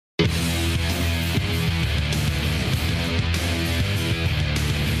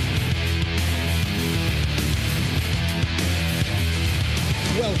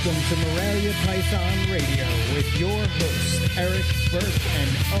Welcome to Morelia Python Radio with your hosts, Eric Burke and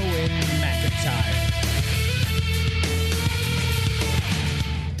Owen McIntyre.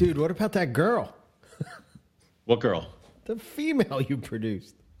 Dude, what about that girl? What girl? The female you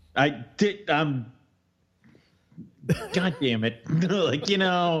produced. I did. God damn it!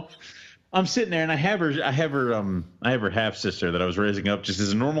 I'm sitting there and I have her half sister that I was raising up just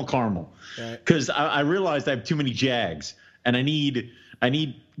as a normal caramel, because I realized I have too many Jags and I need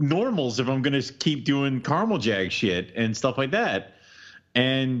normals if I'm gonna keep doing caramel Jag shit and stuff like that.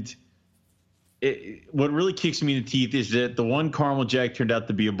 And what really kicks me in the teeth is that the one caramel Jag turned out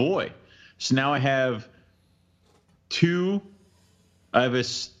to be a boy. So now I have two. I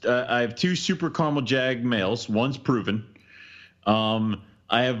have two super caramel Jag males. One's proven. I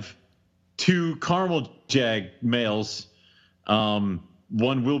have two caramel Jag males. One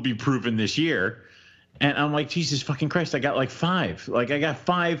will be proven this year. And I'm like, Jesus fucking Christ, I got like five. Like, I got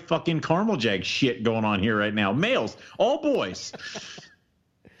five fucking caramel Jag shit going on here right now. Males, all boys.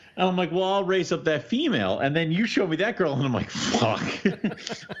 And I'm like, well, I'll raise up that female. And then you show me that girl, and I'm like, fuck.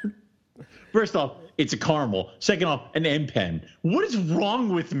 First off, it's a caramel. Second off, an M pen. What is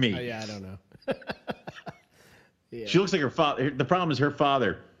wrong with me? Oh, yeah, I don't know. Yeah. She looks like her father. The problem is her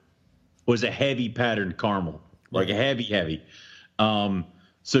father was a heavy patterned caramel, like a heavy.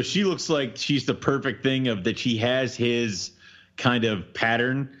 So she looks like she's the perfect thing of that. She has his kind of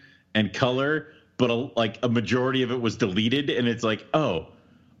pattern and color, but like a majority of it was deleted, and it's like, oh,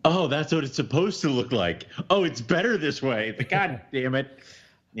 that's what it's supposed to look like. Oh, it's better this way. God damn it.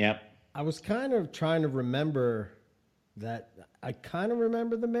 Yeah. I was kind of trying to remember that. I kind of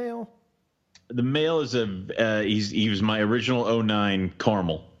remember the male. The male is he was my original 09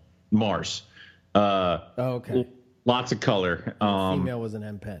 caramel Mars. Okay. Lots of color. Female was an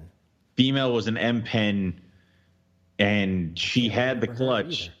M pen. Female was an M pen, and she had the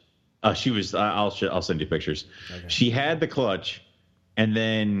clutch. She was. I'll send you pictures. Okay. She had the clutch, and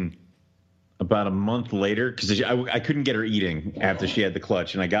then about a month later, because I couldn't get her eating after she had the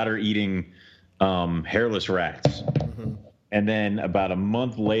clutch, and I got her eating hairless rats. Mm-hmm. And then about a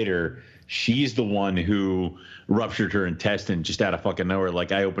month later, she's the one who ruptured her intestine just out of fucking nowhere.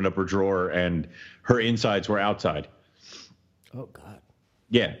 Like, I opened up her drawer and her insides were outside. Oh, God.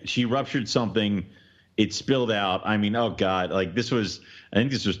 Yeah, she ruptured something. It spilled out. I mean, oh, God. Like, I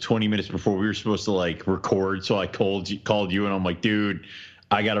think this was 20 minutes before we were supposed to, like, record. So I called you, and I'm like, dude,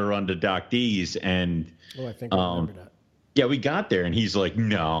 I got to run to Doc D's. And I think I remember that. Yeah, we got there, and he's like,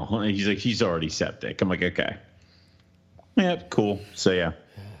 no. And he's like, she's already septic. I'm like, okay. Yeah, cool. So, yeah.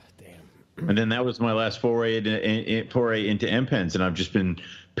 Damn. And then that was my last foray into M-Pens, and I've just been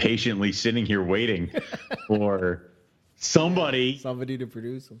patiently sitting here waiting for somebody to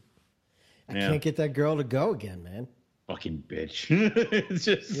produce them. I can't get that girl to go again, man. Fucking bitch. It's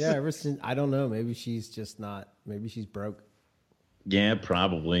just... Yeah, ever since, I don't know. Maybe she's just not. Maybe she's broke. Yeah,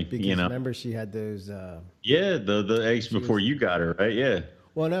 probably. Because remember, she had those. The eggs before you got her, right? Yeah.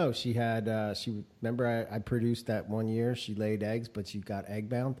 Well, no, she had. Remember, I produced that one year. She laid eggs, but she got egg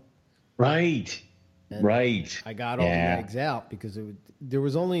bound. Right. And right. I got all the eggs out because there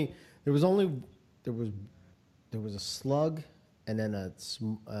was a slug and then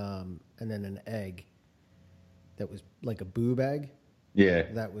an egg that was like a boob egg. Yeah.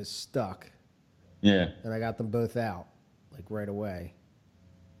 That was stuck. Yeah. And I got them both out like right away.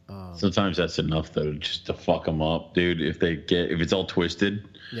 Sometimes that's enough though, just to fuck them up, dude. If it's all twisted.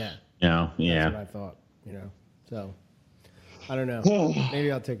 Yeah. Yeah. That's what I thought. So. I don't know.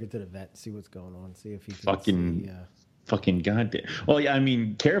 Maybe I'll take her to the vet and see what's going on. See if he can fucking goddamn. Well, yeah, I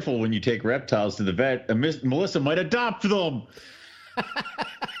mean, careful when you take reptiles to the vet. Melissa might adopt them.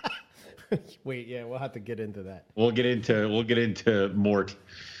 Wait, yeah, we'll have to get into that. We'll get into Mort.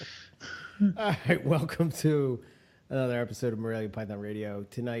 All right, welcome to another episode of Morelia Python Radio.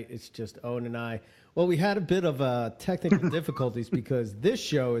 Tonight it's just Owen and I. Well, we had a bit of technical difficulties because this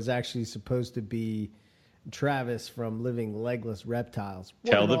show is actually supposed to be Travis from Living Legless Reptiles.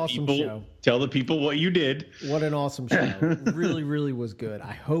 Tell the people what you did. What an awesome show. Really, really was good.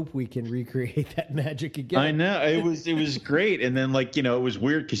 I hope we can recreate that magic again. I know. It was great. And then, like, it was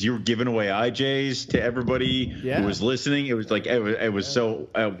weird because you were giving away IJs to everybody who was listening. It was like, it was so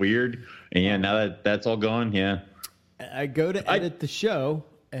weird. And yeah, now that's all gone. Yeah. I go to edit the show.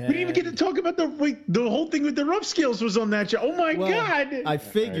 We didn't even get to talk about the whole thing with the rough scales was on that show. Oh, my God. I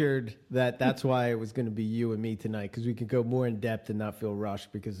figured that's why it was going to be you and me tonight, because we could go more in depth and not feel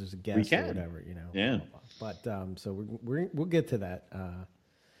rushed because there's a guest or whatever, Yeah. But so we'll get to that.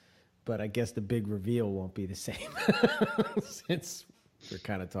 But I guess the big reveal won't be the same since we're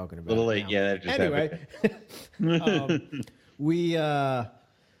kind of talking about a little late. Yeah, that just anyway. happened.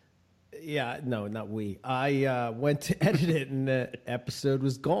 Yeah, no, not we. I went to edit it, and the episode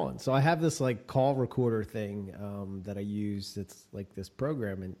was gone. So I have this like call recorder thing that I use. It's like this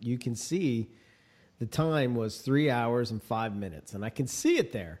program, and you can see the time was 3 hours and 5 minutes, and I can see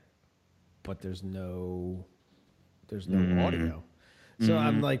it there, but there's no audio. So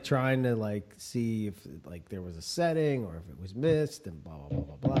I'm like trying to like see if like there was a setting or if it was missed, and blah blah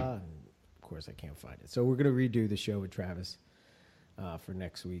blah blah blah. And of course, I can't find it. So we're gonna redo the show with Travis for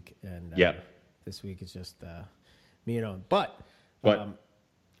next week, and this week it's just me and Owen. But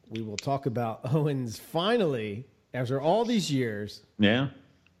we will talk about Owen's finally after all these years, and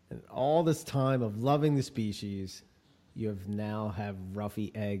all this time of loving the species. You have now have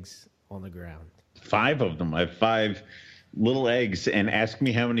Roughy eggs on the ground. 5 of them. I have 5 little eggs, and ask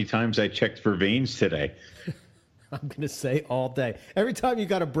me how many times I checked for veins today. I'm going to say all day. Every time you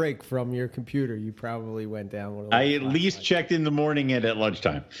got a break from your computer, you probably went down one of those. I at least checked in the morning and at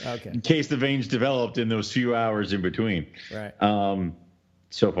lunchtime. Okay. In case the veins developed in those few hours in between. Right.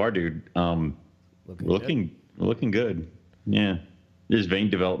 So far, dude, looking good. Yeah. There's vein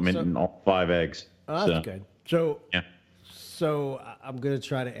development in all 5 eggs. Oh, that's good. So I'm going to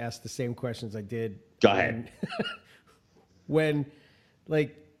try to ask the same questions I did. Go ahead. When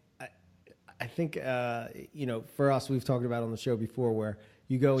like, I think, for us, we've talked about on the show before where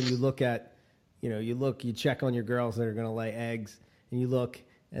you go and you look at, you check on your girls that are going to lay eggs, and you look,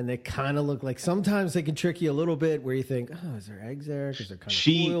 and they kind of look like sometimes they can trick you a little bit where you think, oh, is there eggs there? Because they're kind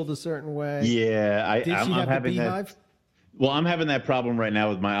of coiled a certain way. Yeah. Did she have the beehive? Well, I'm having that problem right now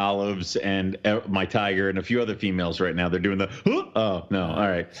with my olives and my tiger and a few other females right now. They're doing the, oh, no. All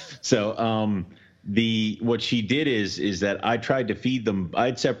right. So, what she did is that I tried to feed them.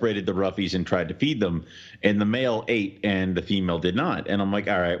 I'd separated the Roughies and tried to feed them, and the male ate and the female did not. And I'm like,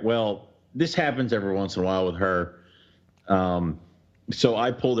 all right, well, this happens every once in a while with her. So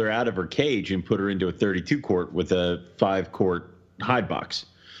I pulled her out of her cage and put her into a 32 quart with a 5 quart hide box.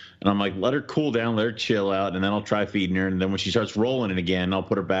 And I'm like, let her cool down, let her chill out, and then I'll try feeding her. And then when she starts rolling it again, I'll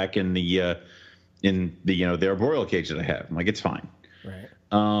put her back in the the arboreal cage that I have. I'm like, it's fine. Right.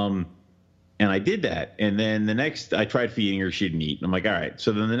 And I did that. And then I tried feeding her. She didn't eat. And I'm like, all right.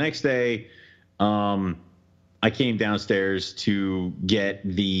 So then the next day, I came downstairs to get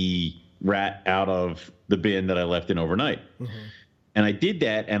the rat out of the bin that I left in overnight. Mm-hmm. And I did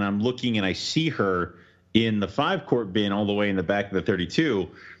that, and I'm looking, and I see her in the 5 quart bin all the way in the back of the 32,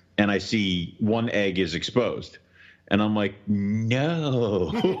 and I see 1 egg is exposed. And I'm like,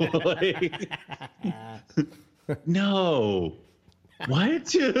 no. No.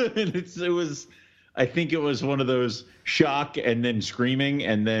 What? And I think it was one of those shock and then screaming.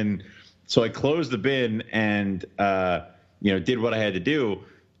 And then, so I closed the bin and, did what I had to do.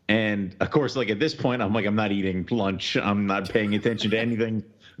 And of course, like at this point, I'm like, I'm not eating lunch. I'm not paying attention to anything.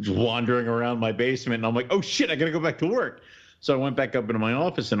 Just wandering around my basement. And I'm like, oh shit, I got to go back to work. So I went back up into my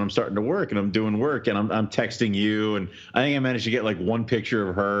office and I'm starting to work and I'm doing work and I'm texting you. And I think I managed to get like 1 picture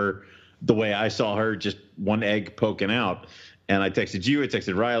of her the way I saw her, just 1 egg poking out. And I texted you, I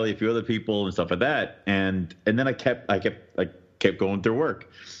texted Riley, a few other people and stuff like that. And then I kept going through work.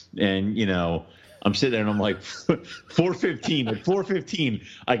 And, I'm sitting there and I'm like, 4:15. At 4:15,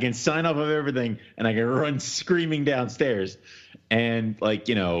 I can sign off of everything and I can run screaming downstairs. And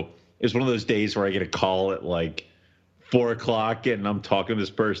it's one of those days where I get a call at like 4 o'clock and I'm talking to this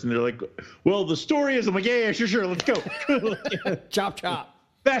person. They're like, well, the story is, I'm like, yeah, sure, let's go. Chop.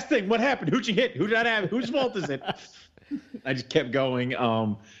 Fast thing. What happened? Who'd you hit? Who did I have? Whose fault is it? I just kept going.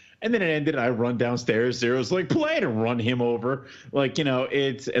 And then it ended. I run downstairs. Zero's like, play to run him over. And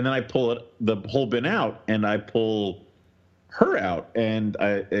then I pull the whole bin out and I pull her out and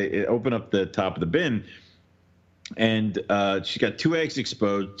I open up the top of the bin and she got 2 eggs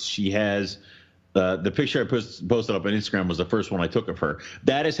exposed. She has the picture I posted up on Instagram was the first one I took of her.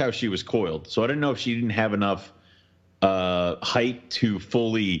 That is how she was coiled. So I didn't know if she didn't have enough height to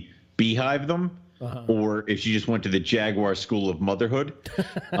fully beehive them. Uh-huh. Or if she just went to the Jaguar School of Motherhood.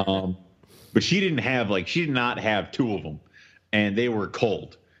 But she did not have 2 of them. And they were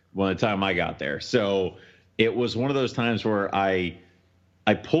cold by the time I got there. So it was one of those times where I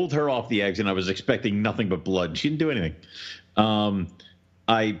pulled her off the eggs and I was expecting nothing but blood. She didn't do anything.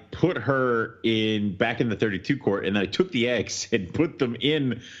 I put her back in the 32 quart and I took the eggs and put them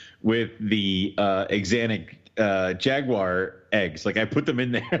in with the Exanic Jaguar eggs. Like I put them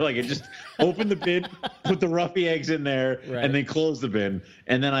in there, like I just opened the bin, put the Roughy eggs in there, right, and then closed the bin.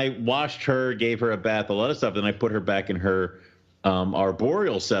 And then I washed her, gave her a bath, a lot of stuff. Then I put her back in her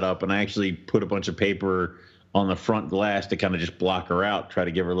arboreal setup, and I actually put a bunch of paper on the front glass to kind of just block her out, try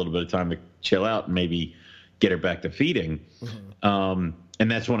to give her a little bit of time to chill out and maybe get her back to feeding. Mm-hmm. and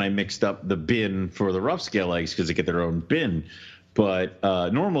that's when I mixed up the bin for the rough scale eggs because they get their own bin. But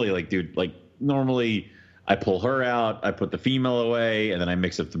normally, normally I pull her out, I put the female away, and then I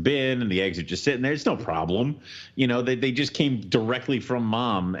mix up the bin, and the eggs are just sitting there. It's no problem. They just came directly from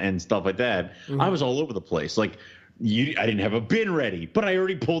mom and stuff like that. I was all over the place. Like, I didn't have a bin ready, but I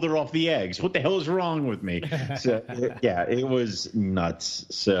already pulled her off the eggs. What the hell is wrong with me? So, it was nuts.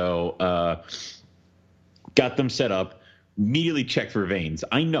 So got them set up. Immediately checked for veins.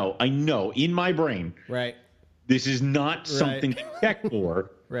 I know in my brain. Right. This is not something to check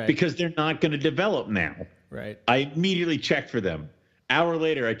for because they're not going to develop now. Right. I immediately checked for them. Hour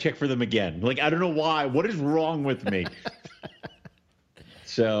later, I checked for them again. Like, I don't know why. What is wrong with me?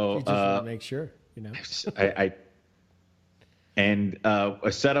 So you just want to make sure, I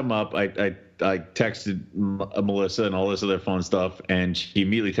set them up. I texted Melissa and all this other fun stuff, and she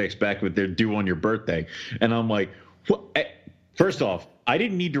immediately texts back with, "They're due on your birthday," and I'm like, what? First off, I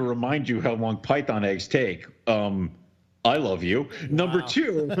didn't need to remind you how long python eggs take. I love you. Wow. Number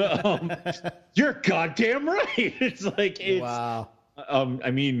two, you're goddamn right. It's like, wow.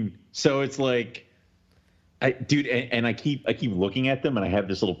 So it's like, dude, and I keep looking at them, and I have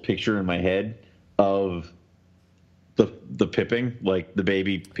this little picture in my head of the pipping, like the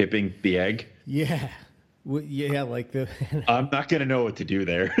baby pipping the egg. Yeah. Yeah, like the. I'm not gonna know what to do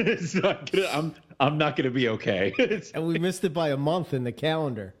there. I'm not gonna be okay. And we missed it by a month in the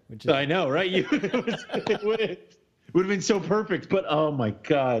calendar. I know, right? It would have been so perfect, but oh my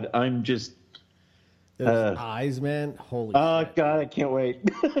god, I'm just. Those eyes, man. Holy. Oh shit. God, I can't wait.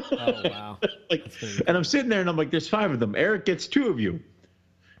 Oh wow. And I'm sitting there, and I'm like, "There's 5 of them. Eric gets 2 of you.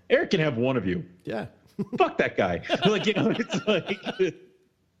 Eric can have 1 of you." Yeah. Fuck that guy. It's like.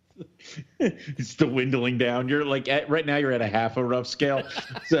 It's dwindling down. You're like right now. You're at a half a rough scale.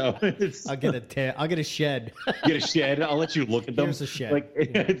 So I'll get a shed. Get a shed. I'll let you look at them. Here's a shed.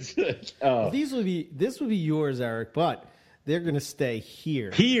 This would be yours, Eric, but they're gonna stay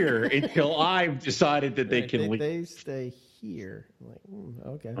here until I've decided that they can leave. They stay here. I'm like,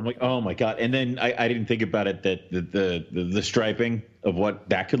 okay. I'm like, oh my god. And then I didn't think about it that the striping of what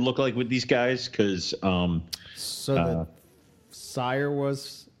that could look like with these guys because so the sire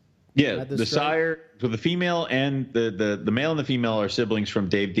was. Yeah, the sire, so the female and the male and the female are siblings from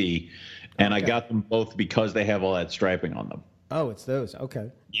Dave D, and okay. I got them both because they have all that striping on them. Oh, it's those. Okay.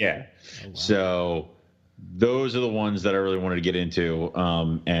 Yeah. Oh, wow. So those are the ones that I really wanted to get into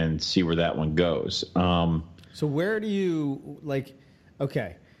and see where that one goes. So where do you like?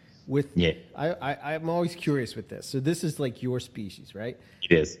 Okay, I'm always curious with this. So this is like your species, right?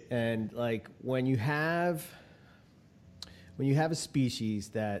 It is. And like when you have a species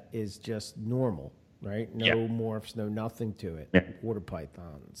that is just normal, right? No morphs, no nothing to it. Yeah. Water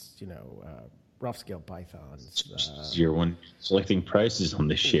pythons, rough scale pythons. You're one selecting prices on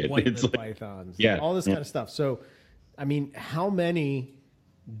this shit. It's like, pythons, all this kind of stuff. So, I mean, how many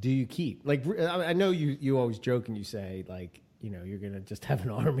do you keep? Like, I know you always joke and you say like, you're gonna just have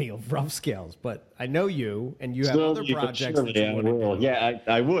an army of rough scales, but I know you and you have other projects. That you want to do. Yeah,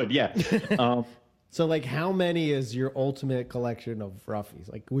 I would. Yeah. So, like, how many is your ultimate collection of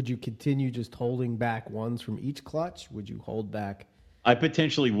roughies? Like, would you continue just holding back ones from each clutch? Would you hold back? I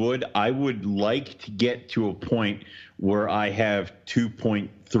potentially would. I would like to get to a point where I have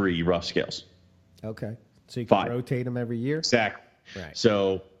 2.3 rough scales. Okay. So you can rotate them every year? Exactly. Right.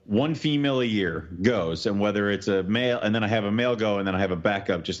 So one female a year goes, and whether it's a male, and then I have a male go, and then I have a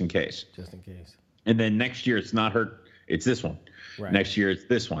backup just in case. Just in case. And then next year it's not her, it's this one. Right. Next year it's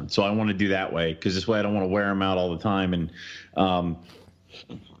this one. So I want to do that way because this way I don't want to wear them out all the time and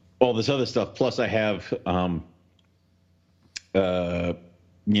all this other stuff. Plus I have, I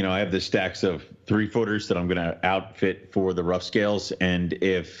have the stacks of 3-footers that I'm going to outfit for the rough scales. And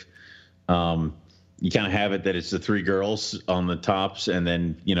if you kind of have it that it's the 3 girls on the tops and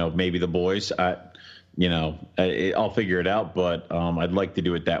then, maybe the boys, I'll figure it out. But I'd like to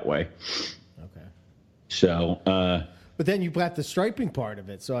do it that way. Okay. So, but then you've got the striping part of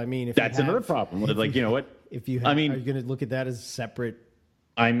it. So, I mean, that's another problem. Like, you know what? If you have, are you going to look at that as separate?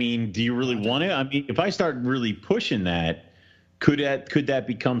 I mean, do you really want it? I mean, if I start really pushing that, could that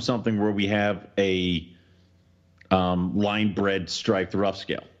become something where we have a line bred striped rough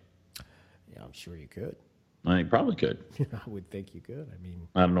scale? Yeah, I'm sure you could. I probably could. I would think you could. I mean,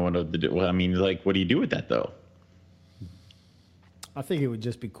 I don't know what to do. Well, I mean, like, what do you do with that though? I think it would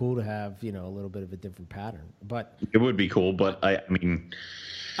just be cool to have, a little bit of a different pattern. But it would be cool, but I mean,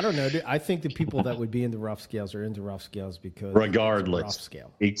 I don't know. I think the people that would be into rough scales are into rough scales because regardless, it's a rough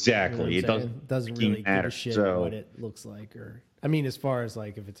scale. Exactly, It doesn't really give a shit what it looks like or I mean, as far as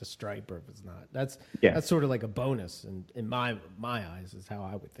like if it's a stripe or if it's not, that's sort of like a bonus. And in my eyes, is how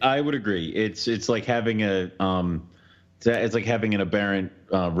I would think. I would agree. It's like having it's like having an aberrant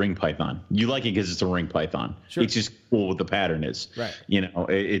ring python. You like it because it's a ring python. Sure. It's just cool what the pattern is. Right. You know,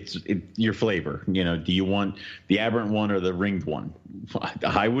 it's your flavor. You know, do you want the aberrant one or the ringed one?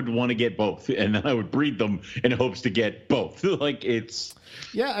 I would want to get both, and then I would breed them in hopes to get both. Like it's.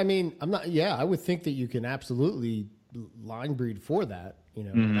 Yeah, I mean, I'm not. Yeah, I would think that you can absolutely line breed for that. You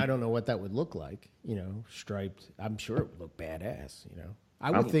know, and I don't know what that would look like. You know, striped. I'm sure it would look badass. You know, I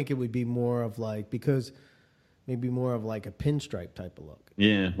would think it would be more of like because. Maybe more of like a pinstripe type of look.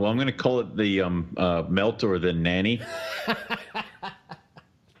 Yeah, well, I'm going to call it the Melt or the Nanny.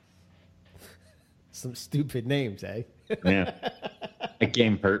 Some stupid names, eh? Yeah, that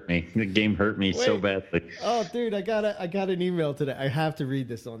game hurt me. The game hurt me so badly. Oh, dude, I got an email today. I have to read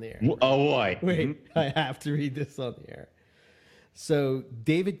this on the air. Oh, why? Wait, I have to read this on the air. So,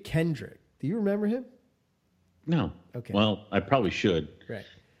 David Kendrick, do you remember him? No. Okay. Well, I probably should. Right.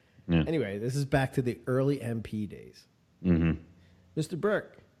 Yeah. Anyway, this is back to the early MP days. Mr.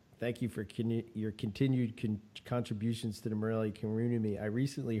 Burke, thank you for your continued contributions to the Morelia community. I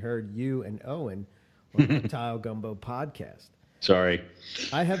recently heard you and Owen on the Reptile Gumbo podcast. Sorry.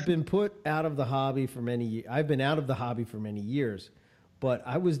 I have been out of the hobby for many years, but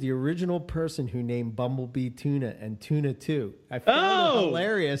I was the original person who named Bumblebee Tuna and Tuna 2. I found it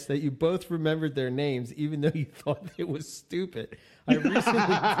hilarious that you both remembered their names, even though you thought it was stupid. I recently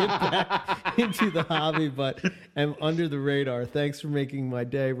dipped back into the hobby, but am under the radar. Thanks for making my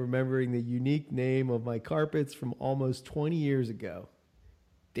day, remembering the unique name of my carpets from almost 20 years ago.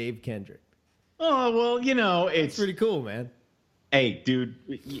 Dave Kendrick. Oh, well, you know, it's pretty cool, man. Hey, dude,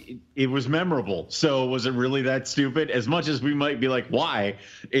 it was memorable. So was it really that stupid? As much as we might be like, why?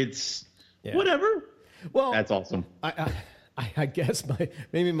 It's whatever. Well, that's awesome. I guess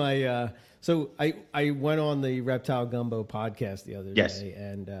so I went on the Reptile Gumbo podcast the other day,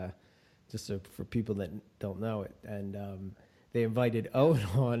 and just for people that don't know it, and they invited Owen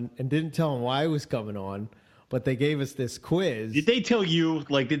on and didn't tell him why I was coming on, but they gave us this quiz. Did they tell you?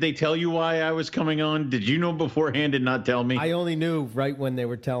 Did they tell you why I was coming on? Did you know beforehand and not tell me? I only knew right when they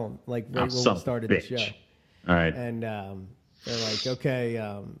were telling, right when we started the show. All right. And they're like,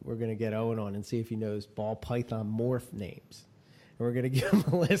 okay, we're going to get Owen on and see if he knows ball python morph names. And we're going to give him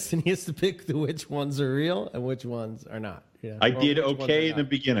a list, and he has to pick which ones are real and which ones are not. Yeah. I did okay in the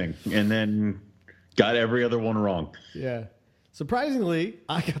beginning, and then got every other one wrong. Yeah. Surprisingly,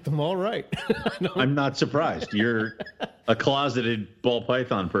 I got them all right. I'm not surprised. You're a closeted ball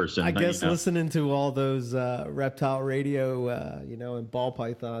python person. I guess listening to all those reptile radio, and ball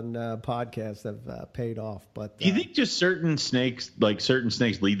python podcasts have paid off. But do you think just certain snakes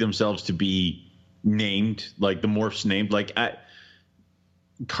lead themselves to be named, like the morphs named? Like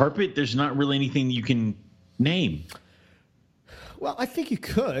carpet, there's not really anything you can name. Well, I think you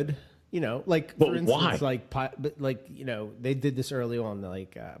could. For instance, why? They did this early on,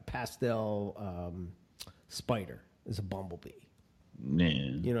 pastel spider is a bumblebee.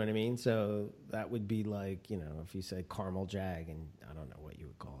 Man. You know what I mean? So that would be like, if you said caramel jag, and I don't know what you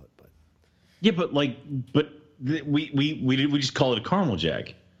would call it, but. Yeah, we just call it a caramel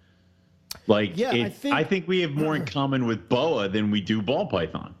jag. I think we have more in common with boa than we do ball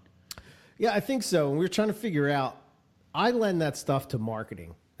python. Yeah, I think so. And we were trying to figure out, I lend that stuff to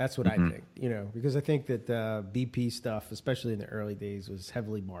marketing. That's what I think, because I think that BP stuff, especially in the early days, was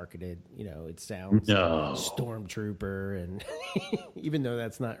heavily marketed. It sounds Stormtrooper, and even though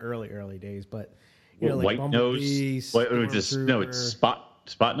that's not early days, but white nose. It's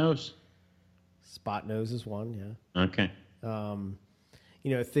spot nose. Spot nose is one, yeah. Okay.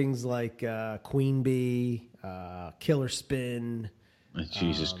 Things like queen bee, killer spin.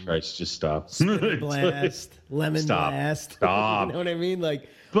 Jesus Christ! Just stop. Spin blast, lemon blast. Stop. You know what I mean?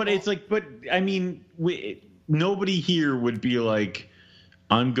 Nobody here would be like,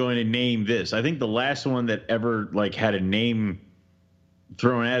 I'm going to name this. I think the last one that ever had a name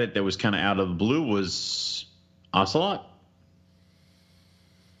thrown at it that was kind of out of the blue was Ocelot.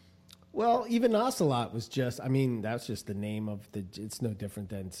 Well, even Ocelot was that's just the name of it's no different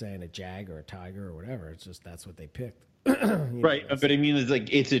than saying a jag or a tiger or whatever. It's just that's what they picked. Right, but I mean,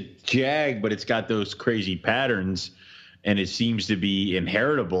 it's a jag, but it's got those crazy patterns, and it seems to be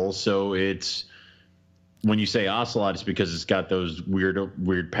inheritable. So it's when you say ocelot, it's because it's got those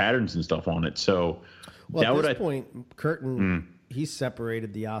weird patterns and stuff on it. So at this point, Curtin he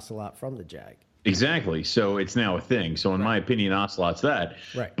separated the ocelot from the jag. Exactly. So it's now a thing. So in my opinion, ocelot's that.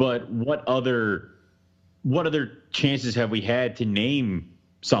 Right. But what other chances have we had to name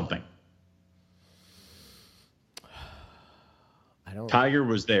something? Tiger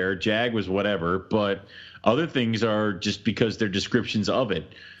was there, Jag was whatever, but other things are just because they're descriptions of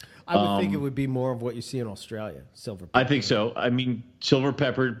it. I would think it would be more of what you see in Australia, silver pepper. I think so. I mean, silver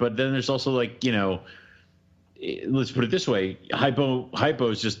peppered, but then there's also like, let's put it this way. Hypo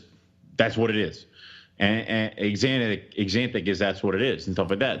is just, that's what it is. And Xanthic is that's what it is and stuff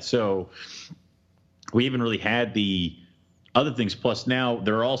like that. So we haven't really had the other things. Plus now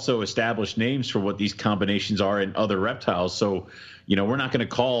there are also established names for what these combinations are in other reptiles. So, we're not going to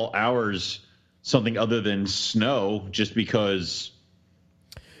call ours something other than snow just because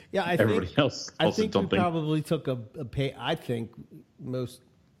everybody else calls it something. We probably took a pay. I think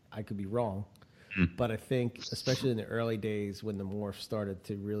I could be wrong, but I think especially in the early days when the morph started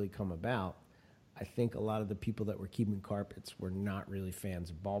to really come about, I think a lot of the people that were keeping carpets were not really fans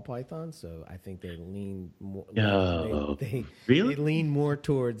of ball pythons, so I think they leaned more. They lean more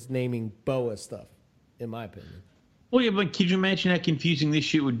towards naming boa stuff, in my opinion. Well, yeah, but can you imagine how confusing this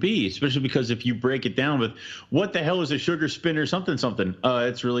shit would be? Especially because if you break it down with what the hell is a sugar spinner something?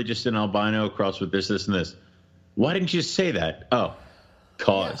 It's really just an albino crossed with this, and this. Why didn't you just say that? Oh,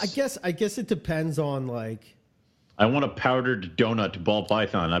 cause. Yeah, I guess it depends on like. I want a powdered donut ball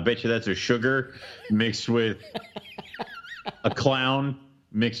python. I bet you that's a sugar mixed with a clown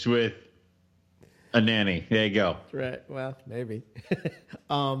mixed with a nanny. There you go. Right. Well, maybe.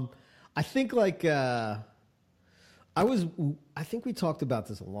 I think like I think we talked about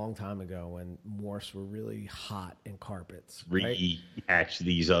this a long time ago when morphs were really hot in carpets. Rehatch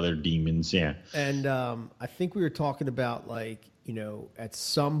these other demons, yeah. And I think we were talking about like, at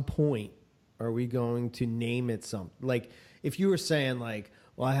some point, are we going to name it something? Like, if you were saying, like,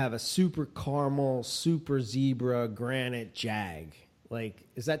 well, I have a super caramel, super zebra, granite jag. Like,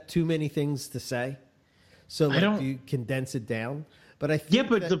 is that too many things to say? So, like, do you condense it down? But I think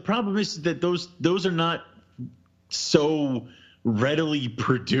the problem is that those are not so readily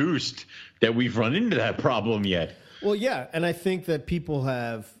produced that we've run into that problem yet. Well, yeah, and I think that people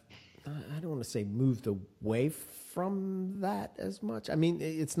have, I don't want to say moved away from that as much. I mean,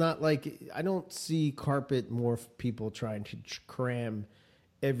 it's not like I don't see carpet morph people trying to cram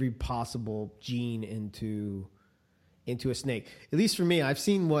every possible gene into a snake. At least for me, I've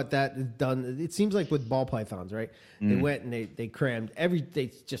seen what that is done. It seems like with ball pythons, right? They went and they crammed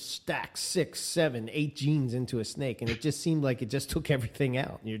they just stacked 6, 7, 8 genes into a snake, and it just seemed like it just took everything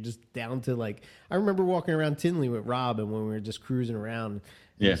out. And you're just down to like, I remember walking around Tinley with Rob, and when we were just cruising around,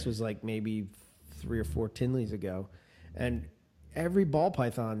 this was like maybe 3 or 4 Tinleys ago, and every ball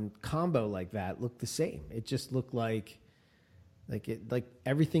python combo like that looked the same. It just looked like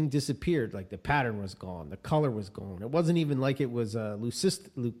everything disappeared. Like the pattern was gone, the color was gone. It wasn't even like it was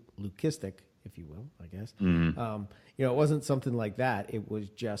leucistic, if you will, I guess. It wasn't something like that. It was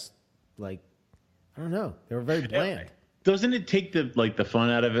just like, I don't know. They were very bland. Doesn't it take the fun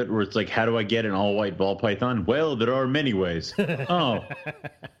out of it? Where it's like, how do I get an all white ball python? Well, there are many ways. Oh.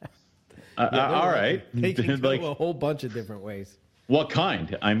 All right. They can go a whole bunch of different ways. What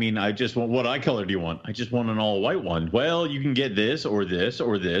kind? I mean, I just want, what eye color do you want? I just want an all white one. Well, you can get this or this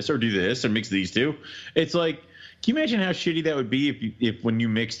or this or do this or mix these two. It's like, can you imagine how shitty that would be if when you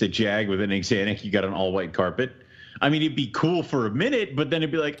mixed a Jag with an Xanthic, you got an all white carpet? I mean, it'd be cool for a minute, but then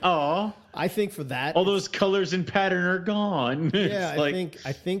it'd be like, oh, I think for that, all those colors and pattern are gone. Yeah,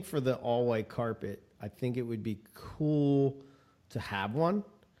 I think for the all white carpet, I think it would be cool to have one.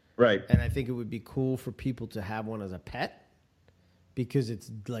 Right. And I think it would be cool for people to have one as a pet because it's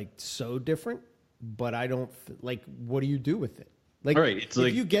like so different. But I don't like, what do you do with it? Like, right. It's if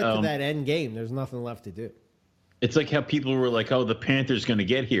like, you get to that end game, there's nothing left to do. It's like how people were like, oh, the Panther's going to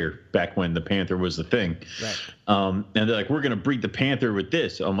get here back when the Panther was the thing. Right. And they're like, we're going to breed the Panther with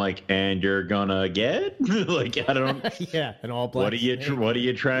this. I'm like, and you're going to get? Like, I don't. Yeah. And all black. What are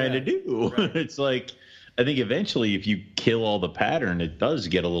you trying to do? Right. It's like, I think eventually if you kill all the pattern, it does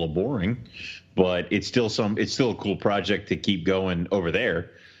get a little boring, but it's still a cool project to keep going over there,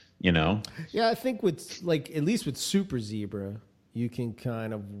 you know? Yeah. I think with at least with Super Zebra, you can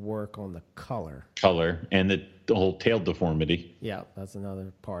kind of work on the color and the whole tail deformity. Yeah, that's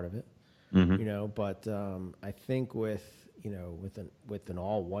another part of it. Mm-hmm. But I think with an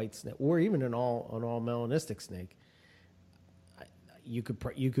all white snake or even an all melanistic snake, you could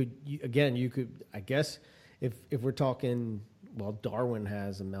I guess if we're talking, well, Darwin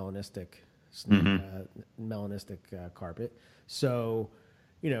has a melanistic snake, melanistic carpet. So,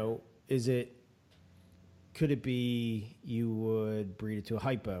 could it be you would breed it to a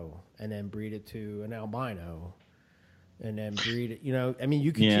hypo and then breed it to an albino and then breed it, I mean,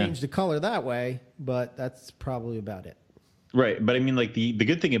 you can change the color that way, but that's probably about it. Right, but I mean, like the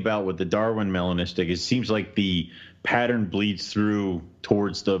good thing about with the Darwin melanistic is it seems like the pattern bleeds through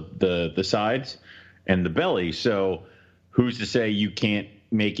towards the sides and the belly. So who's to say you can't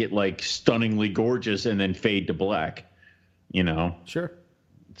make it like stunningly gorgeous and then fade to black? You know? Sure.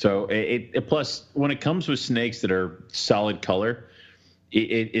 So it plus when it comes with snakes that are solid color,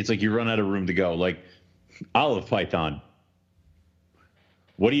 it's like you run out of room to go. Like olive python.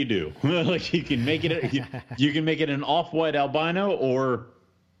 What do you do? Like you can make it you can make it an off-white albino or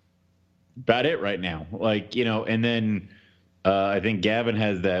about it right now. Like, you know, and then I think Gavin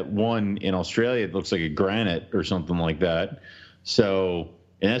has that one in Australia. It looks like a granite or something like that. So,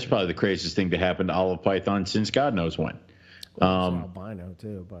 and that's probably the craziest thing to happen to olive python since God knows when. Albino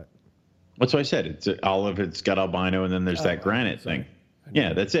too, but that's what I said. It's olive. It's got albino, and then there's that granite thing.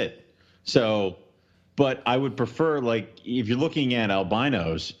 Yeah, that's it. So, but I would prefer, like, if you're looking at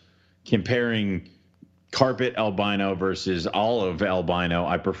albinos, comparing carpet albino versus olive albino,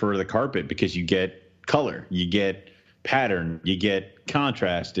 I prefer the carpet because you get color, you get pattern, you get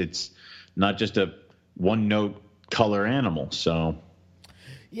contrast. It's not just a one note color animal. So,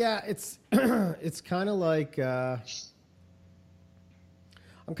 yeah, it's it's kind of like.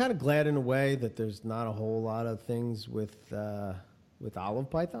 I'm kind of glad in a way that there's not a whole lot of things with olive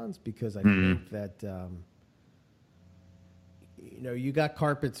pythons because I think that you know, you got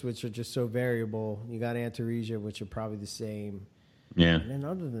carpets which are just so variable. You got Antaresia, which are probably the same. Yeah. And then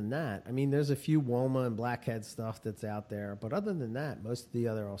other than that, I mean, there's a few Woma and blackhead stuff that's out there, but other than that, most of the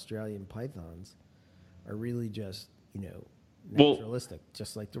other Australian pythons are really just, you know, naturalistic,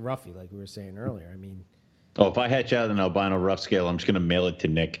 just like the Roughy, like we were saying earlier. I mean. Oh, if I hatch out an albino rough scale, I'm just going to mail it to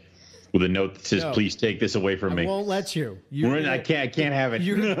Nick with a note that says, "Please take this away from me." I won't let you. I can't have it.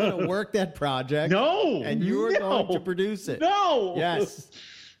 You're going to work that project. No. And you're going to produce it. No. Yes.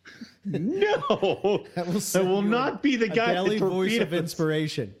 No. I will not be the guy that voice of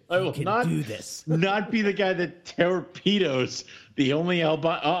inspiration. I will not do this. Not be the guy that torpedoes the only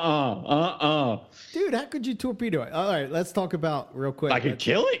albino. Dude, how could you torpedo it? All right, let's talk about real quick. I could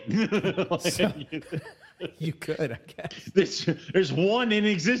kill it. You could, I guess. There's one in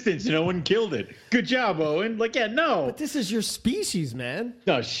existence. No one killed it. Good job, Owen. Like, yeah, no. But this is your species, man.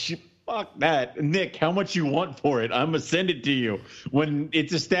 No, fuck that. Nick, how much you want for it? I'm going to send it to you. When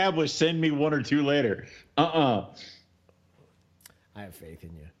it's established, send me one or two later. I have faith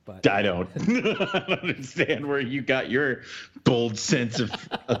in you, but I don't. I don't understand where you got your bold sense of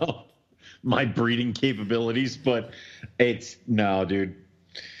my breeding capabilities, but it's no, dude.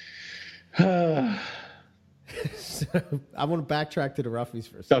 So, I want to backtrack to the Roughies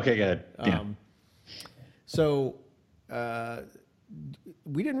for a second. Okay, go ahead. Yeah. So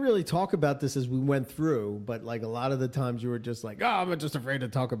we didn't really talk about this as we went through, but like a lot of the times you were just like, "Oh, I'm just afraid to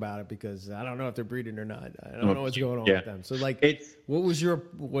talk about it because I don't know if they're breeding or not. I don't know what's going on with them." So like, was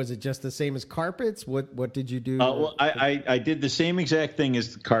it just the same as carpets? What did you do? Well, I did the same exact thing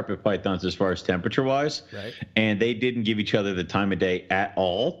as the carpet pythons as far as temperature wise, right? And they didn't give each other the time of day at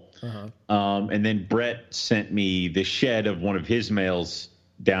all. And then Brett sent me the shed of one of his males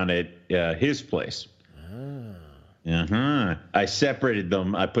down at his place. I separated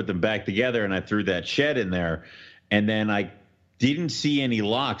them. I put them back together, and I threw that shed in there. And then I didn't see any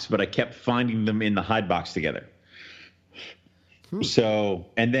locks, but I kept finding them in the hide box together. So,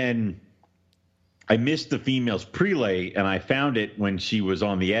 and then I missed the female's prelay, and I found it when she was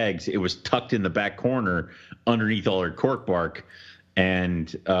on the eggs. It was tucked in the back corner underneath all her cork bark. And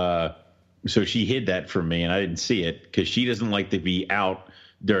so she hid that from me, and I didn't see it because she doesn't like to be out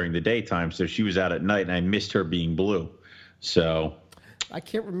during the daytime. So she was out at night, and I missed her being blue. So I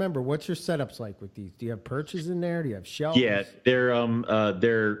can't remember. What's your setups like with these? Do you have perches in there? Do you have shelves? Yeah, they're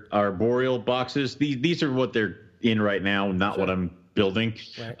arboreal boxes. These are what they're in right now, not what I'm building.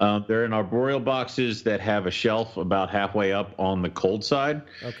 Right. They're in arboreal boxes that have a shelf about halfway up on the cold side.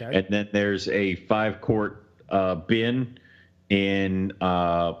 Okay. And then there's a 5-quart bin in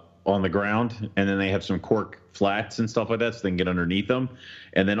on the ground, and then they have some cork flats and stuff like that, so they can get underneath them.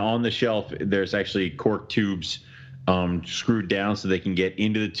 And then on the shelf, there's actually cork tubes screwed down so they can get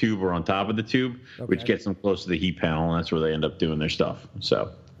into the tube or on top of the tube, which gets them close to the heat panel, and that's where they end up doing their stuff.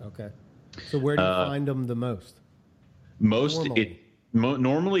 So. Okay. So where do you find them the most?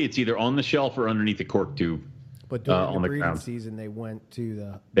 Normally it's either on the shelf or underneath the cork tube. But during the breeding season, they went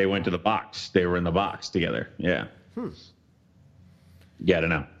to the box. They were in the box together. Yeah. Yeah, I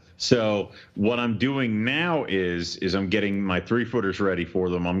don't know. So what I'm doing now is I'm getting my 3-footers ready for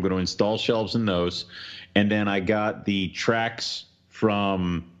them. I'm going to install shelves in those. And then I got the tracks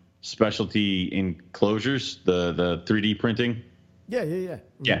from Specialty Enclosures, the 3D printing. Yeah.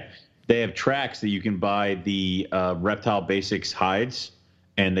 Yeah. they have tracks that you can buy the Reptile Basics hides,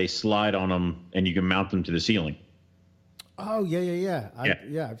 and they slide on them, and you can mount them to the ceiling. Oh, yeah.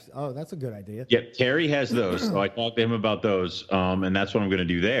 Oh, that's a good idea. Yeah, Terry has those. So I talked to him about those, and that's what I'm going to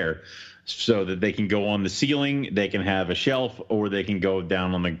do there, so that they can go on the ceiling, they can have a shelf, or they can go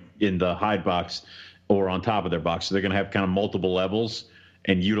down in the hide box or on top of their box. So they're going to have kind of multiple levels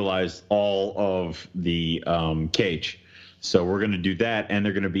and utilize all of the cage. So we're going to do that, and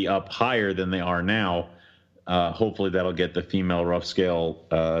they're going to be up higher than they are now. Hopefully that'll get the female rough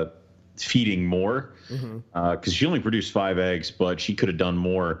scale feeding more, because she only produced 5 eggs, but she could have done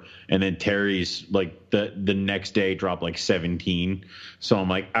more. And then Terry's like the next day dropped like 17. So I'm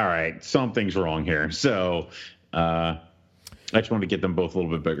like, all right, something's wrong here. So I just wanted to get them both a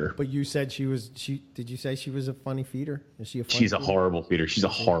little bit bigger. But you said did you say she was a funny feeder? Is she a funny She's feeder? a horrible feeder. She's a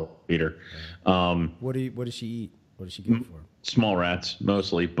horrible feeder. What does she eat? What does she get for? Small rats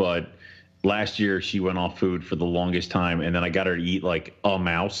mostly, but last year she went off food for the longest time, and then I got her to eat like a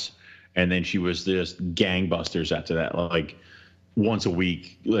mouse, and then she was just gangbusters after that. Like once a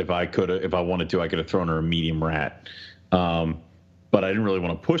week, if I wanted to, I could have thrown her a medium rat. But I didn't really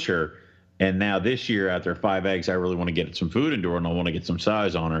want to push her. And now this year, after 5 eggs, I really want to get some food into her, and I want to get some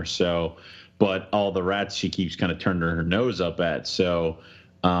size on her. So, but all the rats she keeps kind of turning her nose up at. So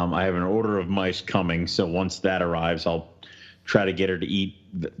I have an order of mice coming. So once that arrives, I'll try to get her to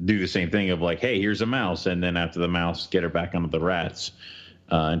do the same thing of like, hey, here's a mouse. And then after the mouse, get her back onto the rats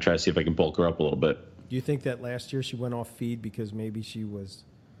and try to see if I can bulk her up a little bit. Do you think that last year she went off feed because maybe she was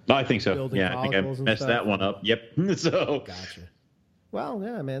I think so. Yeah, I think I messed that one up. Yep. So gotcha. Well,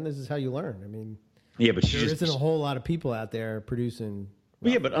 yeah, man, this is how you learn. I mean, yeah, but there isn't a whole lot of people out there producing.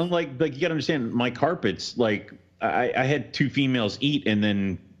 Yeah, but unlike, like, you got to understand, my carpets, like, I had 2 females eat and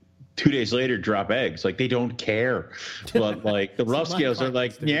then 2 days later drop eggs. Like, they don't care. But like the rough scales are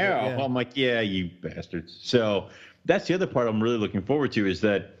like, yeah. I'm like, yeah, you bastards. So that's the other part I'm really looking forward to, is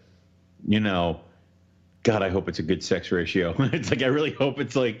that, God, I hope it's a good sex ratio. It's like, I really hope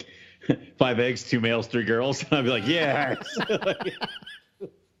it's like 5 eggs, 2 males, 3 girls. And I'll be like, yeah.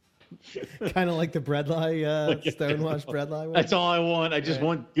 Kind of like the breadlie, stonewashed breadlie one. That's all I want. I just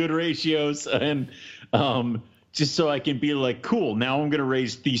want good ratios, and just so I can be like, cool. Now I'm going to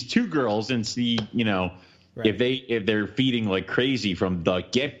raise these 2 girls and see, if they're feeding like crazy from the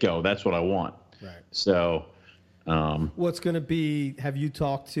get go. That's what I want. Right. So, what's going to be? Have you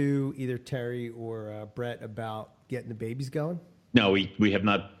talked to either Terry or Brett about getting the babies going? No, we have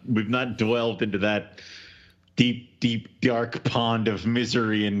not. We've not delved into that deep, dark pond of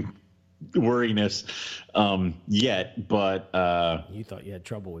misery and worriness yet. But you thought you had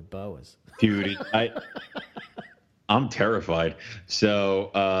trouble with boas, dude. I'm terrified.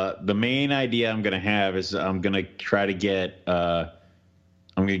 So the main idea I'm going to have is I'm going to try to get some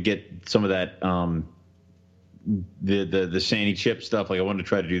of that the sandy chip stuff. Like, I wanted to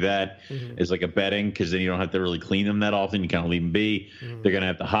try to do that as like a bedding, because then you don't have to really clean them that often. You kind of leave them be. They're going to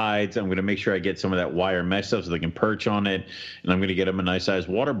have the hides. I'm going to make sure I get some of that wire mesh stuff so they can perch on it, and I'm going to get them a nice sized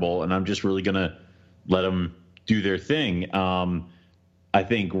water bowl, and I'm just really going to let them do their thing. I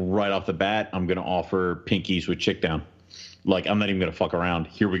think right off the bat, I'm going to offer pinkies with chick down. Like, I'm not even going to fuck around.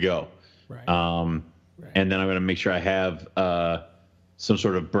 Here we go. Right. And then I'm going to make sure I have some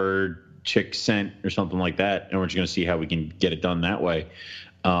sort of bird chick scent or something like that, and we're just going to see how we can get it done that way.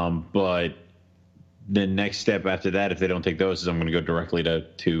 But the next step after that, if they don't take those, is I'm going to go directly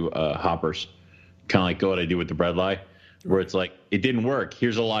to hoppers, kind of like what I do with the breadlie, where it's like, it didn't work,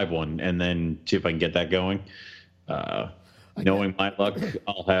 here's a live one, and then see if I can get that going. Knowing my luck,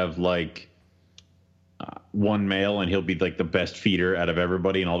 I'll have like one male, and he'll be like the best feeder out of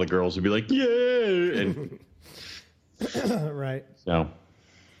everybody, and all the girls will be like, yeah, and right. So,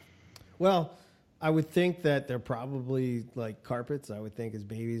 well, I would think that they're probably like carpets. I would think as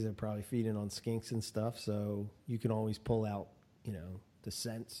babies, they're probably feeding on skinks and stuff. So you can always pull out, the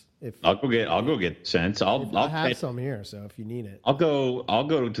scents. I'll go get scents. I'll have some here. So if you need it, I'll go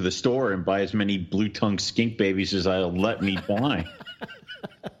to the store and buy as many blue tongue skink babies as I'll let me buy.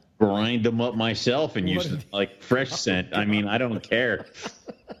 Grind them up myself and use like fresh scent. I mean, I don't care.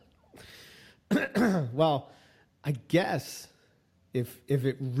 Well, I guess if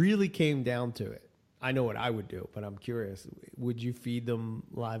it really came down to it, I know what I would do, but I'm curious. Would you feed them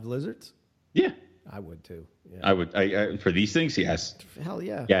live lizards? Yeah, I would too. Yeah. I would. I for these things, yes. Hell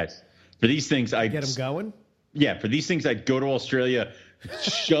yeah. Yes. For these things, I'd get them going. Yeah, for these things, I'd go to Australia,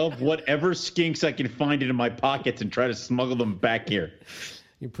 shove whatever skinks I can find into my pockets, and try to smuggle them back here.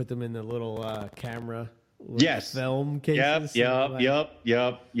 You put them in the little camera Yes. Film cases.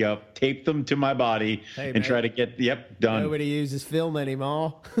 Yep. Tape them to my body and try to get. Done. Nobody uses film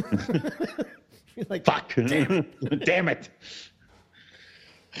anymore. You're like, fuck. Damn it.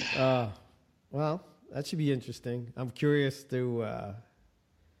 Well, that should be interesting. I'm curious to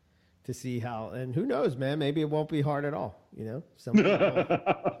see how, and who knows, man? Maybe it won't be hard at all. Some people.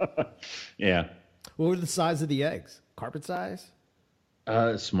 Yeah. What were the size of the eggs? Carpet size?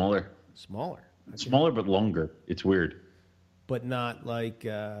 Smaller. Smaller. Smaller but longer. It's weird. But not like,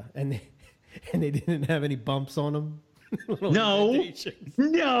 and they didn't have any bumps on them. No.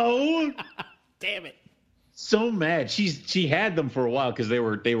 Damn it. So mad. She had them for a while because they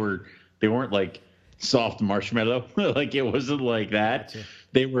weren't like soft marshmallow. Like it wasn't like that. Gotcha.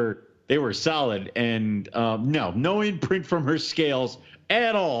 They were solid and no imprint from her scales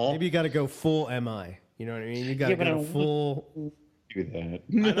at all. Maybe you got to go full MI. You know what I mean? You got to go full. Do that.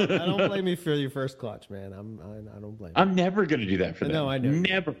 I don't blame you for your first clutch, man. I don't blame you. I'm never going to do that for them. No, I know.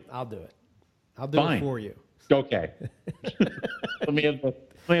 Never. I'll do it. I'll do it for you. Okay. let me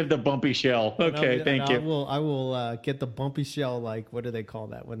have the bumpy shell. Okay, thank you. I will get the bumpy shell. Like, what do they call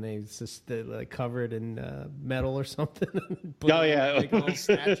that when they just like cover it in metal or something? Make a little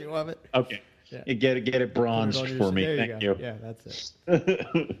statue of it. Okay. Yeah. Get it bronzed for me. Thank you. Yeah, that's it.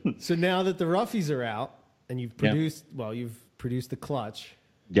 So now that the Roughies are out and you've produced, produced the clutch.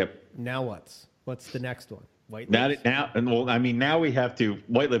 Yep. Now what's the next one? White lips? Now we have to.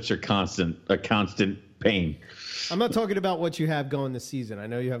 White lips are a constant pain. I'm not talking about what you have going this season. I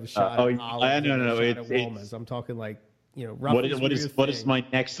know you have a shot. No. It's I'm talking like Roughies. What is my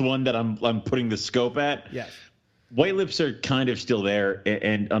next one that I'm putting the scope at? Yes. White lips are kind of still there,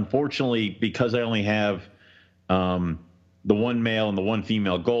 and unfortunately, because I only have the one male and the one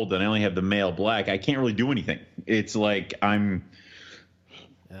female gold, and I only have the male black, I can't really do anything. It's like all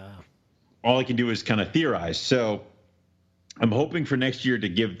I can do is kind of theorize. So I'm hoping for next year to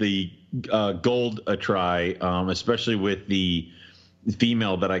give the gold a try, especially with the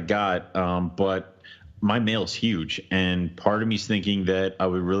female that I got. But my male's huge, and part of me's thinking that I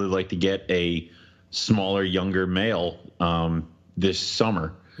would really like to get a smaller, younger male this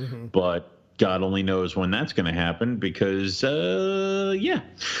summer. Mm-hmm. But God only knows when that's going to happen because,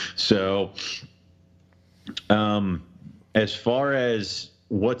 So as far as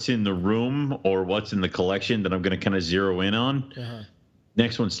what's in the room or what's in the collection that I'm going to kind of zero in on,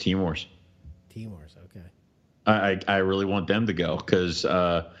 next one's Timors. Timors, okay. I really want them to go because,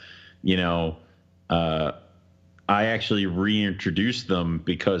 I actually reintroduced them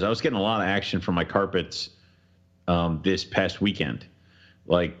because I was getting a lot of action from my carpets this past weekend.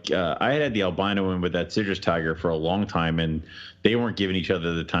 Like I had the albino in with that citrus tiger for a long time, and they weren't giving each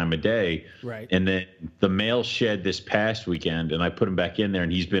other the time of day. Right. And then the male shed this past weekend, and I put him back in there,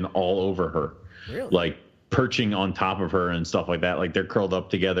 and he's been all over her. Really? Like perching on top of her and stuff like that. Like they're curled up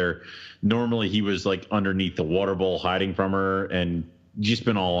together. Normally he was like underneath the water bowl hiding from her, and just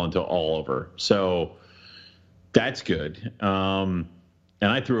been all over. So that's good. And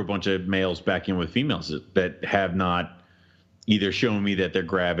I threw a bunch of males back in with females that have not either shown me that they're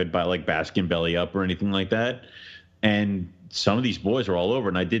gravid by like basking belly up or anything like that. And some of these boys are all over.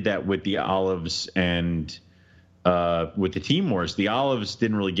 And I did that with the olives and with the Timors. The olives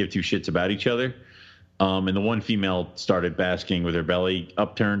didn't really give two shits about each other. And the one female started basking with her belly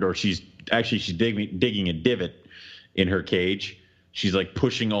upturned, or she's digging a divot in her cage. She's like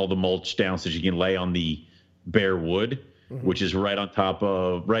pushing all the mulch down so she can lay on the bare wood, which is right on top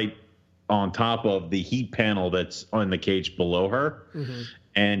of the heat panel that's on the cage below her. Mm-hmm.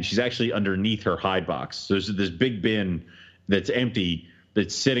 And she's actually underneath her hide box. So there's this big bin that's empty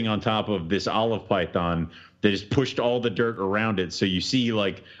that's sitting on top of this olive python that has pushed all the dirt around it. So you see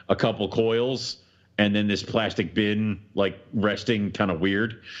like a couple coils and then this plastic bin like resting kind of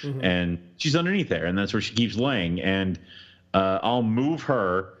weird. Mm-hmm. And she's underneath there, and that's where she keeps laying. And I'll move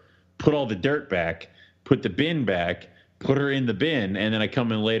her, put all the dirt back, put the bin back, put her in the bin, and then I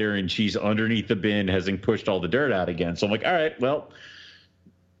come in later and she's underneath the bin, hasn't pushed all the dirt out again. So I'm like, all right, well,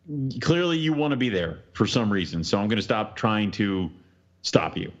 clearly you want to be there for some reason. So I'm going to stop trying to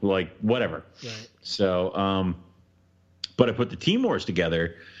stop you, like whatever. Right. So, but I put the Timors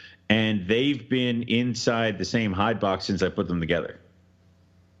together, and they've been inside the same hide box since I put them together.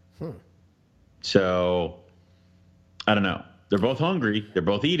 So I don't know. They're both hungry. They're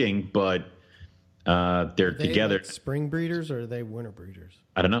both eating, but they're together. Like spring breeders, or are they winter breeders?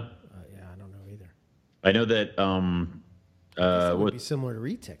 I don't know. Yeah, I don't know either. I know that that would be similar to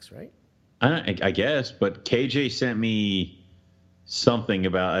retics, right? I guess, but KJ sent me something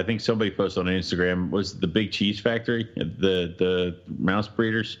about, I think somebody posted on Instagram, was the Big Cheese Factory, the mouse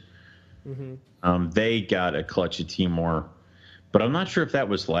breeders. They got a clutch of Timor, but I'm not sure if that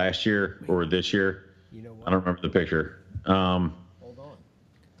was last year or this year. You know what? I don't remember the picture. Hold on.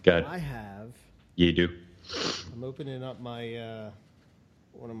 Got I have. You do. I'm opening up my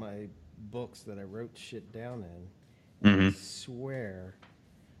one of my books that I wrote shit down in. And I swear,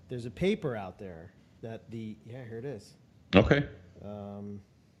 there's a paper out there that here it is. Okay.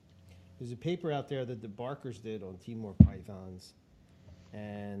 There's a paper out there that the Barkers did on Timor pythons,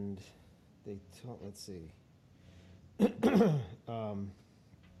 and let's see.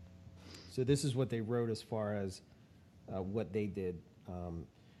 So this is what they wrote as far as what they did.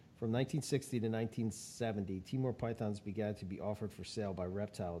 From 1960 to 1970, Timor pythons began to be offered for sale by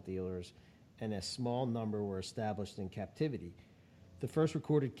reptile dealers, and a small number were established in captivity. The first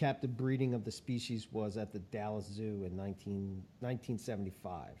recorded captive breeding of the species was at the Dallas Zoo in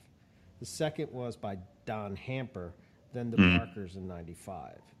 1975. The second was by Don Hamper, then the Barkers in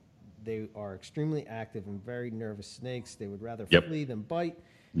 95. They are extremely active and very nervous snakes. They would rather flee than bite.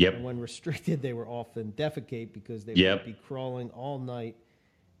 And when restricted, they were often defecate because they would be crawling all night.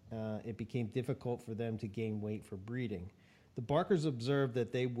 It became difficult for them to gain weight for breeding. The Barkers observed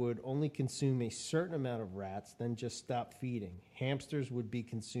that they would only consume a certain amount of rats, then just stop feeding. Hamsters would be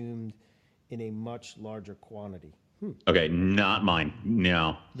consumed in a much larger quantity. Okay, not mine.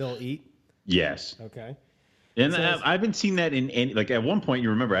 No. They'll eat? Yes. Okay. And I haven't seen that in any, like at one point, you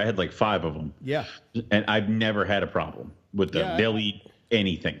remember I had like 5 of them. Yeah. And I've never had a problem with them. They'll eat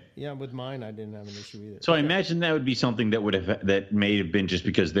anything. Yeah, with mine, I didn't have an issue either. So I imagine that would be something that may have been just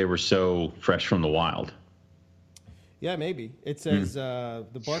because they were so fresh from the wild. Yeah, maybe. It says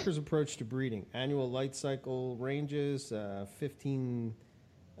the Barkers' approach to breeding. Annual light cycle ranges, 15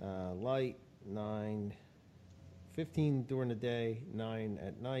 light, 15 during the day, 9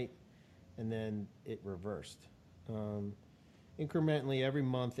 at night, and then it reversed. Incrementally every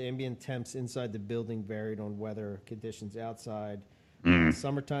month, ambient temps inside the building varied on weather conditions outside.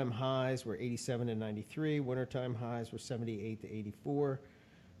 Summertime highs were 87 to 93. Wintertime highs were 78 to 84.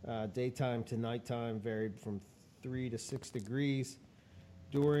 Daytime to nighttime varied from 3 to 6 degrees.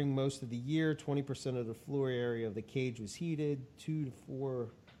 During most of the year, 20% of the floor area of the cage was heated, 2 to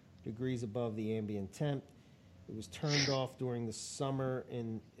 4 degrees above the ambient temp. It was turned off during the summer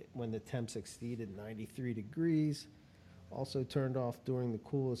when the temps exceeded 93 degrees. Also turned off during the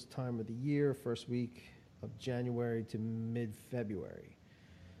coolest time of the year, first week of January to mid-February.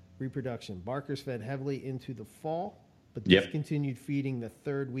 Reproduction. Barkers fed heavily into the fall, but discontinued feeding the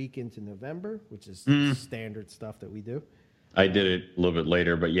third week into November, which is standard stuff that we do. I did it a little bit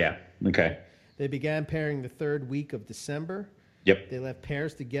later, but yeah. Okay. They began pairing the third week of December. Yep. They left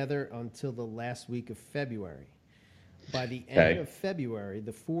pairs together until the last week of February. By the end of February,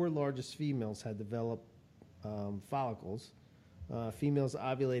 the 4 largest females had developed follicles. Females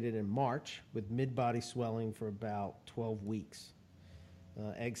ovulated in March with mid-body swelling for about 12 weeks.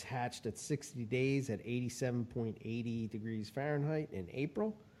 Eggs hatched at 60 days at 87.80 degrees Fahrenheit in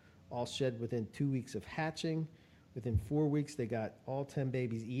April, all shed within 2 weeks of hatching. Within 4 weeks, they got all 10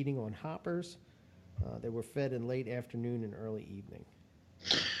 babies eating on hoppers. They were fed in late afternoon and early evening.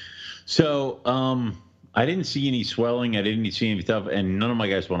 So I didn't see any swelling. I didn't see any stuff, and none of my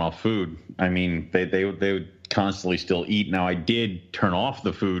guys went off food. I mean, they would constantly still eat. Now, I did turn off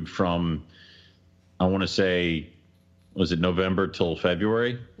the food from, I want to say, was it November till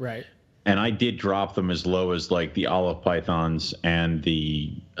February? Right. And I did drop them as low as like the olive pythons and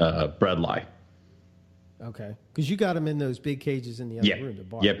the breadlie. Okay. Because you got them in those big cages in the other room. The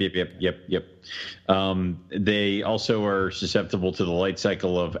bar. Yep. They also are susceptible to the light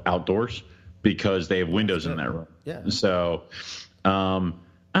cycle of outdoors because they have windows in that room. Yeah. So, I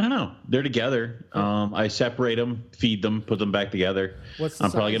don't know. They're together. I separate them, feed them, put them back together. What's the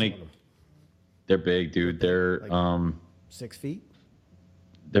size probably gonna. of them? They're big, dude. They're like 6 feet.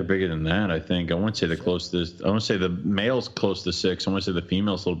 They're bigger than that. I think. I want to say they're close to this. I want to say the male's close to 6. I want to say the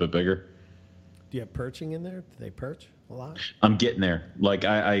female's a little bit bigger. Do you have perching in there? Do they perch a lot? I'm getting there. Like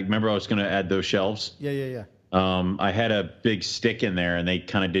I remember I was going to add those shelves. Yeah. I had a big stick in there, and they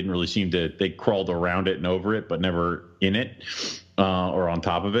kind of didn't really seem to. They crawled around it and over it, but never in it or on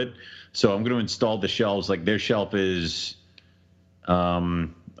top of it. So I'm going to install the shelves. Like their shelf is.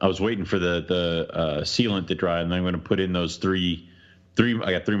 I was waiting for the sealant to dry, and then I'm going to put in those three.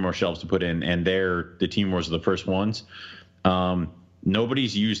 I got 3 more shelves to put in, and the Timors are the first ones.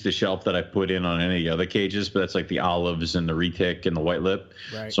 Nobody's used the shelf that I put in on any of the other cages, but that's like the olives and the retic and the white lip.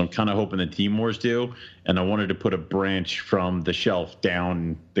 Right. So I'm kind of hoping the Timors do. And I wanted to put a branch from the shelf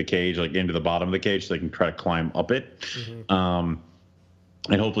down the cage, like into the bottom of the cage, so they can try to climb up it. Mm-hmm.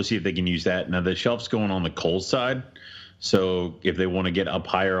 And hopefully see if they can use that. Now the shelf's going on the cold side, So if they want to get up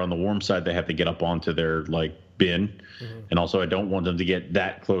higher on the warm side, they have to get up onto their like bin. Mm-hmm. And also I don't want them to get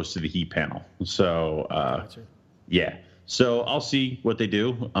that close to the heat panel. So gotcha. Yeah. So I'll see what they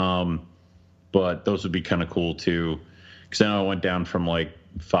do. But those would be kind of cool too. Because I know I went down from like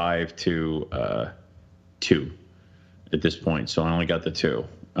 5 to 2 at this point. So I only got the 2. You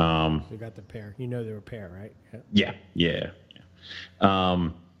got the pair. You know they're a pair, right? Yeah.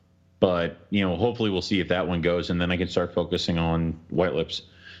 But, hopefully we'll see if that one goes, and then I can start focusing on white lips,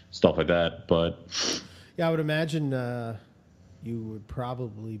 stuff like that. But yeah, I would imagine you would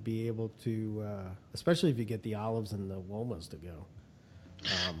probably be able to, especially if you get the olives and the womas to go.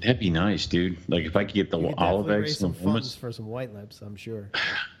 That'd be nice, dude. Like if I could get the olive eggs raise some funds for some white lips, I'm sure.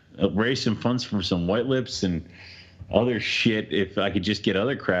 Raise some funds for some white lips and other shit. If I could just get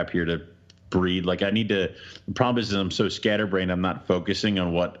other crap here to breed. Like the problem is I'm so scatterbrained, I'm not focusing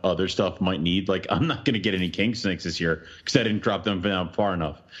on what other stuff might need. Like I'm not going to get any king snakes this year because I didn't drop them down far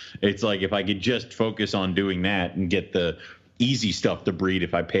enough. It's like if I could just focus on doing that and get the easy stuff to breed,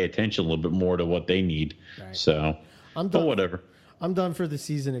 if I pay attention a little bit more to what they need. Right. So, but whatever. I'm done for the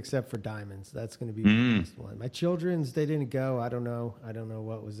season except for diamonds. That's going to be the last one. My children's, they didn't go. I don't know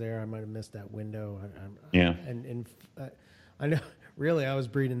what was there. I might have missed that window. And I know. Really, I was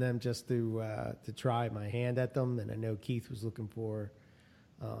breeding them just to try my hand at them, and I know Keith was looking for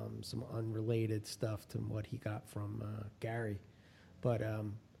some unrelated stuff to what he got from Gary. But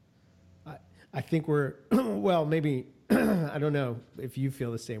I think we're well. Maybe I don't know if you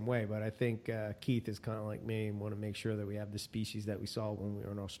feel the same way, but I think Keith is kind of like me and want to make sure that we have the species that we saw when we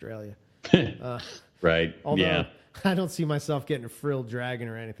were in Australia. Right. Although I don't see myself getting a frilled dragon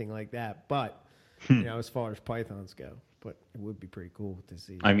or anything like that, but as far as pythons go. But it would be pretty cool to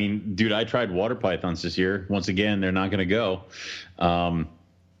see. I mean, dude, I tried water pythons this year. Once again, they're not going to go.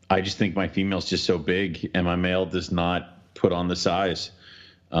 I just think my female's just so big, and my male does not put on the size.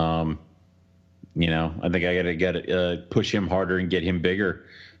 I think I got to push him harder and get him bigger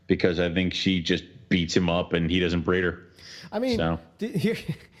because I think she just beats him up and he doesn't breed her. I mean,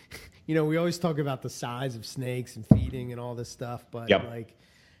 we always talk about the size of snakes and feeding and all this stuff, but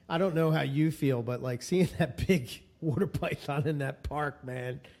I don't know how you feel, but like seeing that big water python in that park,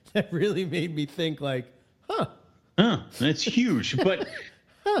 man, that really made me think like, that's huge. But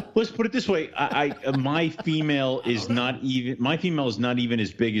let's put it this way. My female is not even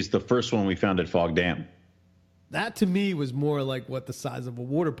as big as the first one we found at Fog Dam. That to me was more like what the size of a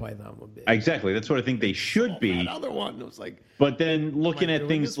water python would be. Exactly. That's what I think they should be. That other one was like. But then looking at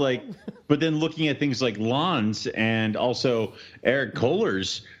things like Lon's and also Eric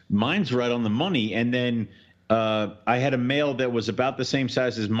Kohler's, mine's right on the money. And then I had a male that was about the same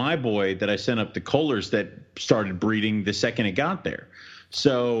size as my boy that I sent up to Kohler's that started breeding the second it got there.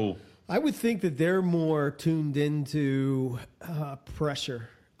 So I would think that they're more tuned into pressure.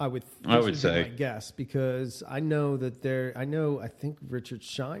 I would say, I guess, because I know that I think Richard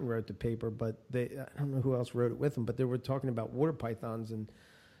Shine wrote the paper, but I don't know who else wrote it with him, but they were talking about water pythons and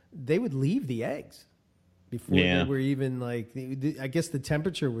they would leave the eggs before they were even like, I guess the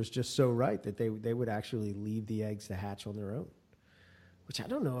temperature was just so right that they would actually leave the eggs to hatch on their own, which I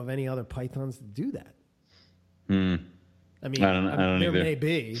don't know of any other pythons that do that. I mean, I don't there either. May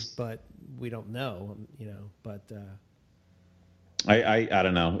be, but we don't know, but I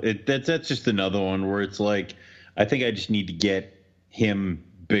don't know. That's just another one where it's like, I think I just need to get him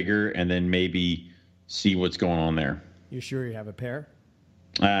bigger and then maybe see what's going on there. You sure you have a pair?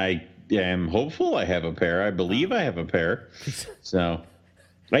 I am hopeful I have a pair. I believe I have a pair. So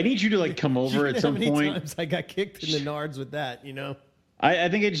I need you to come over at some point. Times I got kicked in the nards with that, I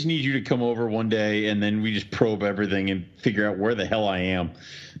think I just need you to come over one day and then we just probe everything and figure out where the hell I am.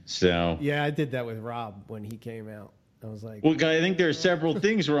 So yeah, I did that with Rob when he came out. I was like, well, I think there are several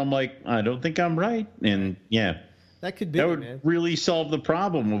things where I'm like, I don't think I'm right. And that could be, that would really solve the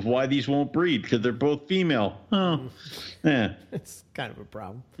problem of why these won't breed because they're both female. Oh, yeah. It's kind of a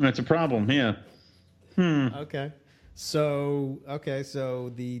problem. That's a problem. Yeah. Okay. So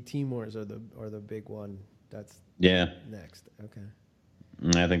the Timors are the big one. That's next. Okay.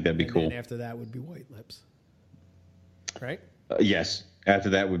 I think that'd be cool. And after that would be white lips. Right? Yes. After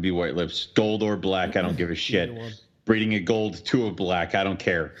that would be white lips. Gold or black, I don't give a shit. Breeding a gold to a black, I don't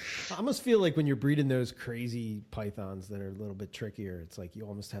care. I almost feel like when you're breeding those crazy pythons that are a little bit trickier, it's like you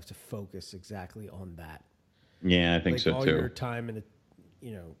almost have to focus exactly on that. Yeah, I think so all too. All your time and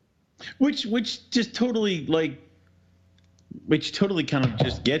which just totally kind of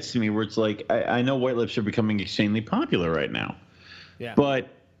just gets to me where it's like I know white lips are becoming extremely popular right now. Yeah. But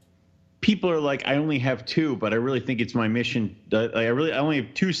people are like, I only have 2, but I really think it's my mission. I only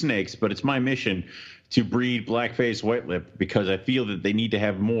have 2 snakes, but it's my mission to breed black-faced white-lip because I feel that they need to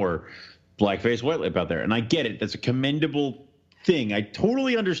have more black-faced white-lip out there. And I get it. That's a commendable thing. I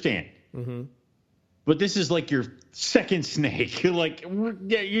totally understand. Mm-hmm. But this is like your second snake. You're like,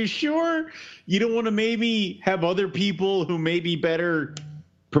 yeah, you sure you don't want to maybe have other people who may be better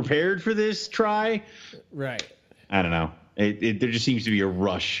prepared for this try? Right. I don't know. There just seems to be a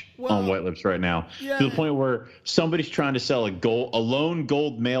rush on white lips right now, to the point where somebody's trying to sell a lone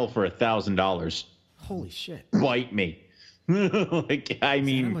gold male for $1,000. Holy shit! Bite me. Like, I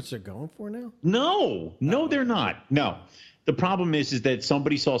mean, how much they're going for now? No, they're not. No, the problem is that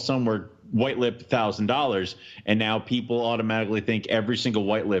somebody saw somewhere white lip $1,000, and now people automatically think every single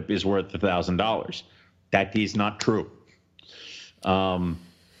white lip is worth $1,000. That is not true.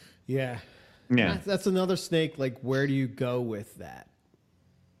 Yeah. Yeah, that's another snake. Like, where do you go with that?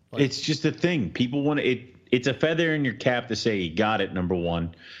 Like, it's just a thing. People want it. It's a feather in your cap to say you got it. Number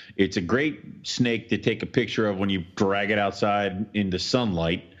one, it's a great snake to take a picture of when you drag it outside in the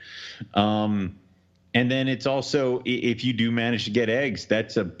sunlight. And then it's also, if you do manage to get eggs,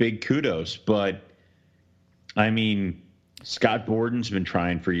 that's a big kudos. But I mean, Scott Borden's been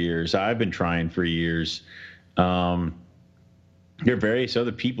trying for years. I've been trying for years. There are various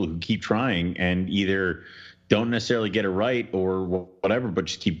other people who keep trying and either don't necessarily get it right or whatever, but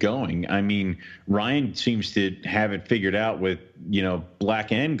just keep going. I mean, Ryan seems to have it figured out with,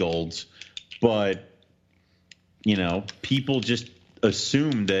 black and golds, but, people just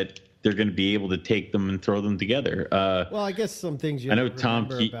assume that they're going to be able to take them and throw them together. Well, I guess some things I know Tom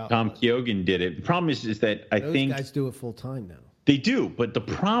Keoghan did it. The problem is that I think guys do it full time now. They do, but the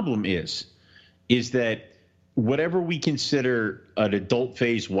problem is that whatever we consider an adult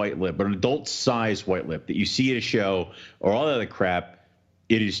phase white lip, or an adult size white lip that you see at a show or all that other crap,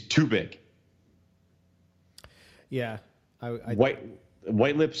 it is too big. Yeah.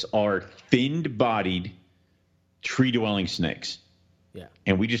 White lips are thin-bodied tree-dwelling snakes. Yeah.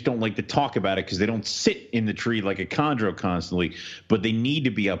 And we just don't like to talk about it because they don't sit in the tree like a chondro constantly, but they need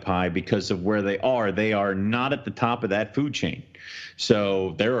to be up high because of where they are. They are not at the top of that food chain.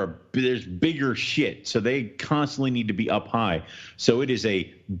 So there's bigger shit. So they constantly need to be up high. So it is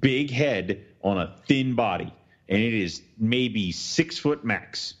a big head on a thin body, and it is maybe 6 foot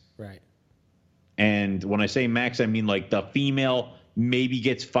max. Right. And when I say max, I mean like the female maybe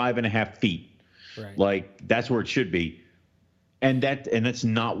gets 5.5 feet. Right. Like that's where it should be. And that's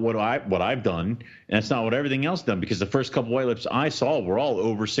not what I've done, and that's not what everything else done, because the first couple white lips I saw were all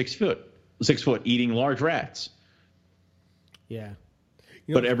over 6 foot, eating large rats. Yeah.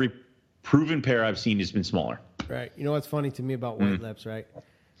 But every proven pair I've seen has been smaller. Right. You know what's funny to me about white lips, right?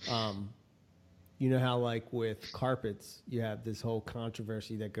 You know how, like, with carpets, you have this whole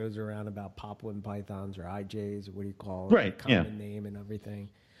controversy that goes around about Papuan pythons or IJs, or what do you call it? Right. Common name and everything.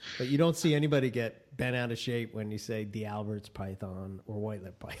 But you don't see anybody get bent out of shape when you say D'Albert's python or white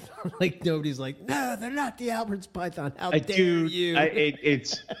lip python. Like, nobody's like, no, they're not D'Albert's python. How dare you?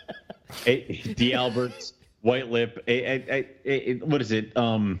 It's D'Albert's white lip. What is it?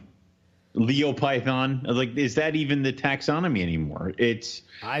 Leo python. Like, is that even the taxonomy anymore?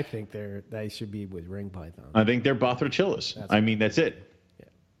 I think they should be with ring python. I think they're Bothrochilus. That's it. Yeah.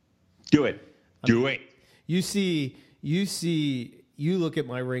 Do it. Do it. You look at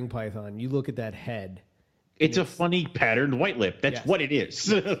my ring python, you look at that head. It's a funny patterned white lip. That's what it is.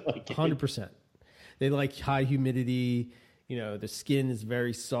 100%. They like high humidity. The skin is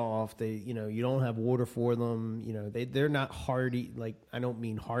very soft. You don't have water for them. They're not hardy. Like, I don't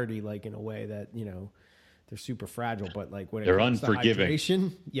mean hardy like in a way that, they're super fragile, but like when it comes to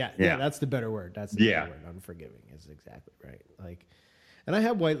hydration, yeah, that's the better word. That's the better word. Unforgiving is exactly right. Like, and I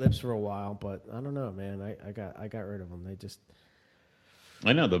had white lips for a while, but I don't know, man. I got rid of them. They just.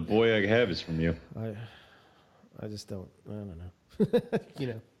 I know the boy I have is from you. I just don't. I don't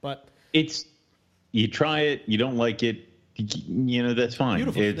know. But you try it, you don't like it. That's fine.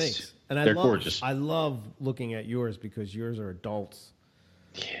 Beautiful things, and they're gorgeous. I love looking at yours because yours are adults.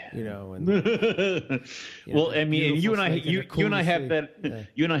 Yeah. Well, I mean, you and I have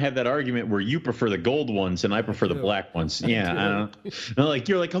that argument where you prefer the gold ones and I prefer the black ones. Yeah, I don't. Like,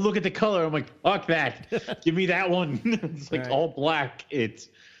 you're like, oh, look at the color. I'm like, fuck that. Give me that one. It's like all black.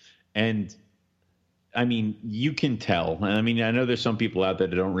 And I mean, you can tell. I mean, I know there's some people out there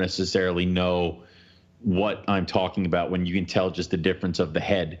that don't necessarily know what I'm talking about when you can tell just the difference of the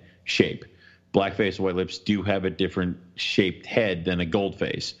head shape. Black-faced white lips do have a different shaped head than a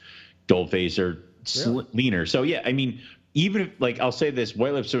gold-face. Gold-face are leaner. So, yeah, I mean, even if, like, I'll say this,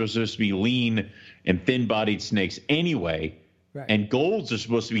 white lips are supposed to be lean and thin-bodied snakes anyway, Right. And golds are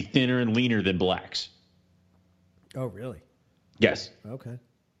supposed to be thinner and leaner than blacks. Oh, really? Yes. Okay.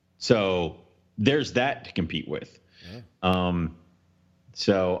 So there's that to compete with. Yeah.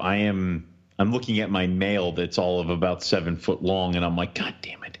 So I'm looking at my male that's all of about 7 foot long, and I'm like, God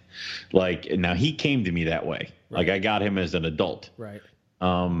damn it. Like, now he came to me that way. Right. Like, I got him as an adult. Right.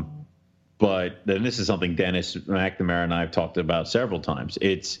 But then this is something Dennis McNamara and I have talked about several times.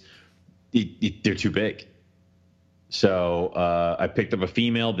 They're too big. So I picked up a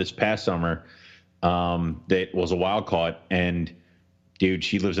female this past summer that was a wild caught, and dude,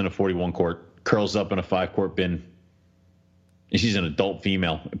 she lives in a 41 quart, curls up in a 5 quart bin, and she's an adult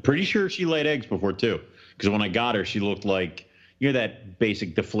female. I'm pretty sure she laid eggs before too, because when I got her, she looked like, you know, that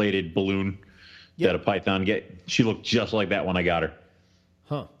basic deflated balloon that a python get. She looked just like that when I got her.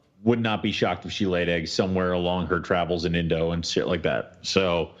 Huh. Would not be shocked if she laid eggs somewhere along her travels in Indo and shit like that.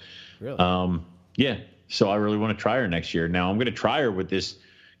 So, really? Yeah. So I really want to try her next year. Now I'm going to try her with this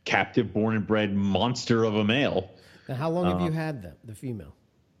captive born and bred monster of a male. Now, how long have you had them, the female?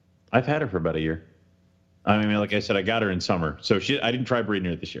 I've had her for about a year. I mean, like I said, I got her in summer. So I didn't try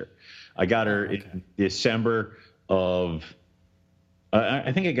breeding her this year. I got her in December of,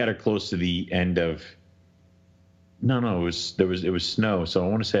 I think I got her close to the end of, no, it was snow. So I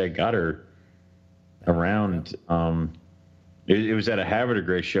want to say I got her around, it was at a Havre de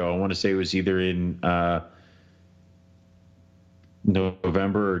Grace show. I want to say it was either in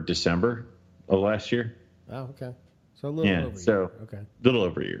November or December of last year. Oh, okay. So a little over a year. Okay. Little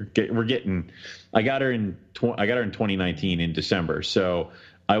over a year. I got her in 2019 in December. So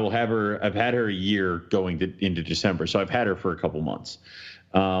I've had her a year going into December. So I've had her for a couple months.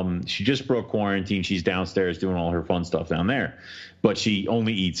 She just broke quarantine. She's downstairs doing all her fun stuff down there, but she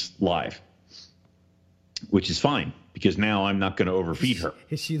only eats live, which is fine because now I'm not going to overfeed her.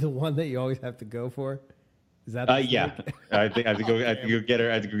 Is she the one that you always have to go for? Is that yeah? I have to go get her.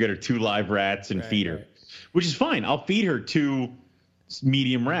 I have to go get her 2 live rats and feed her, which is fine. I'll feed her 2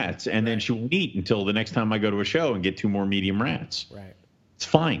 medium rats, and then she won't eat until the next time I go to a show and get 2 more medium rats. Right. It's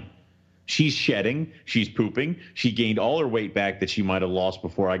fine. She's shedding. She's pooping. She gained all her weight back that she might have lost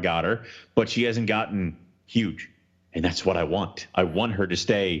before I got her, but she hasn't gotten huge. And that's what I want. I want her to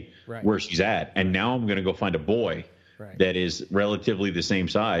stay where she's at. And now I'm going to go find a boy that is relatively the same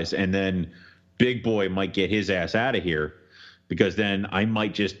size. And then big boy might get his ass out of here because then I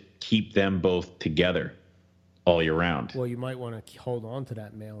might just keep them both together all year round. Well, you might want to hold on to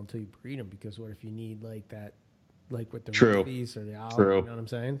that male until you breed him, because what if you need like that, like with the Roughies or the owl, you know what I'm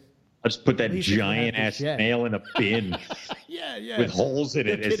saying? I'll just put that giant ass male in a bin with holes in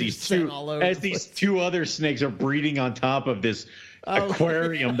it as these 2 other snakes are breeding on top of this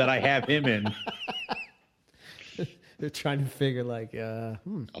aquarium that I have him in. They're trying to figure like,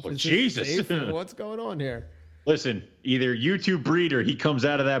 Jesus, what's going on here? Listen, either you 2 breed or he comes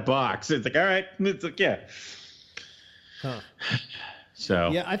out of that box. It's like, all right. It's like, yeah. Huh.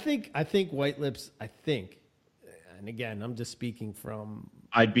 So yeah, I think white lips. And again, I'm just speaking from.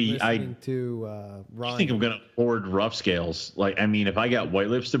 I think I'm going to afford rough scales. Like, I mean, if I got white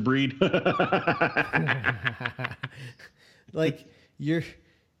lips to breed, like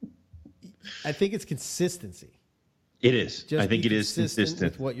I think it's consistency. It is. Just I think it is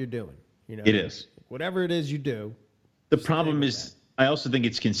consistent with what you're doing. You know, it is. Whatever it is you do. The problem is, I also think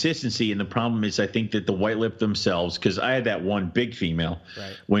it's consistency, and the problem is, I think that the white lip themselves, because I had that one big female.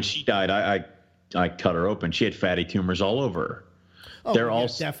 Right. When she died, I cut her open. She had fatty tumors all over her. Oh, they're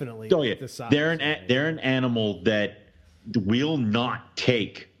also definitely. Oh yeah, they're an animal that will not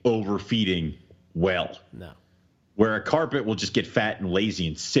take overfeeding well. No. Where a carpet will just get fat and lazy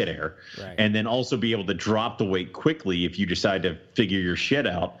and sit there, and then also be able to drop the weight quickly if you decide to figure your shit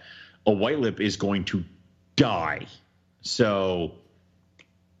out. A white lip is going to die. So,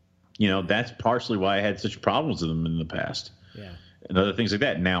 you know, that's partially why I had such problems with them in the past. Yeah. And other things like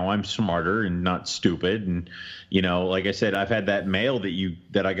that. Now I'm smarter and not stupid. And, you know, like I said, I've had that male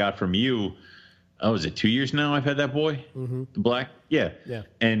that I got from you. Oh, is it 2 years now I've had that boy? Mm-hmm. The black? Yeah. Yeah.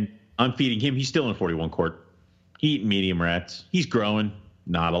 And I'm feeding him. He's still in a 41 quart. He eating medium rats. He's growing.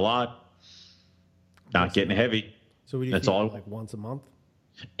 Not a lot. Not getting heavy. So what do you That's feed all. him, like once a month?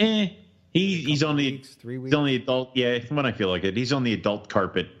 He's on the 3 weeks. He's on the adult. Yeah, when I feel like it, he's on the adult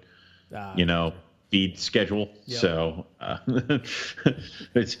carpet. Feed schedule. Yep. So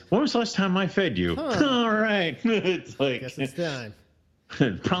it's when was the last time I fed you? Huh. All right. It's like, guess it's time.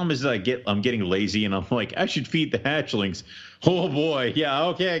 The problem is that I'm getting lazy, and I'm like, I should feed the hatchlings. Oh boy, yeah,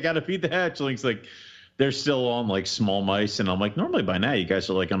 okay, I got to feed the hatchlings. Like, they're still on like small mice, and I'm like, normally by now you guys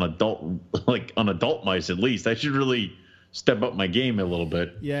are like on adult mice at least. I should really step up my game a little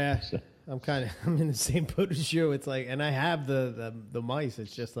bit. Yeah. So. I'm in the same boat as you. It's like, and I have the mice.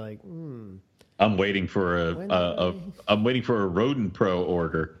 It's just like, I'm waiting for I'm waiting for a Rodent Pro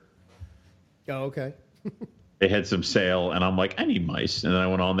order. Oh, okay. They had some sale, and I'm like, I need mice. And then I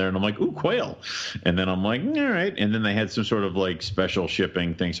went on there, and I'm like, ooh, quail. And then I'm like, all right. And then they had some sort of like special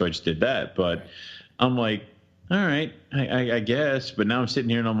shipping thing, so I just did that. But I'm like, all right, I guess. But now I'm sitting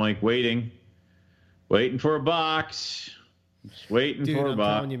here, and I'm like, waiting for a box. Just waiting for a box.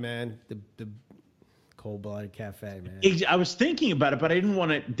 I'm telling you, man, the Cold-Blooded Cafe, man. I was thinking about it, but I didn't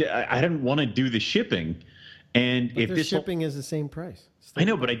want to do the shipping. And but if the shipping is the same price. I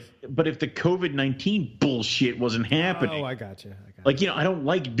know, but if the COVID-19 bullshit wasn't happening. Oh, I got you. Like, I don't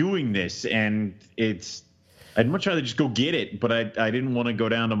like doing this, and I'd much rather just go get it, but I didn't want to go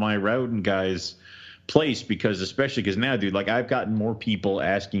down to my rodent guy's place especially because now, dude, like I've gotten more people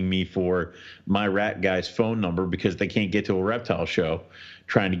asking me for my rat guy's phone number because they can't get to a reptile show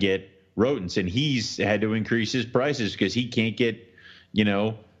trying to get rodents, and he's had to increase his prices because he can't get,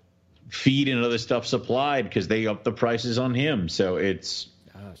 feed and other stuff supplied because they up the prices on him. So it's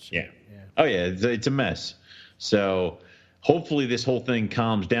it's a mess. So hopefully this whole thing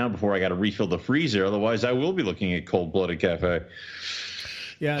calms down before I got to refill the freezer. Otherwise, I will be looking at Cold-Blooded Cafe.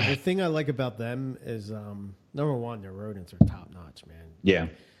 Yeah, the thing I like about them is number one, their rodents are top notch, man. Yeah.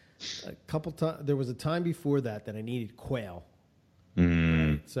 A couple times there was a time before that I needed quail.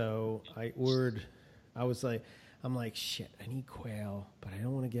 Mm. So I'm like, shit, I need quail, but I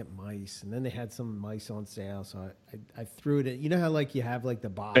don't want to get mice. And then they had some mice on sale, so I threw it in. You know how like you have like the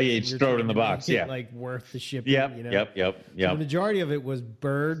box? Oh, yeah, you just throw it in the box, yeah. Like worth the shipping. Yep. So the majority of it was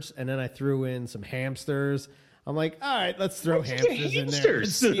birds, and then I threw in some hamsters. I'm like, all right, let's throw hamsters in there and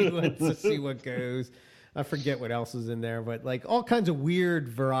see what goes. I forget what else is in there, but like all kinds of weird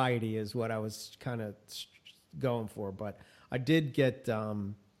variety is what I was kind of going for. But I did get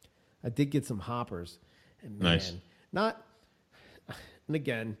some hoppers. And man, nice. And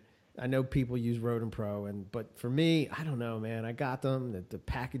again, I know people use Rodent Pro, but for me, I don't know, man. I got them. The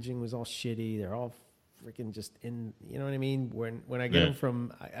packaging was all shitty. They're all freaking just in. You know what I mean? When I get them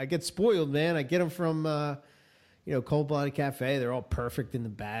from, I get spoiled, man. I get them from, Cold-Blooded Cafe. They're all perfect in the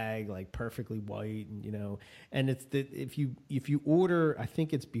bag, like perfectly white, and and it's if you order, I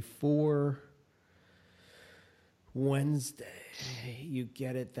think it's before Wednesday, you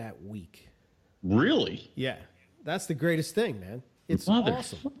get it that week. Really? Yeah, that's the greatest thing, man. It's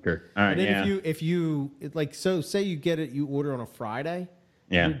awesome. All right, and then if you say you get it, you order on a Friday,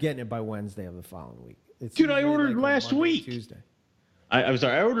 you're getting it by Wednesday of the following week. Dude, I ordered last week. Tuesday. I'm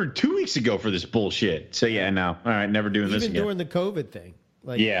sorry, I ordered 2 weeks ago for this bullshit. So no, all right, never doing this again. Even during the COVID thing,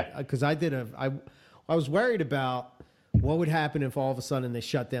 because I was worried about what would happen if all of a sudden they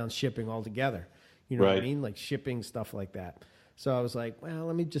shut down shipping altogether. You know what I mean? Like shipping stuff like that. So I was like, well,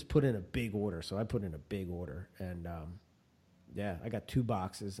 let me just put in a big order. So I put in a big order, and I got 2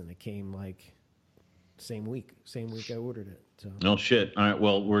 boxes, and it came like same week I ordered it. So. Oh shit! All right,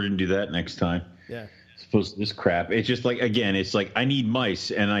 well, we're gonna do that next time. Yeah. Suppose this crap. It's just like, again, it's like I need mice,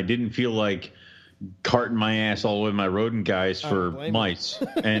 and I didn't feel like carting my ass all the way to my rodent guys for mice,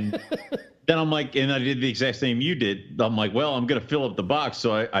 and. Then I'm like, and I did the exact same you did. I'm like, well, I'm gonna fill up the box,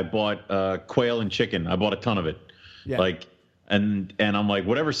 so I bought quail and chicken. I bought a ton of it, And I'm like,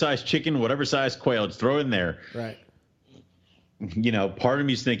 whatever size chicken, whatever size quail, just throw it in there. Right. Part of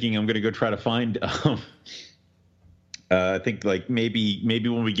me is thinking I'm going to go try to find, I think like maybe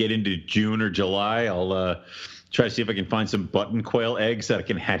when we get into June or July, I'll try to see if I can find some button quail eggs that I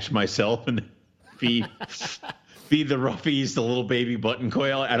can hatch myself and feed the roughies, the little baby button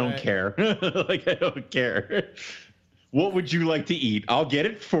quail. I don't care. I don't care. What would you like to eat? I'll get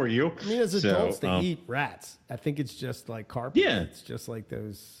it for you. I mean, as adults, they eat rats. I think it's just like carpet. Yeah. It's just like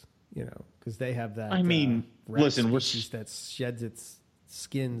those, because they have that. I mean, listen, that sheds its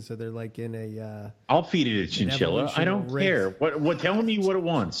skin, so they're like in a. I'll feed it a chinchilla. I don't care. What? Tell me what it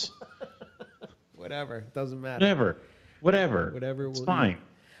wants. Whatever. Doesn't matter. Whatever. It's fine.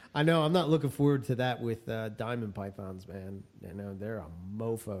 I know. I'm not looking forward to that with diamond pythons, man. They're a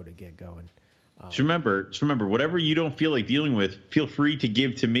mofo to get going. Just remember, whatever you don't feel like dealing with, feel free to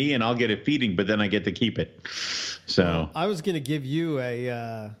give to me, and I'll get it feeding, but then I get to keep it. So I was going to give you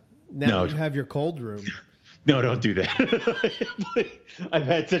a. Now you have your cold room. No, don't do that. I've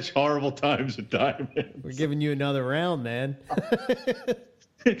had such horrible times with diamonds. We're giving you another round, man.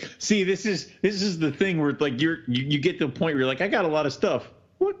 See, this is the thing where like you get to a point where you're like, I got a lot of stuff.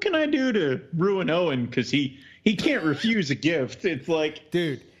 What can I do to ruin Owen? Because he can't refuse a gift. It's like,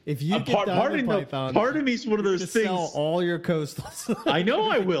 dude. if you get Diamond Python, part of me is one of those things. Sell all your coastals. I know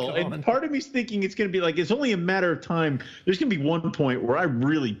I will, and part of me's thinking it's going to be like it's only a matter of time. There's going to be one point where I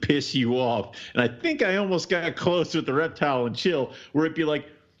really piss you off, and I think I almost got close with the reptile and chill, where it'd be like,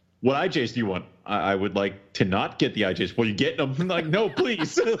 "What IJs do you want?" I would like to not get the IJs. Well, you getting them? I'm like, no,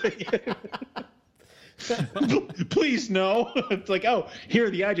 please. Please, no. It's like, oh, here are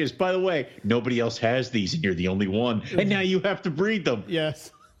the IJs. By the way, nobody else has these, and you're the only one. And now you have to breed them.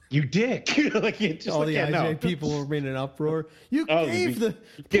 Yes. You dick. Like, just all like, the IJ people were in an uproar. You gave the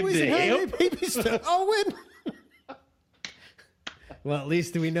poison ivy babies to Owen. Well, at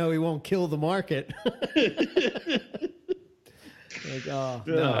least we know he won't kill the market. Like, oh,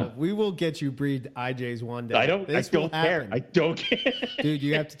 no, we will get you breed IJs one day. I don't care. I don't care. Dude,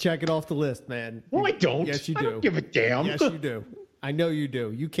 you have to check it off the list, man. No, I don't. Yes, you do. I don't give a damn. Yes, you do. I know you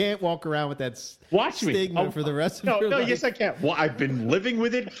do. You can't walk around with that stigma for the rest of your life. No, yes, I can't. Well, I've been living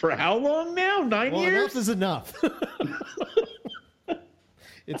with it for how long now? 9 years? Enough is enough.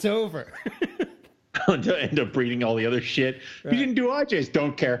 It's over. To end up breeding all the other shit. Right. You didn't do IJs.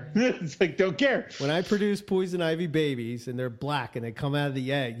 Don't care. It's like, don't care. When I produce poison ivy babies and they're black and they come out of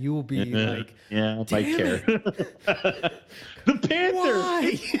the egg, you will be like, yeah, I might care. The panther. Why?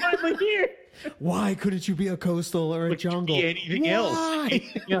 It's finally here. Why couldn't you be a coastal or a jungle? Be anything else.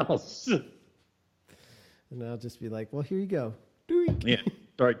 Anything else. And I'll just be like, well, here you go. Yeah.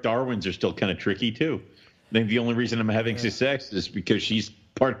 All right. Darwin's are still kind of tricky too. I think the only reason I'm having success is because she's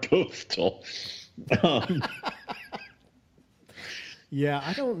part coastal. Yeah,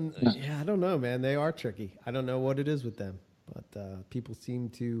 I don't know, man. They are tricky. I don't know what it is with them, but people seem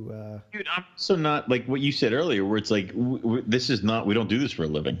to. Dude, I'm so not like what you said earlier, where it's like this is not. We don't do this for a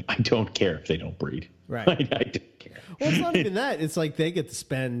living. I don't care if they don't breed. Right. I don't care. Well, it's not even that. It's like they get to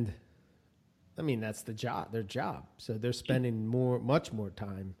spend. I mean, that's their job. So they're spending much more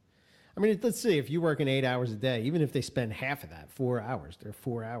time. I mean, let's see, if you're working 8 hours a day, even if they spend half of that, 4 hours, they're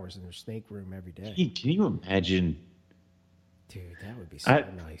 4 hours in their snake room every day. Can you imagine? Dude, that would be so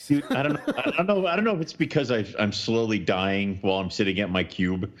nice. Dude, I don't know if it's because I'm slowly dying while I'm sitting at my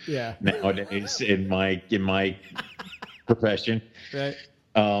cube. Yeah. Nowadays in my profession. Right.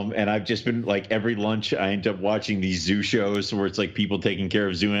 And I've just been like every lunch I end up watching these zoo shows where it's like people taking care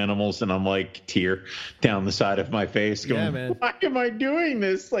of zoo animals, and I'm like tear down the side of my face going, yeah, man. Why am I doing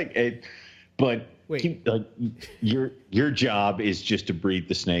this? But wait, your job is just to breed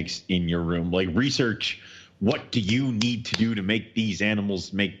the snakes in your room. Like, research, what do you need to do to make these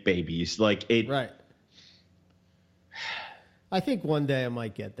animals make babies? Right. I think one day I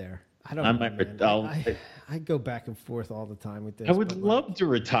might get there. I don't know, man. I go back and forth all the time with this. I would love to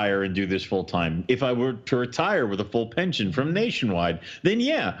retire and do this full time. If I were to retire with a full pension from Nationwide, then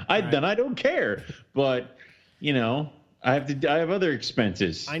then I don't care. But I have other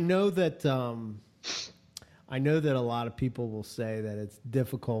expenses. I know that a lot of people will say that it's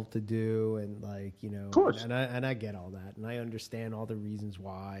difficult to do, and of course. and I get all that, and I understand all the reasons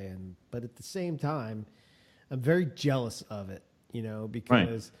why, but at the same time, I'm very jealous of it,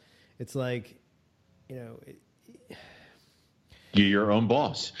 because it's like. You're your own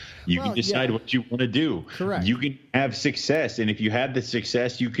boss. You can decide what you want to do. Correct. You can have success, and if you have the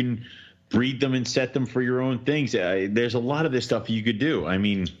success, you can breed them and set them for your own things. There's a lot of this stuff you could do. I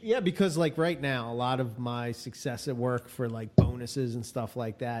mean, because right now, a lot of my success at work for bonuses and stuff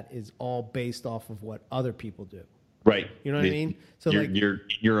like that is all based off of what other people do. Right. You know what I mean? So you're in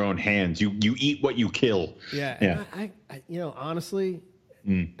your own hands. You eat what you kill. Yeah. And I honestly,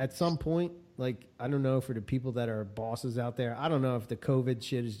 at some point. I don't know for the people that are bosses out there. I don't know if the COVID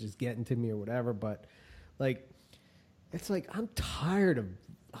shit is just getting to me or whatever, but it's I'm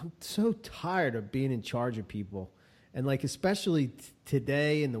so tired of being in charge of people. And especially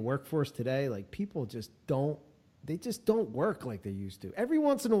today in the workforce today, people just don't work like they used to. Every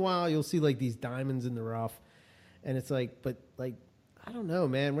once in a while you'll see these diamonds in the rough. And it's I don't know,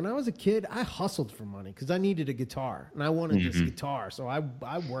 man. When I was a kid, I hustled for money because I needed a guitar and I wanted this guitar. So I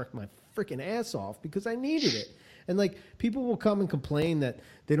worked my freaking ass off because I needed it. And people will come and complain that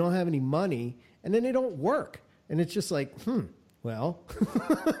they don't have any money and then they don't work. And it's just well,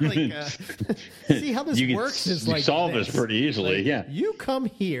 see how this works is you solve this pretty easily. Yeah. You come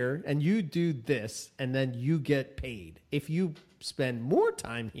here and you do this and then you get paid. If you spend more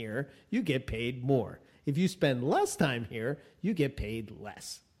time here, you get paid more. If you spend less time here, you get paid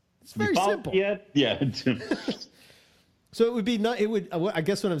less. It's very simple. Yeah. So it would be not. It would. I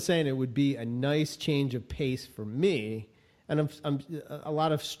guess what I'm saying, it would be a nice change of pace for me, and a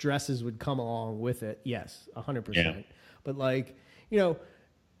lot of stresses would come along with it. Yes, 100%. But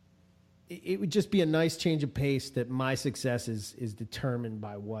it would just be a nice change of pace that my success is determined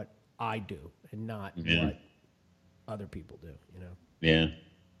by what I do and not what other people do, you know? Yeah.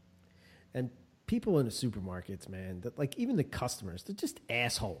 And people in the supermarkets, man, that like even the customers, they're just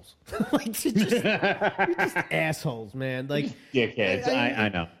assholes. Like you're just assholes, man. Like dickheads. I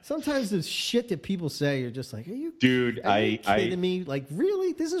know. Sometimes the shit that people say, you're just like, are you kidding me? Like,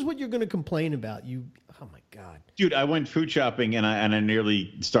 really? This is what you're going to complain about? Oh my God. Dude, I went food shopping and I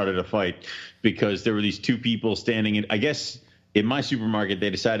nearly started a fight because there were these two people standing in, I guess in my supermarket, they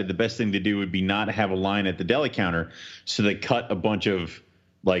decided the best thing to do would be not have a line at the deli counter. So they cut a bunch of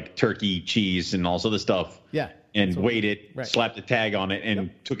like turkey, cheese, and all this other stuff. Yeah. And weighed it, slapped a tag on it, and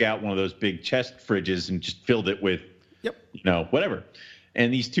took out one of those big chest fridges and just filled it with, whatever.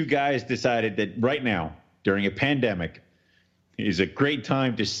 And these two guys decided that right now, during a pandemic, is a great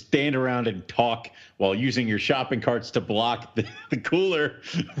time to stand around and talk while using your shopping carts to block the cooler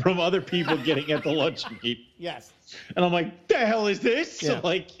from other people getting at the lunch meat. Yes. And I'm like, the hell is this?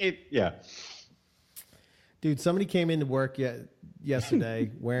 Yeah. Dude, somebody came into work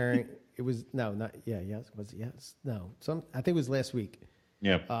yesterday wearing I think it was last week.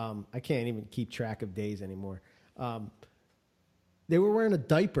 Yeah. I can't even keep track of days anymore. They were wearing a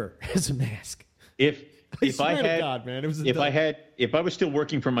diaper as a mask. If I was still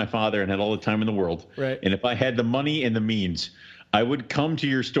working for my father and had all the time in the world, right, and if I had the money and the means, I would come to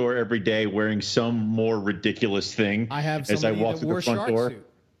your store every day wearing some more ridiculous thing. I have as I walk through the front door. Suit.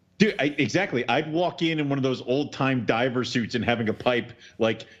 Dude, exactly. I'd walk in one of those old-time diver suits and having a pipe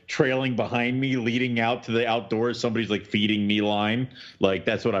like trailing behind me, leading out to the outdoors. Somebody's like feeding me line. Like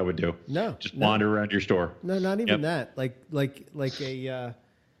that's what I would do. Just wander around your store. No, not even that. Like a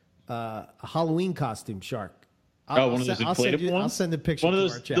Halloween costume shark. One of those inflatable ones? I'll send a picture to our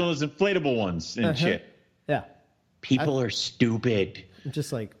chat. One of those inflatable ones and shit. Yeah. People are stupid. I'm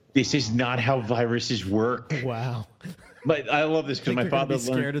just like, this is not how viruses work. Wow. But I love this because my father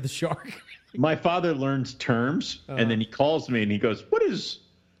scared of the shark. My father learns terms, and then he calls me and he goes, "What is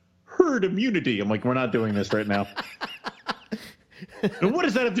herd immunity?" I'm like, "We're not doing this right now." And what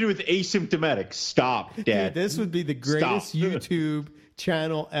does that have to do with asymptomatic? Stop, Dad. Dude, this would be the greatest YouTube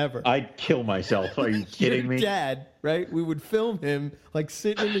channel ever. I'd kill myself. Are you kidding me? Dad, right? We would film him like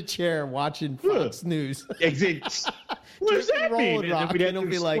sitting in a chair watching Fox News. What does that mean? And we'd have to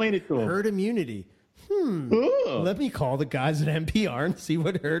be like, herd immunity. Let me call the guys at NPR and see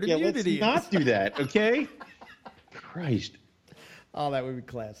what herd immunity is. Let's not do that, okay? Christ. Oh, that would be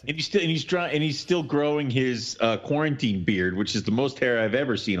classic. And he's still growing his quarantine beard, which is the most hair I've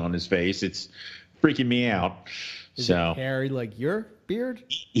ever seen on his face. It's freaking me out. Is it hairy like your beard?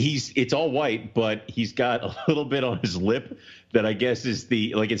 It's all white, but he's got a little bit on his lip that I guess is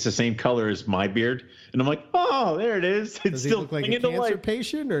it's the same color as my beard. And I'm like, oh, there it is. It's does he still look like a cancer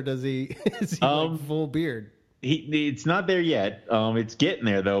patient, or is he like full beard? It's not there yet. It's getting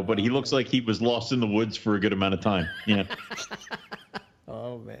there though, but he looks like he was lost in the woods for a good amount of time. Yeah.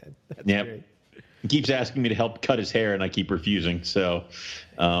 Oh man, that's great. He keeps asking me to help cut his hair, and I keep refusing. So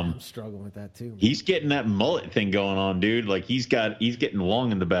I'm struggling with that too. Man. He's getting that mullet thing going on, dude. Like he's getting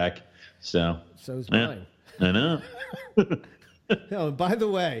long in the back. So's mine. I know. Oh, by the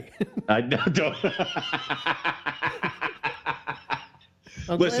way, I don't.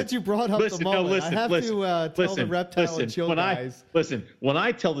 I'm glad you brought up the mullet. I have to tell the reptile and chill guys. When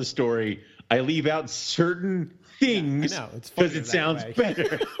I tell the story, I leave out certain things because it sounds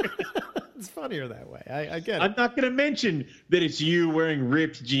better. It's funnier that way. I get it. I'm not going to mention that it's you wearing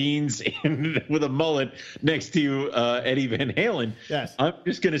ripped jeans and with a mullet next to Eddie Van Halen. Yes. I'm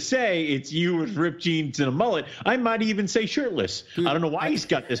just going to say it's you with ripped jeans and a mullet. I might even say shirtless. Dude, I don't know why he's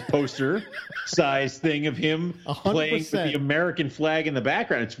got this poster size thing of him 100%. Playing with the American flag in the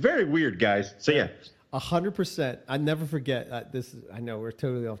background. It's very weird, guys. So, yeah. 100%. I never forget. This is, I know we're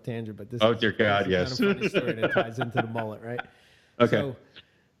totally off tangent, but this is dear God, yes. kind of funny story that ties into the mullet, right? Okay.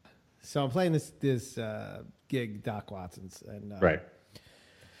 So I'm playing this gig, Doc Watson's, and right.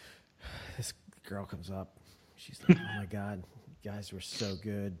 This girl comes up. She's like, "Oh my God, you guys were so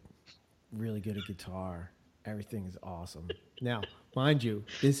good, really good at guitar. Everything is awesome." Now, mind you,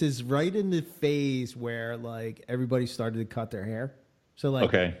 this is right in the phase where like everybody started to cut their hair. So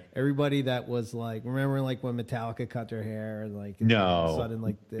like everybody that was like, remember like when Metallica cut their hair, like all of a sudden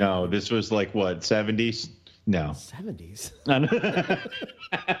like this was like what 70s. No. 70s.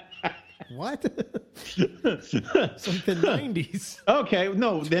 What? It's like the 90s. Okay,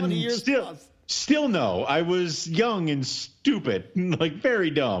 no, then still no. I was young and stupid, like very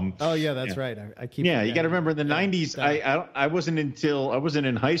dumb. Oh yeah, that's right. I keep. Yeah, you got to remember in the 90s. I wasn't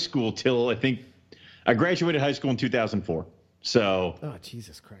in high school till I think I graduated high school in 2004. So, oh,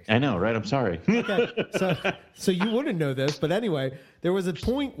 Jesus Christ. I know, right? I'm sorry. Okay, so you wouldn't know this, but anyway, there was a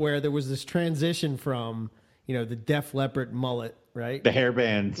point where there was this transition from, the Def Leppard mullet, right? The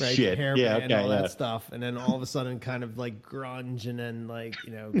hairband shit. The hairband, all that stuff. And then all of a sudden kind of like grunge and then like,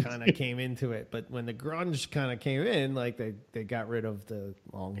 kind of came into it. But when the grunge kind of came in, like they got rid of the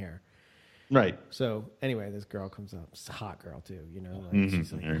long hair. Right. So anyway, this girl comes up. It's a hot girl too, like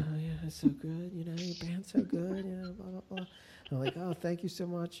she's like, oh yeah, it's so good, your band's so good, blah blah blah. I'm like, oh, thank you so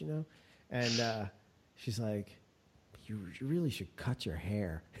much, and she's like, you really should cut your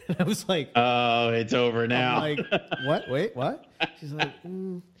hair. And I was like, oh, it's over now. I'm like, what? Wait, what? She's like,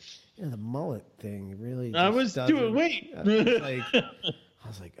 the mullet thing really. I was doing. Wait. I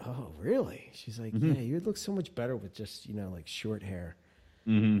was like, oh, really? She's like, yeah, you would look so much better with just like short hair.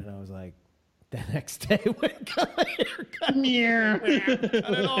 And I was like. The next day, when I got my hair cut,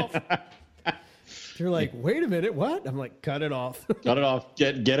 cut it off. They're like, wait a minute, what? I'm like, cut it off. Cut it off.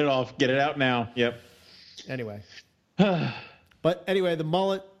 Get it off. Get it out now. Yep. Anyway. But anyway, the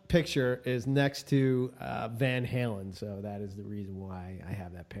mullet picture is next to Van Halen, so that is the reason why I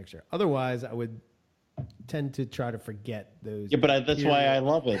have that picture. Otherwise, I would tend to try to forget those. Yeah, but that's why I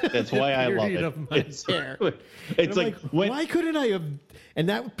love it. That's why I love it. Of my hair. It's like why couldn't I have? And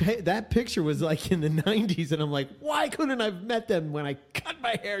that picture was like in the 90s, and I'm like, why couldn't I have met them when I cut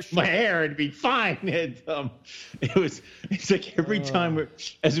my hair short? My hair would be fine. It's like every time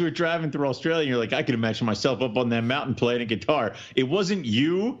as we were driving through Australia, you're like, I could imagine myself up on that mountain playing a guitar. It wasn't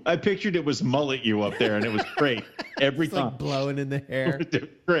you I pictured, it was mullet you up there, and it was great every time. Like blowing in the hair.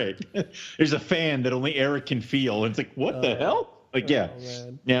 Great. There's a fan that only Eric can feel. And it's like, what the hell? Like, yeah.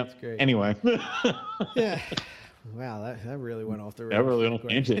 Man. Yeah. That's great. Anyway. Yeah. Wow, that really went off the rails. That really went off the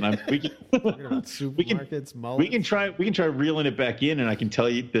tangent. Supermarkets, mullets. We can try reeling it back in, and I can tell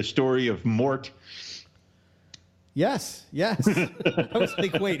you the story of Mort. Yes. I was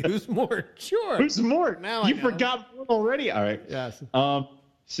like, wait, who's Mort? Sure. Who's Mort? Now you forgot Mort already. All right. Yes.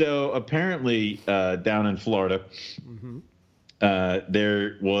 So apparently, down in Florida,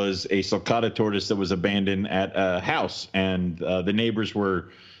 there was a sulcata tortoise that was abandoned at a house, and the neighbors were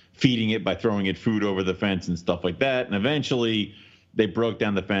feeding it by throwing it food over the fence and stuff like that. And eventually they broke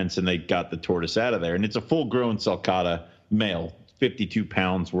down the fence and they got the tortoise out of there. And it's a full-grown sulcata male, 52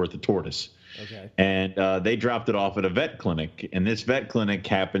 pounds worth of tortoise. Okay. And they dropped it off at a vet clinic. And this vet clinic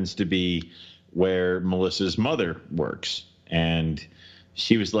happens to be where Melissa's mother works. And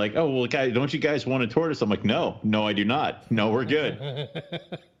she was like, oh, well, guys, don't you guys want a tortoise? I'm like, no, I do not. No, we're good.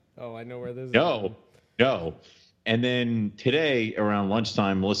 Oh, I know where this is. No. And then today around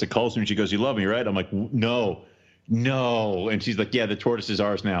lunchtime, Melissa calls me and she goes, you love me, right? I'm like, no. And she's like, yeah, the tortoise is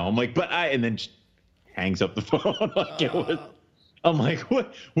ours now. I'm like, and then she hangs up the phone. I'm like,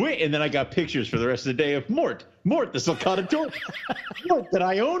 what? Wait. And then I got pictures for the rest of the day of Mort, the sulcata tortoise. Mort that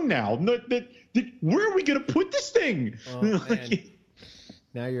I own now. Where are we going to put this thing? Oh, man.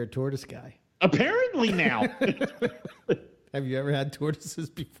 Now you're a tortoise guy. Apparently now. Have you ever had tortoises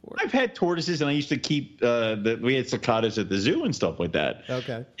before? I've had tortoises, and I used to keep we had sulcatas at the zoo and stuff like that.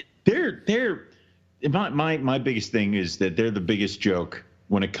 Okay. They're my biggest thing is that they're the biggest joke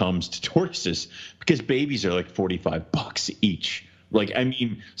when it comes to tortoises, because babies are like $45 each. Like, I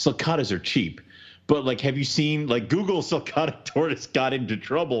mean, sulcatas are cheap. But, like, have you seen, like, Google sulcata tortoise got into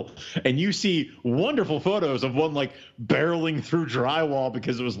trouble, and you see wonderful photos of one, like, barreling through drywall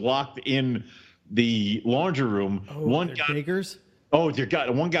because it was locked in the laundry room. Oh, one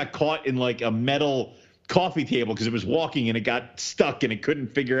got caught in, like, a metal coffee table because it was walking, and it got stuck, and it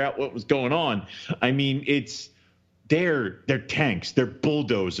couldn't figure out what was going on. I mean, they're tanks. They're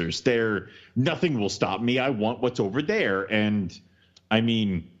bulldozers. Nothing will stop me. I want what's over there. And, I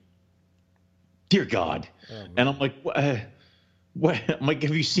mean, dear God. And I'm like, what? I'm like,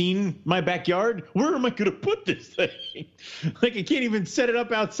 have you seen my backyard? Where am I going to put this thing? Like, I can't even set it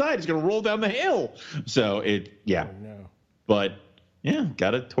up outside. It's going to roll down the hill. So yeah. Oh, no. But yeah,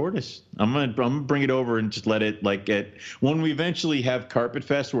 got a tortoise. I'm gonna bring it over and just let it, like, when we eventually have Carpet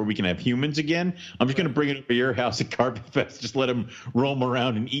Fest where we can have humans again. I'm just gonna bring it over to your house at Carpet Fest. Just let them roam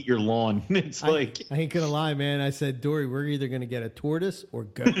around and eat your lawn. It's like, I ain't gonna lie, man. I said, Dory, we're either gonna get a tortoise or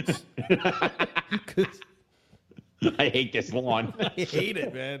goats. I hate this lawn. I hate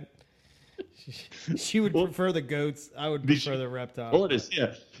it, man. She would prefer the goats. I would prefer the reptiles. Tortoise,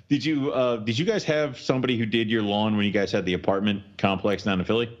 yeah. Did you guys have somebody who did your lawn when you guys had the apartment complex down in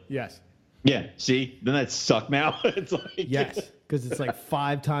Philly? Yes. Yeah. See, then that suck now. It's like, yes, because it's like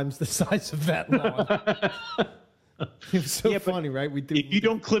 5 times the size of that lawn. It was so funny, right? If you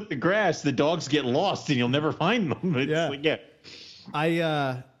don't clip the grass, the dogs get lost and you'll never find them. It's like, yeah.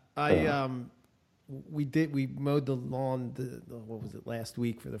 we mowed the lawn. What was it, last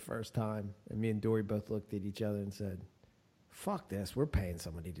week for the first time? And me and Dory both looked at each other and said, "Fuck this! We're paying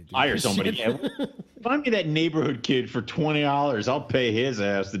somebody to do hire this somebody. shit." Yeah. Find me that neighborhood kid for $20. I'll pay his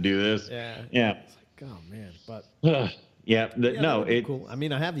ass to do this. Yeah. It's like, oh man, but no, it cool. I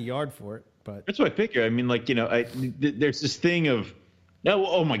mean, I have the yard for it, but that's what I figure. I mean, like, there's this thing of, no,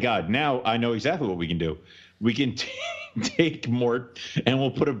 oh my God, now I know exactly what we can do. We can take Mort and we'll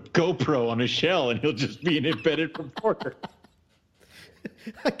put a GoPro on his shell and he'll just be an embedded reporter.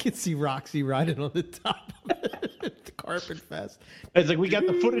 I can see Roxy riding on the top of it, the Carpet Fest. It's like, we got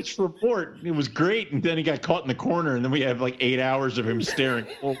the footage for Mort. It was great. And then he got caught in the corner. And then we have like 8 hours of him staring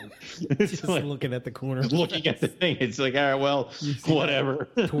forward. Just like, looking at the corner. Looking at the thing. It's like, all right, well, whatever.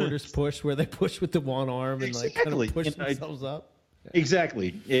 Tortoise push, where they push with the one arm and like kind of push themselves up. Yeah.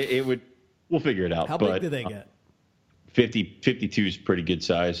 Exactly. It would, we'll figure it out. How big do they get? 52 is pretty good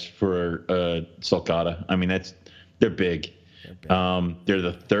size for sulcata. I mean, they're big. They're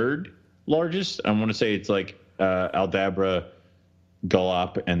the third largest. I want to say it's like Aldabra,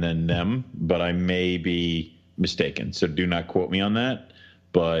 Gullop, and then them, but I may be mistaken. So do not quote me on that.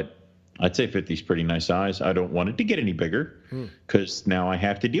 But I'd say 50 is pretty nice size. I don't want it to get any bigger because now I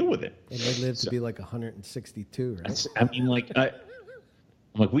have to deal with it. And they live to be like 162, right? I mean, like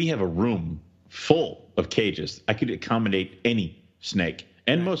we have a room full of cages. I could accommodate any snake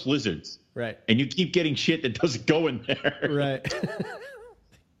and most lizards. Right. And you keep getting shit that doesn't go in there. Right.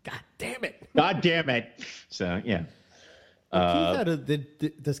 God damn it. God damn it. So, yeah.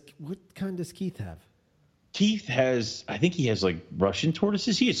 What kind does Keith have? Keith has, I think he has like Russian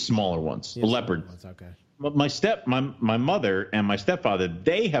tortoises. He has smaller ones. A leopard. Okay. My mother and my stepfather,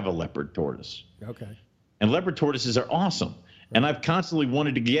 they have a leopard tortoise. Okay. And leopard tortoises are awesome. Right. And I've constantly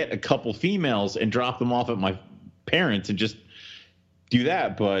wanted to get a couple females and drop them off at my parents and just do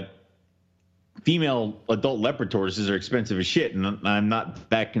that. But female adult leopard tortoises are expensive as shit, and I'm not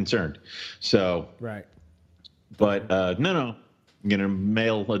that concerned. So, right. But no. I'm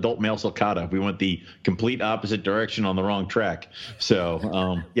gonna adult male sulcata. We went the complete opposite direction on the wrong track.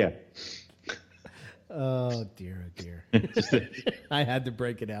 So, yeah. Oh dear, oh dear. I had to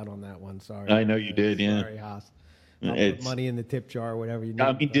break it out on that one. Sorry. I know you did. Yeah. Sorry, Haas. I'll put money in the tip jar, whatever you need.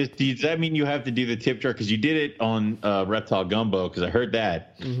 I mean, does that mean you have to do the tip jar? Because you did it on Reptile Gumbo. Because I heard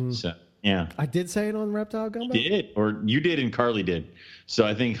that. Mm-hmm. So yeah. I did say it on Reptile Gumbo. You did, or you did, and Carly did. So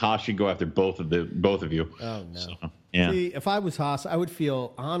I think Haas should go after both of you. Oh no. So, yeah. See, if I was Haas, I would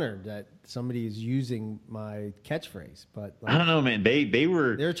feel honored that somebody is using my catchphrase. But I don't know, man.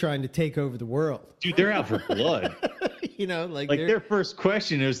 They're trying to take over the world. Dude, they're out for blood. Like their first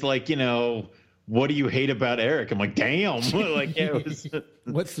question is like, what do you hate about Eric? I'm like, damn. Like, yeah, it was...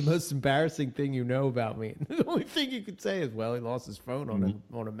 What's the most embarrassing thing you know about me? The only thing you could say is, well, he lost his phone on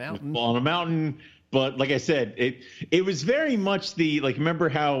a mountain. On a mountain. But like I said, it was very much remember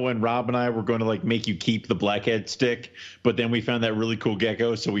how when Rob and I were going to like make you keep the blackhead stick, but then we found that really cool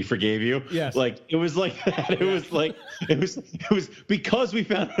gecko, so we forgave you. Yes. Like it was like that. It was like it was because we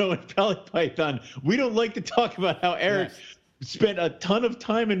found an Owen Pelly Python. We don't like to talk about how Eric spent a ton of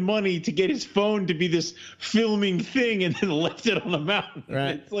time and money to get his phone to be this filming thing and then left it on a mountain.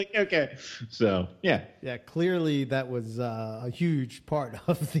 Right. It's like, okay. So, yeah. Yeah, clearly that was a huge part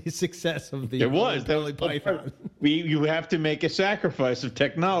of the success of the Owen Pelly Python. You have to make a sacrifice of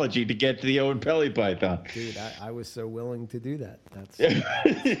technology to get to the Owen Pelly Python. Dude, I was so willing to do that.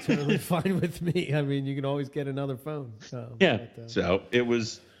 That's totally fine with me. I mean, you can always get another phone. Yeah. So it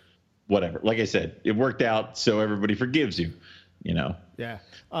was... whatever. Like I said, it worked out, so everybody forgives you, Yeah.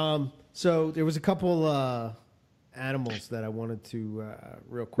 So there was a couple animals that I wanted to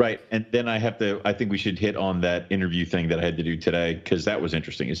real quick. Right, and then I think we should hit on that interview thing that I had to do today because that was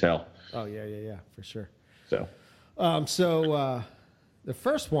interesting as hell. Oh, yeah, for sure. So, the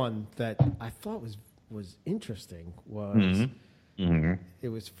first one that I thought was interesting was it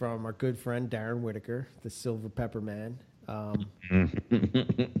was from our good friend Darren Whitaker, the Silver Pepper Man. And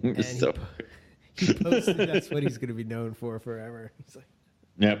he posted, that's what he's going to be known for forever. He's like,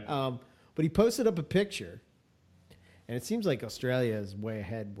 yep. But he posted up a picture, and it seems like Australia is way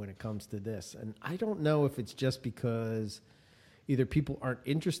ahead when it comes to this. And I don't know if it's just because either people aren't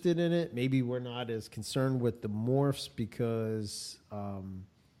interested in it, maybe we're not as concerned with the morphs because,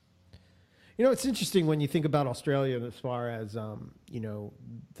 it's interesting when you think about Australia as far as,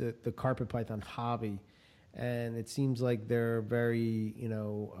 the carpet python hobby. And it seems like they're very,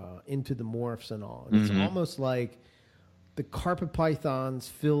 into the morphs and all. And it's almost like the carpet pythons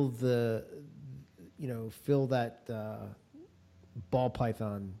fill that ball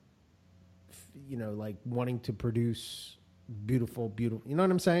python, like wanting to produce beautiful, beautiful. You know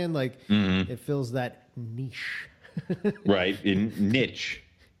what I'm saying? Like it fills that niche. Right. In niche.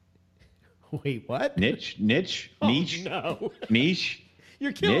 Wait, what? Niche? Oh, Niche? no. Niche?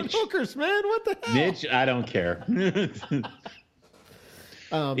 You're killing Niche? hookers, man. What the hell? Niche? I don't care.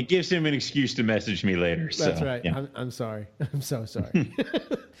 It gives him an excuse to message me later. That's so, right. Yeah. I'm sorry. I'm so sorry.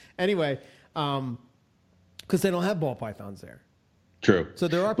 Anyway, because they don't have ball pythons there. True. So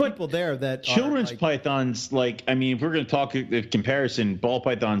there are people there that children's are pythons, like, I mean, if we're going to talk a comparison, ball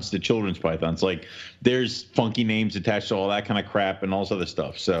pythons to children's pythons, like, there's funky names attached to all that kind of crap and all this other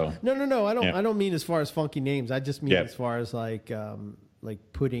stuff. So No. I don't mean as far as funky names. I just mean Yeah. as far as like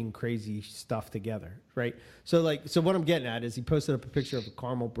putting crazy stuff together, right? So what I'm getting at is he posted up a picture of a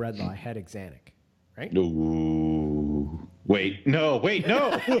caramel bredli head exanic, right? Ooh. Wait, no.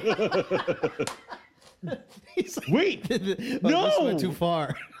 He's like, Wait, This no. went too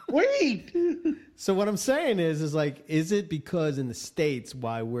far. Wait. So what I'm saying is like, is it because in the States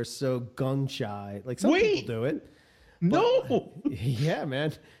why we're so gun shy? Like some people do it. No. Yeah,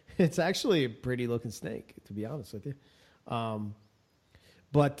 man. It's actually a pretty looking snake, to be honest with you.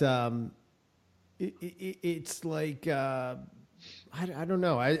 It's like, I don't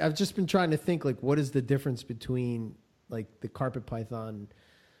know. I've just been trying to think, like, what is the difference between, like, the carpet python,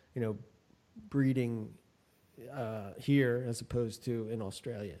 breeding here as opposed to in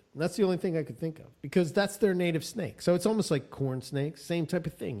Australia. And that's the only thing I could think of, because that's their native snake. So it's almost like corn snakes, same type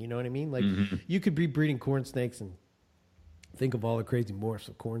of thing. You know what I mean? Like you could be breeding corn snakes and think of all the crazy morphs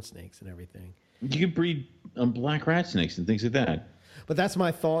of corn snakes and everything. You could breed black rat snakes and things like that. But that's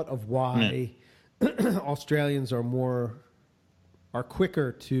my thought of why Australians are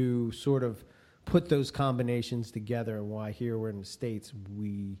quicker to sort of put those combinations together, and why here we're in the States,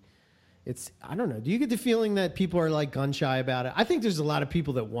 I don't know. Do you get the feeling that people are like gun shy about it? I think there's a lot of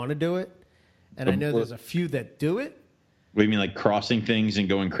people that want to do it, and I know there's a few that do it. What do you mean, like crossing things and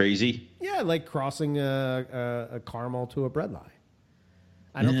going crazy? Yeah, like crossing a caramel to a bredli.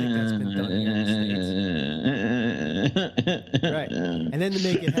 I don't think that's been done here in the States. Right. And then to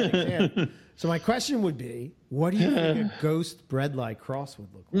make it head exam. So my question would be, what do you think a ghost bredli cross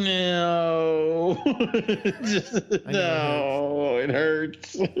would look like? No. No, it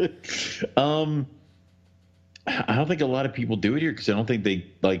hurts. I don't think a lot of people do it here, because I don't think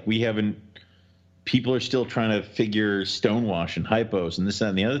people are still trying to figure stonewash and hypos and this, that,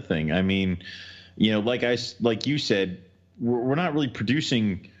 and the other thing. I mean, like you said, we're not really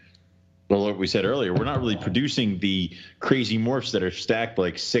producing, well, what we said earlier, we're not really producing the crazy morphs that are stacked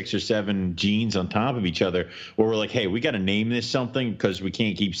like 6 or 7 genes on top of each other, where we're like, hey, we got to name this something because we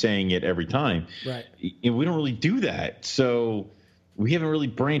can't keep saying it every time. Right. And we don't really do that. So we haven't really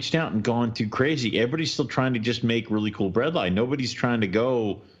branched out and gone too crazy. Everybody's still trying to just make really cool bredli. Nobody's trying to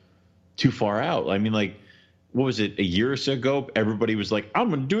go too far out. I mean, like, what was it, a year or so ago? Everybody was like, I'm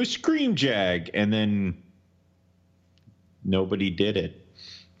going to do a scream jag. And then nobody did it.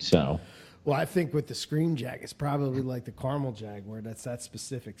 So, well, I think with the scream jag, it's probably like the caramel jag, where that's that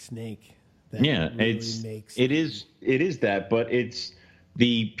specific snake. That really it is that, but it's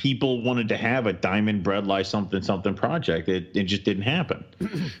the people wanted to have a diamond bredli something project. It just didn't happen.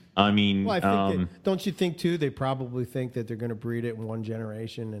 I mean, well, I think don't you think too? They probably think that they're going to breed it in one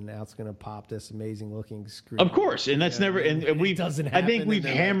generation, and now it's going to pop this amazing looking scream. Of course, and that's never. And we, I think we've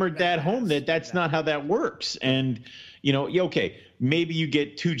hammered that home that's not how that works. And okay, maybe you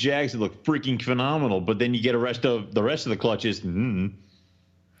get 2 jags that look freaking phenomenal, but then you get the rest of the clutches. And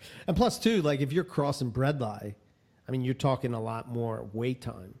plus, too, like if you're crossing bredli, I mean, you're talking a lot more wait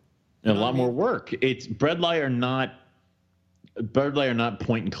time. And a lot more work. It's bredli are not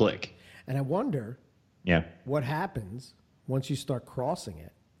point and click. And I wonder, what happens once you start crossing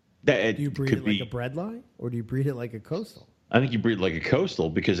it? Do you breed it like a bredli, or do you breed it like a coastal? I think you breed like a coastal,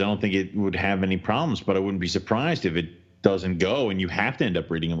 because I don't think it would have any problems, but I wouldn't be surprised if it doesn't go and you have to end up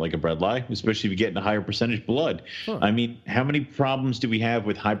breeding it like a bredli, especially if you get in a higher percentage blood. Huh. I mean, how many problems do we have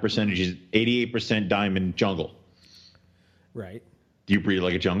with high percentages? 88% diamond jungle. Right. Do you breed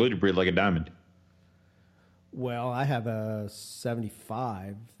like a jungle, or do you breed like a diamond? Well, I have a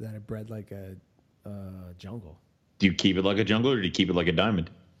 75 that I bred like a jungle. Do you keep it like a jungle, or do you keep it like a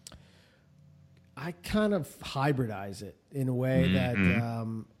diamond? I kind of hybridize it in a way that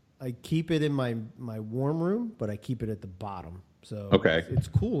I keep it in my warm room, but I keep it at the bottom. So it's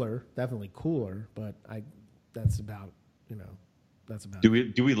cooler, definitely cooler, but that's about.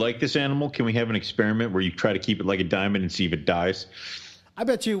 Do we like this animal? Can we have an experiment where you try to keep it like a diamond and see if it dies? I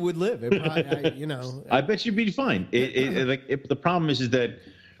bet you it would live. I bet you'd be fine. The problem is that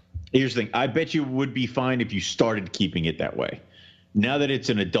here's the thing. I bet you would be fine if you started keeping it that way. Now that it's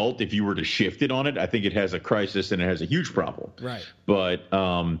an adult, if you were to shift it on it, I think it has a crisis and it has a huge problem. Right. But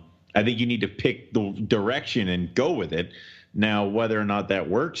I think you need to pick the direction and go with it. Now, whether or not that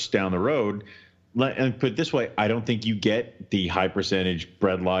works down the road, and put it this way, I don't think you get the high percentage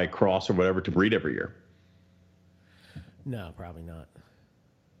bredli cross or whatever to breed every year. No, probably not.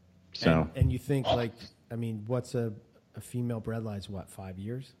 So, and you think what's a female bredli is 5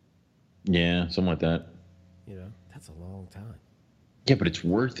 years? Yeah, something like that. That's a long time. Yeah, but it's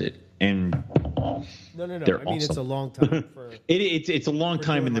worth it. And no. I mean, awesome. It's a long time for it's a long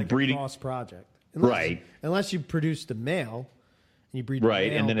time in the breeding cross project, right? Unless you produce the male, and you breed right, the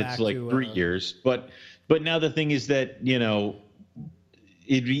male and then it's like 3 years. But now the thing is that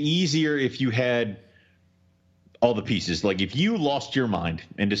it'd be easier if you had all the pieces. Like if you lost your mind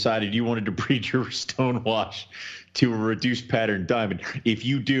and decided you wanted to breed your stonewash to a reduced pattern diamond, if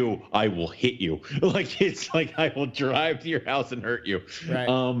you do, I will hit you. Like it's like I will drive to your house and hurt you.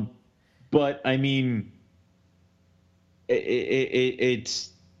 Right. But I mean, it'd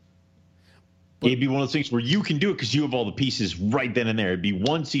be one of those things where you can do it because you have all the pieces right then and there. It'd be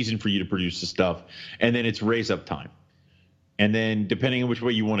one season for you to produce the stuff, and then it's raise up time. And then depending on which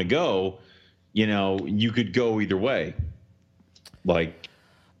way you want to go, you could go either way. Like,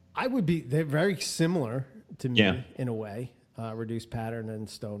 they're very similar to me in a way, reduced pattern and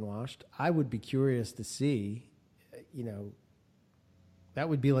stonewashed. I would be curious to see, that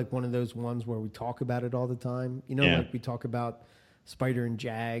would be like one of those ones where we talk about it all the time. Like we talk about spider and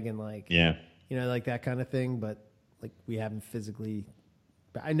jag and like that kind of thing, but like we haven't physically.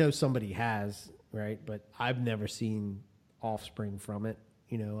 I know somebody has, right? But I've never seen offspring from it.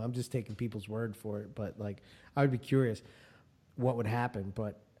 I'm just taking people's word for it. But like, I would be curious what would happen.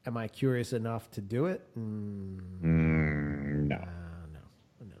 But am I curious enough to do it? No,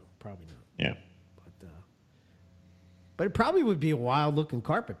 probably not. Yeah, but it probably would be a wild looking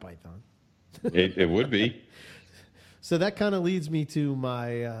carpet python. it would be. So that kind of leads me to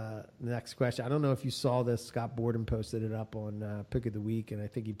my next question. I don't know if you saw this. Scott Borden posted it up on Pick of the Week, and I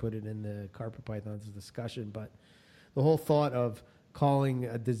think he put it in the carpet pythons discussion. But the whole thought of calling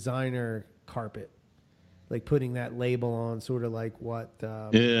a designer carpet, like putting that label on, sort of like what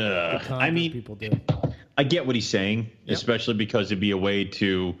people do. I get what he's saying, especially because it'd be a way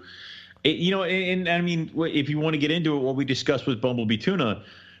to, and I mean, if you want to get into it, what we discussed with Bumblebee Tuna,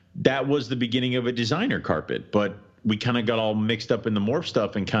 that was the beginning of a designer carpet, but we kind of got all mixed up in the morph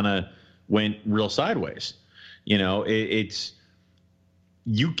stuff and kind of went real sideways. There's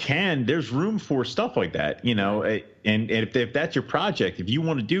room for stuff like that, and if that's your project, if you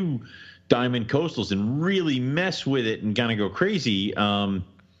want to do diamond coastals and really mess with it and kind of go crazy, and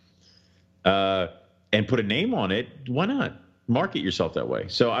put a name on it, why not market yourself that way?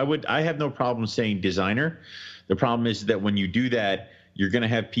 So I have no problem saying designer. The problem is that when you do that, you're going to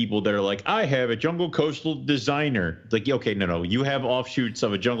have people that are like, I have a jungle coastal designer. Like, okay, no, you have offshoots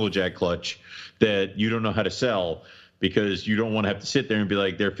of a jungle jack clutch that you don't know how to sell because you don't want to have to sit there and be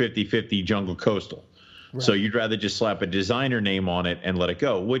like, they're 50-50 jungle coastal. Right. So you'd rather just slap a designer name on it and let it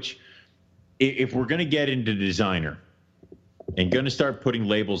go, which if we're going to get into designer and going to start putting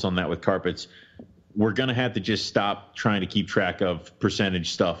labels on that with carpets, we're going to have to just stop trying to keep track of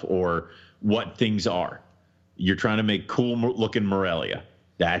percentage stuff or what things are. You're trying to make cool looking Morelia.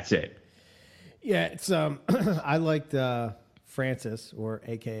 That's it. Yeah, it's I liked Francis, or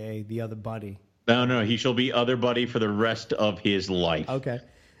AKA the other buddy. No, he shall be other buddy for the rest of his life. Okay.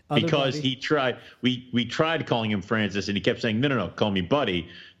 Because he tried, we tried calling him Francis, and he kept saying, no, call me buddy.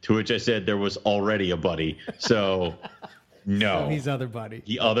 To which I said there was already a buddy. So, no. So he's other buddy.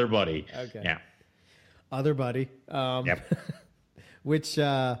 The other buddy. Okay. Yeah. Other buddy. Yep. Which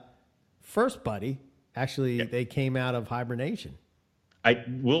first buddy, actually, they came out of hibernation.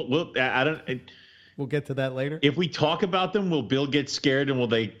 We'll get to that later. If we talk about them, will Bill get scared and will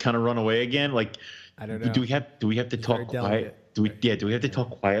they kind of run away again? Like, I don't know. Do we have to talk quiet? Do we have to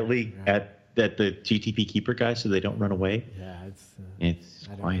talk quietly at the GTP keeper guys so they don't run away? Yeah, it's I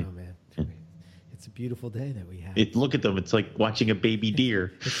don't quiet. know, man. It's a beautiful day that we have. Look at them. It's like watching a baby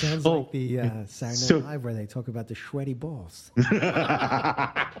deer. It sounds like the Saturday Night Live where they talk about the sweaty balls.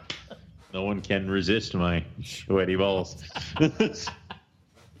 No one can resist my sweaty balls.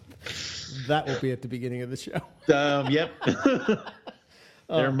 That will be at the beginning of the show. Yep.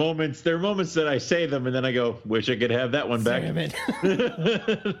 There are moments that I say them and then I go, wish I could have that one back. Damn it.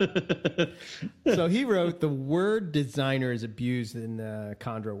 So he wrote, the word designer is abused in the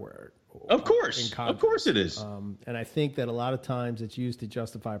chondro word. Of course. Of course it is. And I think that a lot of times it's used to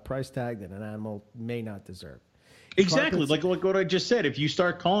justify a price tag that an animal may not deserve. Exactly, like what I just said. If you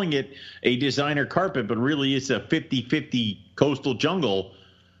start calling it a designer carpet, but really it's a 50-50 coastal jungle,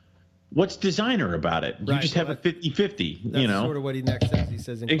 what's designer about it? You just have a 50-50, That's sort of what he next says. He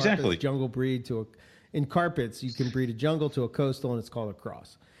says, in exactly. carpets, jungle breed to in carpets, you can breed a jungle to a coastal, and it's called a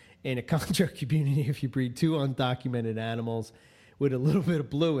cross. In a contract community, if you breed two undocumented animals with a little bit of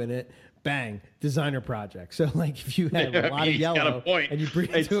blue in it, bang, designer project. So, like, if you have a lot of yellow and you breed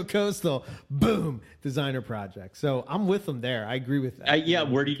it to a coastal, boom, designer project. So I'm with them there. I agree with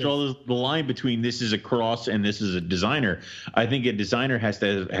that. Where do you draw the line between this is a cross and this is a designer? I think a designer has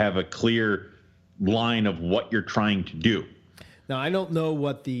to have a clear line of what you're trying to do. Now, I don't know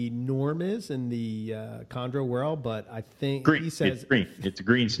what the norm is in the chondro world, but I think green. He says it's green. It's a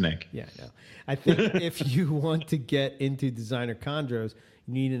green snake. Yeah, no. I think if you want to get into designer chondros,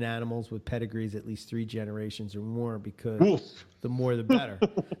 you need an animals with pedigrees at least 3 generations or more, because the more the better.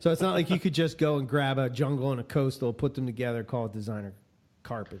 So it's not like you could just go and grab a jungle and a coastal, put them together, call it designer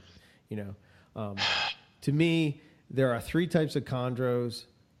carpet. To me, there are 3 types of chondros: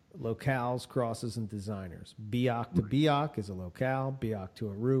 locales, crosses, and designers. Biak to biak is a locale. Biak to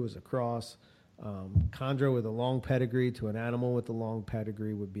a roux is a cross. Chondro with a long pedigree to an animal with a long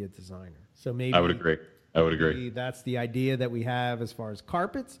pedigree would be a designer. So maybe I would agree. That's the idea that we have as far as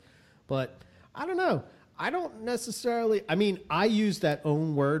carpets. But I don't know. I don't necessarily. I mean, I use that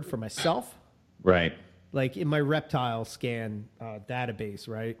own word for myself. Right. Like in my reptile scan database,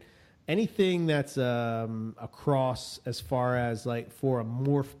 right? Anything that's a cross as far as like for a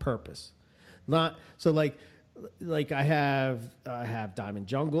morph purpose. Not so like I have diamond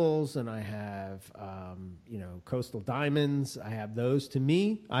jungles, and I have coastal diamonds. I have those. To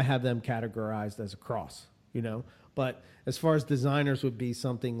me, I have them categorized as a cross, But as far as designers would be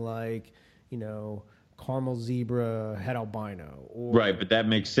something like, caramel zebra het albino. Right, but that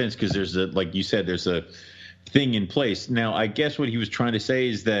makes sense because there's like you said, there's a thing in place. Now, I guess what he was trying to say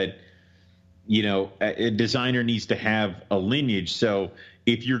is that, a designer needs to have a lineage. So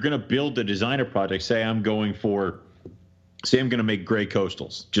if you're going to build a designer project, say I'm going to make gray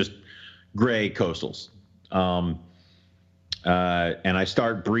coastals, just gray coastals. And I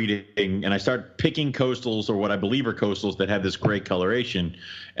start breeding and I start picking coastals, or what I believe are coastals, that have this gray coloration,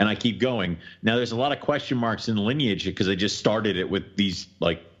 and I keep going. Now, there's a lot of question marks in the lineage because I just started it with these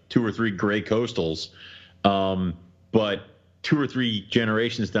like 2 or 3 gray coastals. But 2 or 3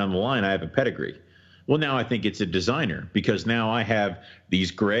 generations down the line, I have a pedigree. Well, now I think it's a designer, because now I have these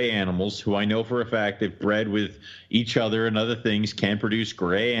gray animals who I know for a fact they've bred with each other and other things, can produce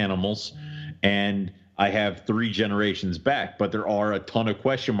gray animals, and I have 3 generations back. But there are a ton of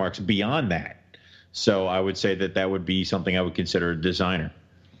question marks beyond that. So I would say that would be something I would consider a designer.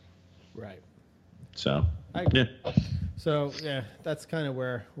 Right. So, yeah. So, yeah, that's kind of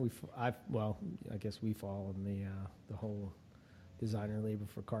where I guess we fall in the whole designer labor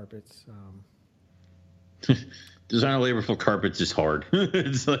for carpets. Designer labor for carpets is hard.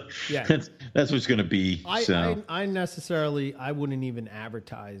 It's like, that's what's going to be. I wouldn't even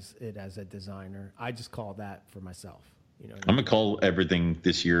advertise it as a designer. I just call that for myself. I'm going to call everything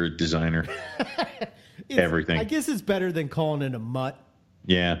this year designer. Everything. I guess it's better than calling it a mutt.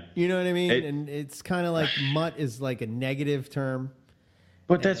 Yeah. You know what I mean? And it's kind of like mutt is like a negative term.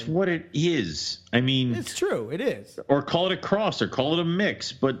 But that's what it is. I mean, it's true. It is. Or call it a cross, or call it a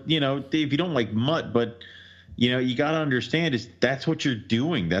mix. But, if you don't like mutt, but, you got to understand that's what you're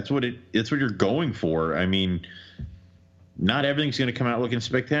doing. That's what you're going for. I mean, not everything's going to come out looking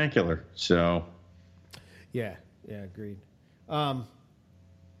spectacular. So. Yeah, agreed. And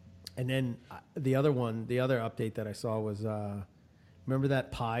then the other update that I saw was, remember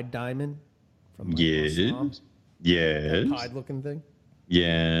that pied diamond from Yes. That pied looking thing?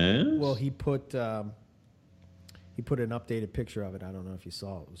 Yes. Well, he put an updated picture of it. I don't know if you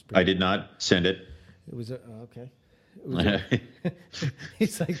saw it. It was I did not send it. It was okay.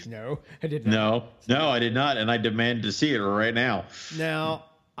 He's like, no, I did not. No, I did not, and I demand to see it right now. Now,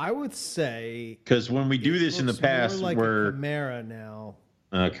 I would say, because when we do this in the past, more like we're a chimera now,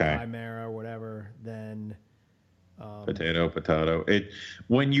 chimera or whatever, then. Potato.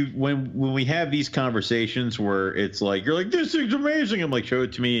 When we have these conversations where it's like you're like, this thing's amazing, I'm like, show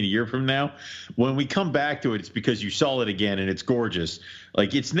it to me in a year from now. When we come back to it, it's because you saw it again and it's gorgeous.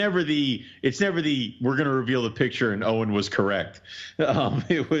 Like it's never the we're gonna reveal the picture and Owen was correct. Don't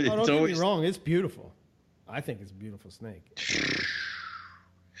get me wrong, it's beautiful. I think it's a beautiful snake.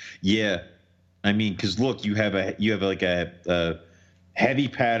 Yeah, I mean, because look, you have like a heavy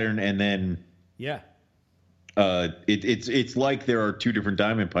pattern, and then it's like there are 2 different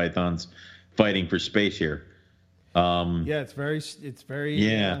diamond pythons fighting for space here. It's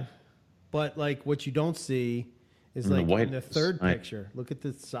very but like what you don't see is like in the third picture. Look at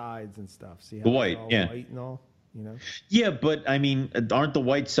the sides and stuff. See how the white, all yeah, white and all, you know? Yeah, but I mean, aren't the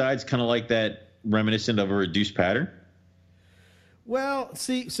white sides kind of like that, reminiscent of a reduced pattern? Well,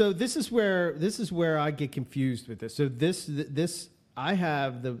 see, so this is where I get confused with this. So this I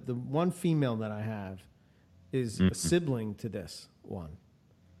have the one female that I have is a sibling to this one.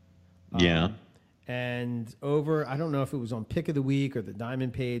 Yeah. And over, I don't know if it was on Pick of the Week or the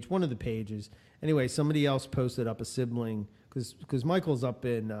Diamond page, one of the pages. Anyway, somebody else posted up a sibling because Michael's up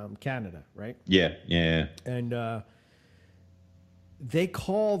in Canada, right? Yeah. And they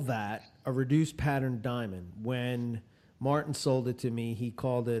call that a reduced pattern diamond. When Martin sold it to me, he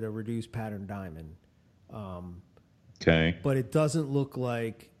called it a reduced pattern diamond. Okay. But it doesn't look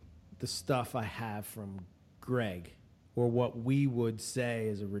like the stuff I have from Greg or what we would say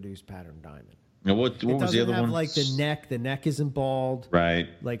is a reduced pattern diamond. Now, what was the other one? Like the neck isn't bald, right?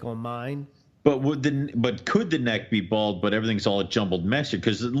 Like on mine. But could the neck be bald? But everything's all a jumbled mess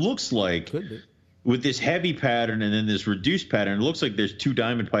because it looks like with this heavy pattern and then this reduced pattern, it looks like there's two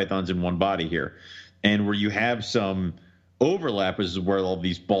diamond pythons in one body here, and where you have some overlap is where all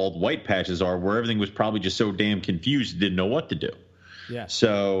these bald white patches are, where everything was probably just so damn confused it didn't know what to do. Yeah.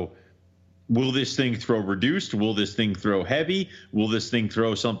 So will this thing throw reduced? Will this thing throw heavy? Will this thing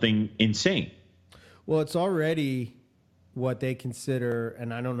throw something insane? Well, it's already what they consider,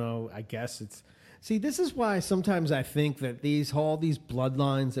 and I don't know, I guess it's... See, this is why sometimes I think that all these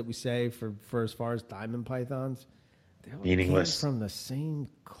bloodlines that we say for as far as diamond pythons, they're meaningless. From the same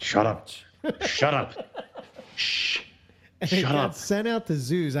clutch. Shut up. Shut up. Shh. And it got sent out to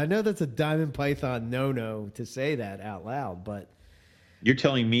zoos. I know that's a diamond python no-no to say that out loud, but... You're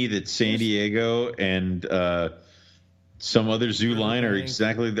telling me that San Diego and some other zoo line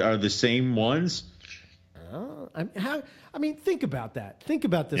are the same ones? I mean, think about that. Think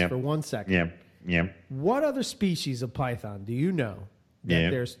about this for 1 second. Yeah. What other species of python do you know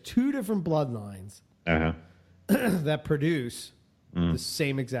that there's two different bloodlines that produce the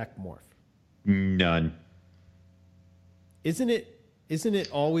same exact morph? None. Isn't it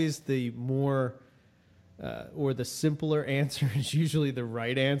always the more or the simpler answer is usually the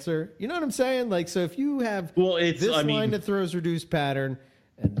right answer? You know what I'm saying? Like, so if you have line that throws reduced pattern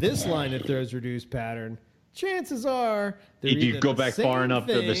and this line that throws reduced pattern, chances are if you go back far enough,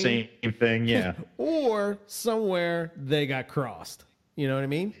 they're the same thing, yeah. Or somewhere they got crossed. You know what I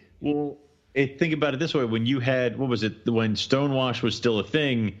mean? Well, think about it this way: when you had when stonewash was still a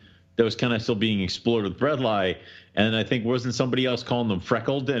thing, that was kind of still being explored with bredli, and I think wasn't somebody else calling them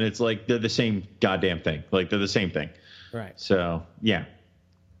freckled, and it's like they're the same goddamn thing. Like they're the same thing. Right. So yeah.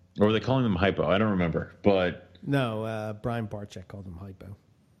 Or were they calling them hypo? I don't remember, but no, Brian Barczyk called them hypo.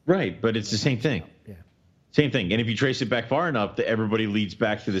 Right, but it's the same thing. Yeah. Same thing. And if you trace it back far enough, that everybody leads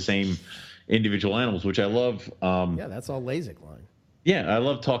back to the same individual animals, which I love. Yeah, that's all LASIK line. Yeah, I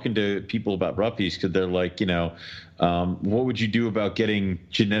love talking to people about Roughies because they're like, what would you do about getting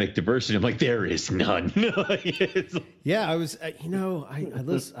genetic diversity? I'm like, there is none. Yeah, I was, I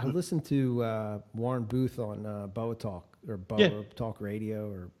listened to Warren Booth on Boa Talk or Boa Talk Radio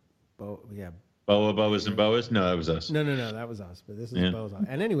or Boas and Boas? No, that was us. No, that was us. But this is Boas.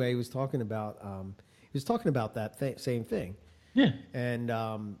 And anyway, he was talking about that same thing. Yeah.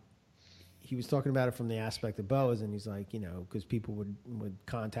 And he was talking about it from the aspect of boas, and he's like, because people would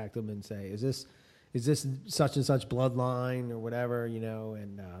contact him and say, is this such and such bloodline or whatever,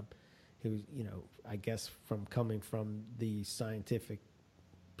 and he was, I guess coming from the scientific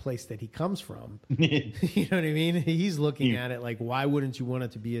place that he comes from, you know what I mean? He's looking at it like, why wouldn't you want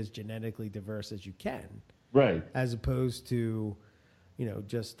it to be as genetically diverse as you can? Right. As opposed to,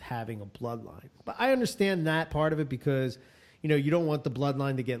 just having a bloodline. But I understand that part of it because, you don't want the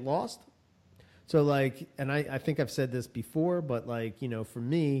bloodline to get lost. So and I think I've said this before, but for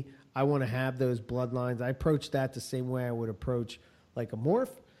me, I want to have those bloodlines. I approach that the same way I would approach like a morph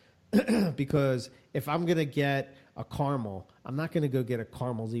because if I'm going to get a caramel, I'm not going to go get a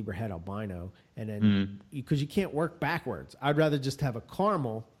caramel zebra head albino and then because you can't work backwards. I'd rather just have a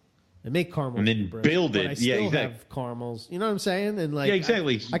caramel and make caramels and then build it. I still have caramels. You know what I'm saying? And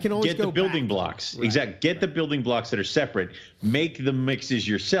exactly. I can always get the building blocks. Right. Exactly. Get the building blocks that are separate. Make the mixes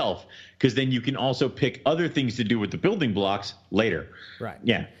yourself, because then you can also pick other things to do with the building blocks later. Right.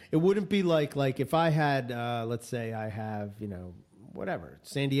 Yeah. It wouldn't be like if I had, let's say I have, whatever,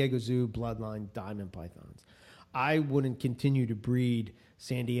 San Diego Zoo bloodline diamond pythons. I wouldn't continue to breed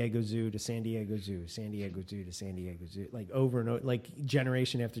San Diego Zoo to San Diego Zoo, San Diego Zoo to San Diego Zoo, like over and over, like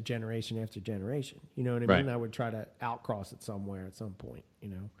generation after generation after generation. You know what I mean? I would try to outcross it somewhere at some point,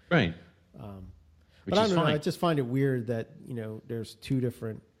 Right. But I don't know. I just find it weird that, there's two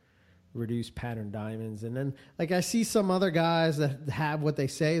different reduced pattern diamonds. And then, like, I see some other guys that have what they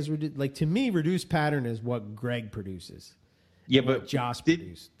say is like, to me, reduced pattern is what Greg produces. Yeah, but Josh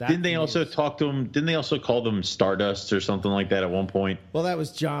produced. Didn't they also talk to him? Didn't they also call them Stardust or something like that at one point? Well, that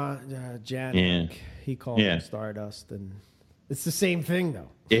was Jan. Yeah. He called them Stardust, and it's the same thing, though.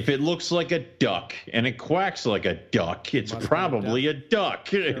 If it looks like a duck and it quacks like a duck, it's probably a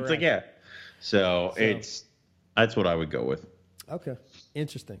duck. It's like, So that's what I would go with. Okay.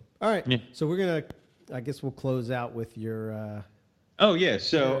 Interesting. All right. Yeah. So I guess we'll close out with your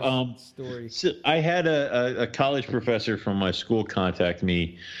story. So I had a college professor from my school contact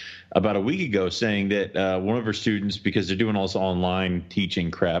me about a week ago saying that one of her students, because they're doing all this online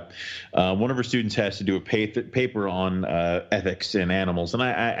teaching crap, one of her students has to do a paper on ethics in animals. And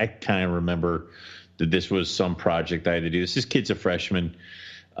I kind of remember that this was some project I had to do. This kid's a freshman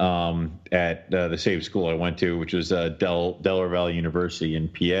at the same school I went to, which was Delaware Valley University in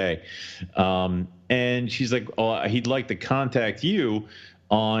PA. And she's like, oh, he'd like to contact you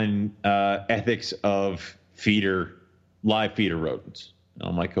on ethics of live feeder rodents. And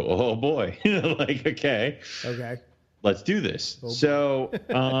I'm like, oh boy, like, okay, let's do this. So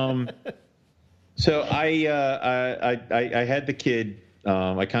I had the kid,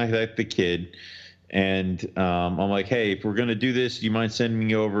 I contacted the kid, and I'm like, hey, if we're going to do this, do you mind sending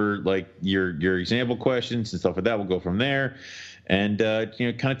me over like your example questions and stuff like that? We'll go from there. And,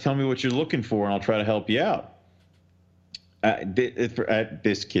 kind of tell me what you're looking for, and I'll try to help you out.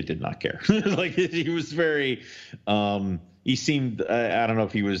 This kid did not care. Like, he was very, he seemed, I don't know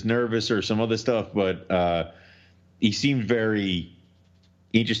if he was nervous or some other stuff, but he seemed very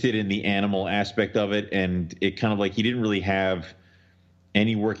interested in the animal aspect of it. And it kind of like he didn't really have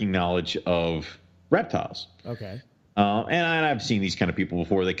any working knowledge of reptiles. Okay. And I've seen these kind of people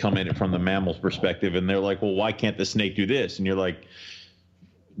before. They come in from the mammal's perspective, and they're like, well, why can't the snake do this? And you're like,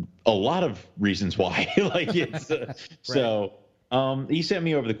 a lot of reasons why. Like, it's right. So he sent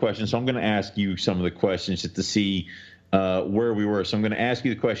me over the questions. So I'm going to ask you some of the questions just to see where we were. So I'm going to ask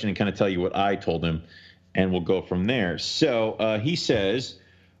you the question and kind of tell you what I told him, and we'll go from there. So he says,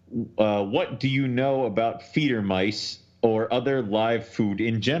 what do you know about feeder mice or other live food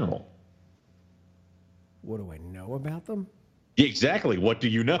in general? What do I know about them? Exactly. What do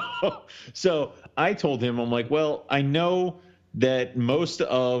you know? So I told him, I'm like, well, I know that most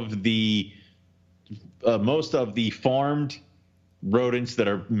of the farmed rodents that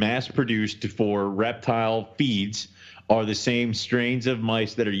are mass produced for reptile feeds are the same strains of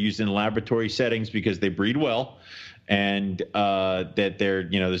mice that are used in laboratory settings because they breed well, and that they're,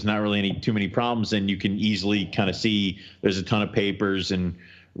 there's not really too many problems, and you can easily kind of see there's a ton of papers and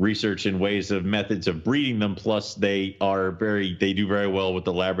research and methods of breeding them. Plus they do very well with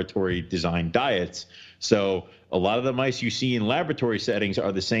the laboratory designed diets. So a lot of the mice you see in laboratory settings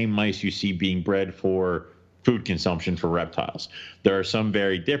are the same mice you see being bred for food consumption for reptiles. There are some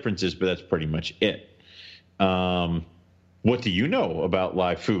varied differences, but that's pretty much it. What do you know about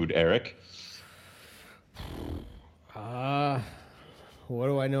live food, Eric? What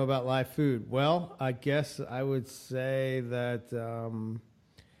do I know about live food? Well, I guess I would say that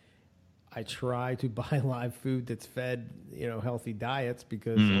I try to buy live food that's fed, healthy diets,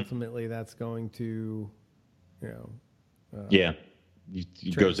 because ultimately that's going to, it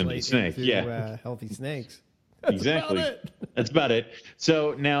goes into the snake. Healthy snakes. Exactly. That's about it.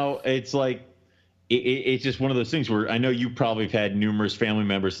 So now it's like, it's just one of those things where I know you probably have had numerous family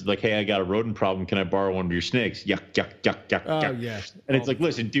members like, hey, I got a rodent problem. Can I borrow one of your snakes? Yuck, yuck, yuck, yuck, yuck. Yes. And it's like,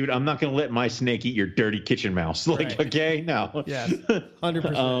 listen, dude, I'm not going to let my snake eat your dirty kitchen mouse. Like, right. Okay, no. Yes,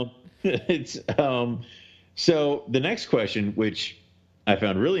 100%. So the next question, which I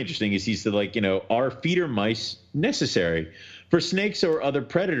found really interesting, is he said, like, are feeder mice necessary for snakes or other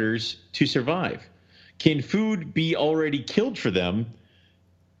predators to survive? Can food be already killed for them?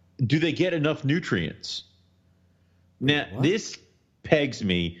 Do they get enough nutrients? Now, this pegs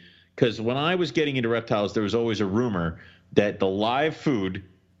me, because when I was getting into reptiles, there was always a rumor that the live food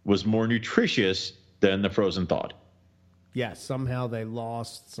was more nutritious than the frozen thawed. Yeah, somehow they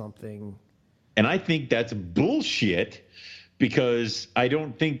lost something. And I think that's bullshit, because I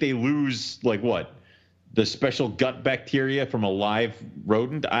don't think they lose, the special gut bacteria from a live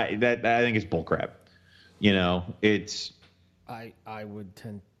rodent. I think it's bullcrap. It's... I would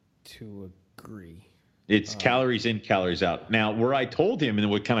tend to agree. It's calories in, calories out. Now, where I told him, and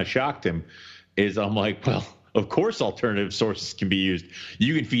what kind of shocked him, is I'm like, well, of course alternative sources can be used.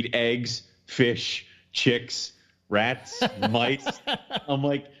 You can feed eggs, fish, chicks, rats, mice. I'm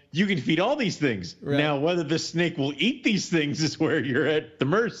like, you can feed all these things. Right. Now, whether the snake will eat these things is where you're at the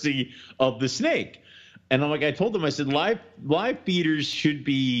mercy of the snake. And I'm like, I told them, I said, live feeders should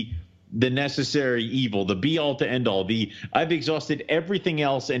be the necessary evil, the be all to end all. I've exhausted everything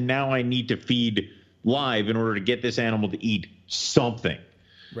else, and now I need to feed live in order to get this animal to eat something.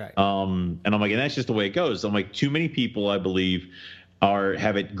 Right. And I'm like, and that's just the way it goes. I'm like, too many people, I believe,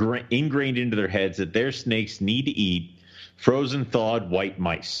 have it ingrained into their heads that their snakes need to eat frozen, thawed white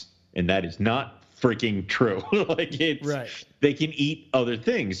mice, and that is not freaking true. Like, it's right. They can eat other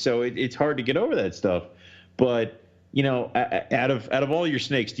things, so it's hard to get over that stuff. But you know, out of all your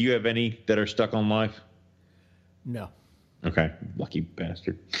snakes, do you have any that are stuck on live? No. Okay, lucky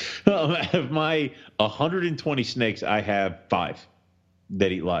bastard. Out of my 120 snakes, I have 5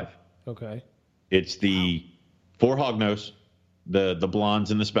 that eat live. Okay. It's the 4 hognose, the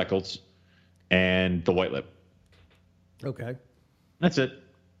blondes and the speckles, and the white lip. Okay. That's it.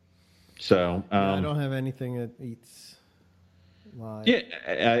 So I don't have anything that eats live. Yeah,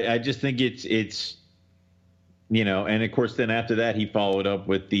 I just think it's you know, and of course then after that he followed up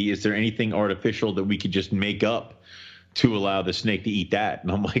with is there anything artificial that we could just make up to allow the snake to eat that?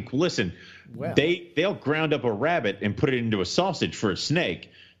 And I'm like, listen, well, they'll ground up a rabbit and put it into a sausage for a snake.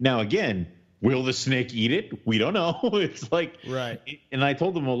 Now again, will the snake eat it? We don't know. It's like, right. And I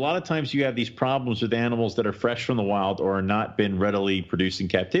told them a lot of times you have these problems with animals that are fresh from the wild or are not been readily produced in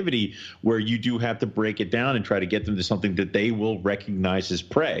captivity, where you do have to break it down and try to get them to something that they will recognize as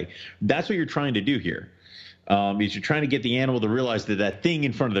prey. That's what you're trying to do here. Is you're trying to get the animal to realize that that thing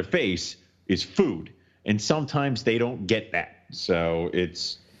in front of their face is food. And sometimes they don't get that. So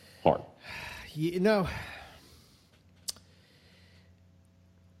it's hard. You know,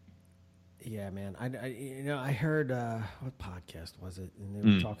 yeah, man. I heard, what podcast was it? And they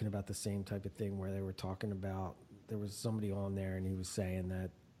were talking about the same type of thing where they were talking about, there was somebody on there and he was saying that,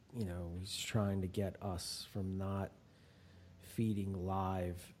 you know, he's trying to get us from not feeding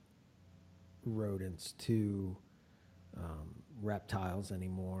live rodents to reptiles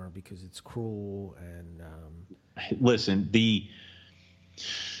anymore because it's cruel. And listen,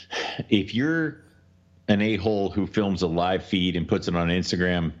 if you're an a-hole who films a live feed and puts it on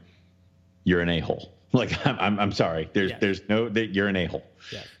Instagram, you're an a-hole. Like, I'm sorry. There's no that you're an a-hole.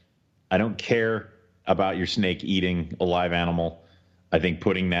 Yeah. I don't care about your snake eating a live animal. I think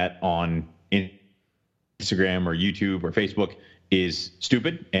putting that on Instagram or YouTube or Facebook is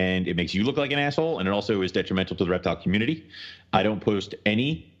stupid, and it makes you look like an asshole, and it also is detrimental to the reptile community. I don't post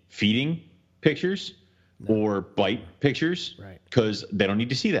any feeding pictures or bite pictures because they don't need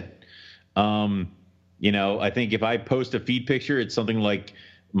to see that. You know, I think if I post a feed picture, it's something like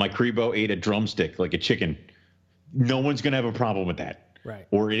my Crebo ate a drumstick like a chicken. No one's going to have a problem with that. Right.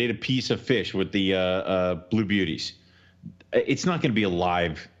 Or it ate a piece of fish with the Blue Beauties. It's not going to be a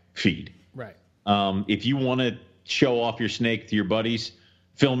live feed. Right. If you want to show off your snake to your buddies,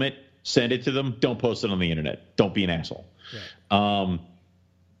 film it, send it to them. Don't post it on the internet. Don't be an asshole. Right.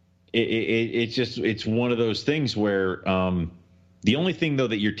 It's one of those things where the only thing though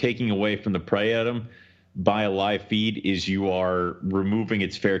that you're taking away from the prey item by a live feed is you are removing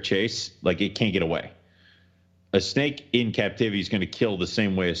its fair chase. Like, it can't get away. A snake in captivity is going to kill the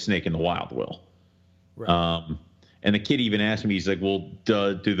same way a snake in the wild will. Right. And the kid even asked me, he's like, well,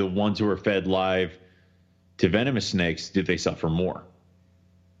 do the ones who are fed live to venomous snakes, did they suffer more?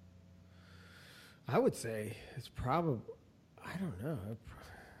 I would say it's probably, I don't know.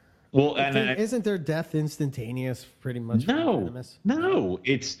 Well, isn't their death instantaneous pretty much? No.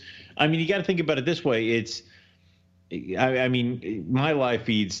 It's, I mean, you got to think about it this way. It's, I mean, my live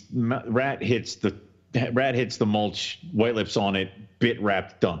feeds, rat hits the mulch, white lips on it, bit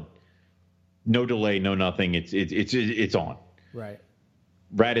wrapped, done. No delay, no nothing. It's on. Right.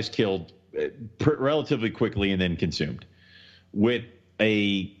 Rat is killed relatively quickly and then consumed. With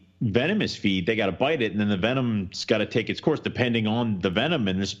a venomous feed, they got to bite it, and then the venom's got to take its course depending on the venom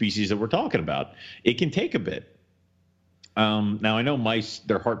and the species that we're talking about. It can take a bit. Now, I know mice,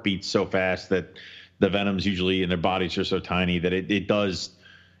 their heart beats so fast that the venoms usually in their bodies are so tiny that it does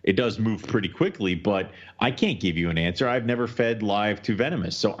move pretty quickly, but I can't give you an answer. I've never fed live to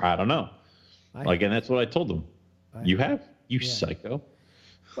venomous, so I don't know. And that's what I told them. You have? You psycho.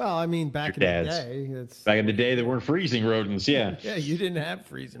 Well, I mean, back in the day, there weren't freezing rodents. Yeah. Yeah, you didn't have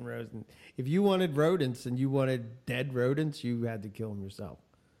freezing rodents. If you wanted rodents and you wanted dead rodents, you had to kill them yourself.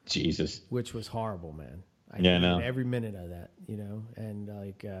 Jesus. Which was horrible, man. I know. Every minute of that, you know. And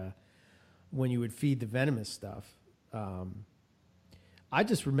when you would feed the venomous stuff, I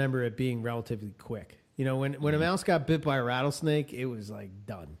just remember it being relatively quick. You know, when a mouse got bit by a rattlesnake, it was like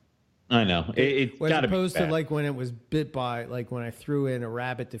done. I know. It's as opposed to like when it was bit by, like when I threw in a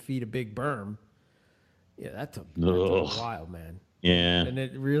rabbit to feed a big berm. Yeah, that took a while, man. Yeah. And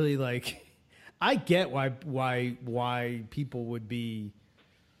it really, like, I get why people would be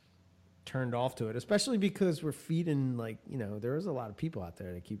turned off to it, especially because we're feeding, like, there is a lot of people out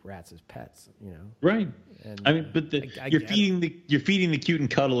there that keep rats as pets, Right. And I mean, but you're feeding the cute and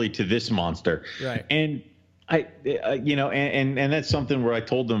cuddly to this monster. Right. And and that's something where I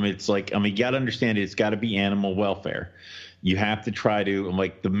told them, it's like, you got to understand it's got to be animal welfare. You have to try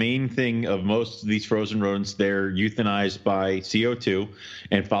to, the main thing of most of these frozen rodents, they're euthanized by CO2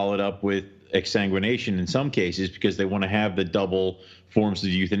 and followed up with exsanguination in some cases because they want to have the double forms of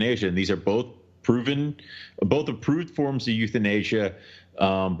euthanasia. And these are both approved forms of euthanasia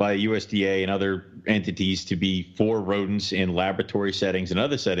by USDA and other entities to be for rodents in laboratory settings and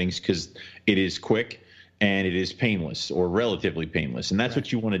other settings because it is quick and it is painless or relatively painless. And that's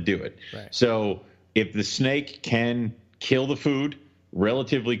what you want to do it. Right. So if the snake can kill the food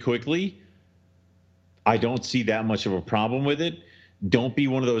relatively quickly, I don't see that much of a problem with it. Don't be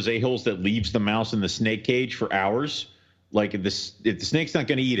one of those a-holes that leaves the mouse in the snake cage for hours. Like if the snake's not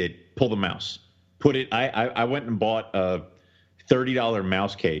going to eat it, pull the mouse. Put it. I went and bought a $30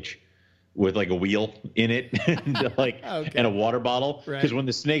 mouse cage with like a wheel in it and and a water bottle. Because when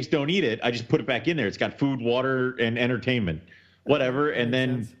the snakes don't eat it, I just put it back in there. It's got food, water, and entertainment, whatever. And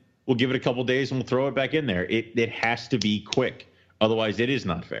then we'll give it a couple days and we'll throw it back in there. It has to be quick. Otherwise, it is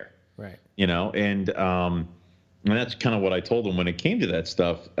not fair. Right. And that's kind of what I told him when it came to that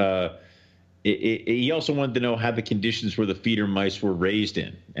stuff. He also wanted to know how the conditions where the feeder mice were raised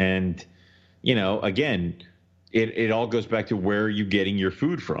in. And, again, it all goes back to where are you getting your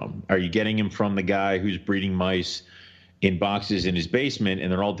food from? Are you getting them from the guy who's breeding mice in boxes in his basement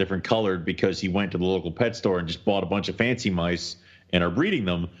and they're all different colored because he went to the local pet store and just bought a bunch of fancy mice and are breeding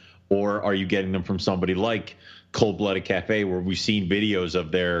them? Or are you getting them from somebody like Cold Blooded Cafe where we've seen videos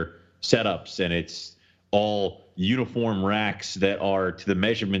of their setups and it's all uniform racks that are to the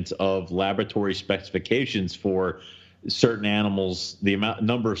measurements of laboratory specifications for certain animals, the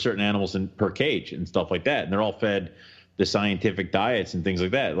number of certain animals per cage and stuff like that. And they're all fed the scientific diets and things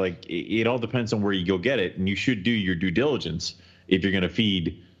like that. Like it all depends on where you go get it. And you should do your due diligence if you're going to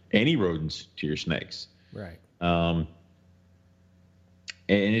feed any rodents to your snakes. Right. And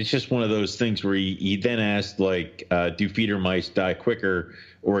it's just one of those things where he then asked, do feeder mice die quicker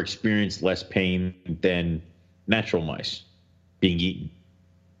or experience less pain than natural mice being eaten?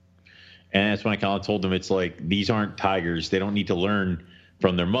 And that's when I kind of told him, it's like, these aren't tigers. They don't need to learn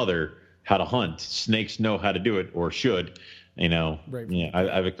from their mother how to hunt. Snakes know how to do it, or should. Right. Yeah, I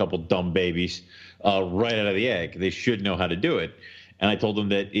have a couple dumb babies right out of the egg. They should know how to do it. And I told him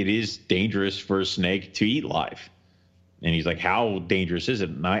that it is dangerous for a snake to eat live. And he's like, how dangerous is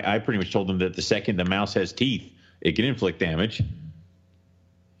it? And I pretty much told him that the second the mouse has teeth, it can inflict damage.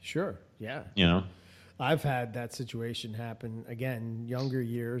 Sure, yeah. I've had that situation happen, again, younger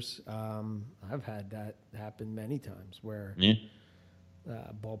years. I've had that happen many times where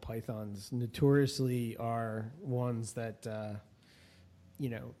ball pythons notoriously are ones that,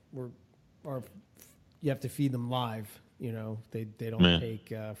 you have to feed them live. They don't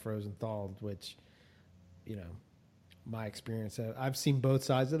take frozen thawed, which, my experience, I've seen both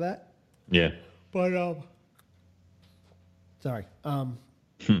sides of that. Yeah. But, sorry.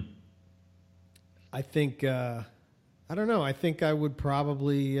 I think, I don't know. I think I would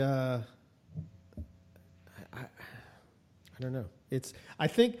probably, I don't know. I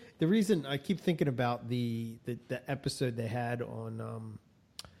think the reason I keep thinking about the episode they had on,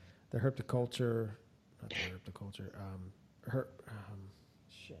 the herpetoculture, not the herpetoculture,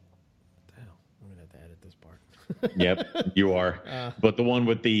 shit. What the hell? I'm going to have to edit this part. Yep, you are. But the one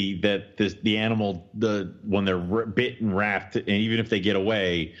with the animal, when they're bit and wrapped, and even if they get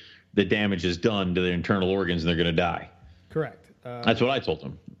away, the damage is done to their internal organs and they're going to die. Correct. That's what I told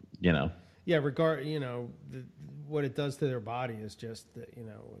them. Yeah. What it does to their body is just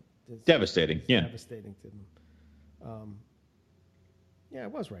it's devastating. Devastating to them. Yeah, I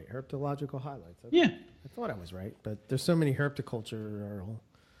was right. Herpetological highlights. I thought I was right, but there's so many herpetoculture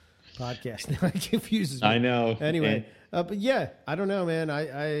podcast now. It confuses me. I know. Anyway, but yeah, I don't know, man.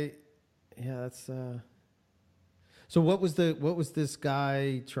 That's. So what was this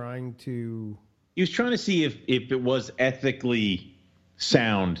guy trying to? He was trying to see if it was ethically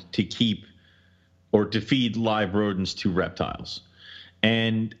sound to keep or to feed live rodents to reptiles.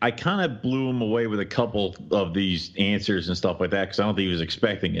 And I kind of blew him away with a couple of these answers and stuff like that because I don't think he was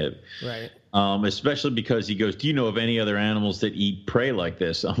expecting it. Right. Especially because he goes, do you know of any other animals that eat prey like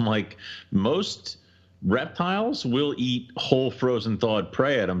this? I'm like, most reptiles will eat whole frozen thawed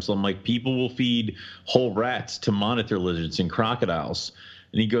prey at them. So I'm like, people will feed whole rats to monitor lizards and crocodiles.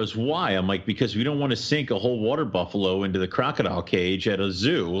 And he goes, why? I'm like, because we don't want to sink a whole water buffalo into the crocodile cage at a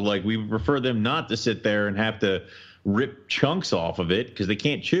zoo. Like, we prefer them not to sit there and have to rip chunks off of it because they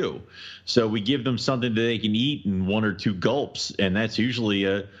can't chew. So we give them something that they can eat in 1 or 2 gulps, and that's usually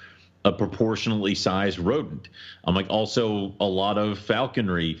a proportionally sized rodent. I'm like, also a lot of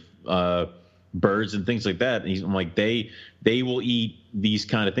falconry birds and things like that. And I'm like, they will eat these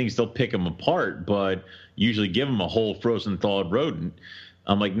kind of things. They'll pick them apart, but usually give them a whole frozen thawed rodent.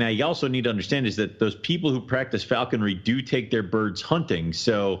 I'm like, now you also need to understand is that those people who practice falconry do take their birds hunting.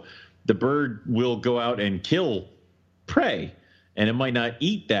 So the bird will go out and kill prey, and it might not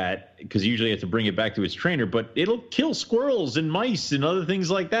eat that because usually you have to bring it back to its trainer, but it'll kill squirrels and mice and other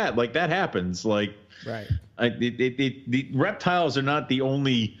things like that. Like that happens. Like, right. The reptiles are not the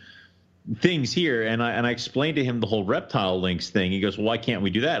only things here. And I explained to him the whole reptile links thing. He goes, well, why can't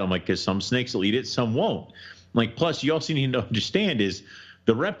we do that? I'm like, because some snakes will eat it, some won't. I'm like, plus you also need to understand is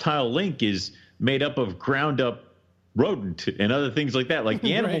the reptile link is made up of ground up rodent and other things like that. Like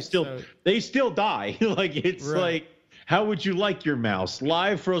the animals they still die. Like it's like, how would you like your mouse?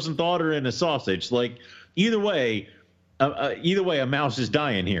 Live, frozen thawed, or in a sausage? Like either way, a mouse is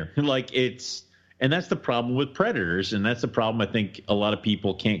dying here. Like and that's the problem with predators, and that's the problem I think a lot of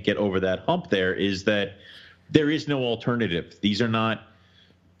people can't get over that hump. There is that there is no alternative. These are not.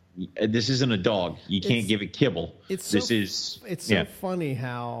 This isn't a dog. You can't give it kibble. It's so funny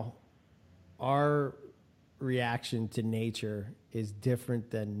how our reaction to nature is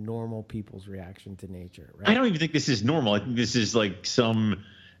different than normal people's reaction to nature. Right? I don't even think this is normal. I think this is like some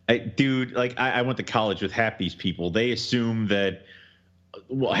dude. Like I went to college with half these people. They assume that.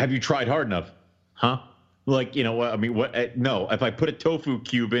 Well, have you tried hard enough? Huh? Like, you know, I mean, what? No, if I put a tofu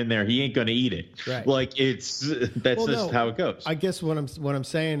cube in there, he ain't going to eat it. Right. Like that's just how it goes. I guess what I'm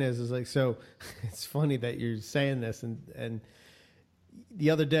saying is like, so it's funny that you're saying this. And the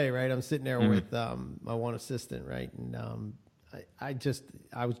other day, right, I'm sitting there with my one assistant, right. And I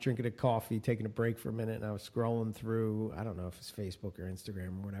was drinking a coffee, taking a break for a minute, and I was scrolling through, I don't know if it's Facebook or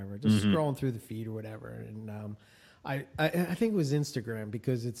Instagram or whatever, just scrolling through the feed or whatever. And I think it was Instagram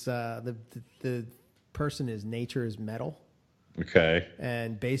because it's the person is nature is metal. Okay.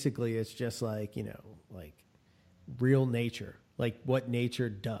 And basically it's just like, you know, like real nature, like what nature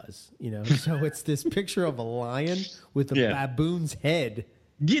does, you know. So it's this picture of a lion with a baboon's head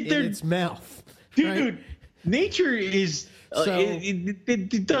in its mouth. Dude, right? Nature is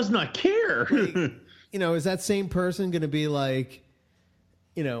it does not care. Like, you know, is that same person going to be like,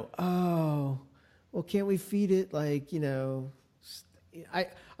 you know, oh, well, can't we feed it like, you know,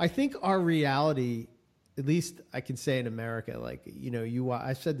 I think our reality, at least I can say in America, like, you know,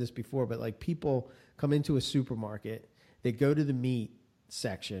 I've said this before, but like people come into a supermarket, they go to the meat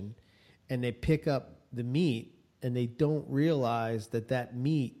section and they pick up the meat and they don't realize that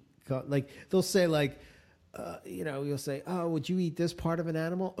meat, like they'll say like, you know, you'll say, oh, would you eat this part of an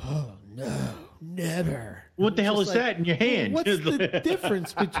animal? Oh, no, never. What the hell is that in your hand? What's the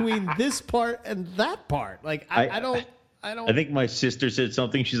difference between this part and that part? Like, I don't. I think my sister said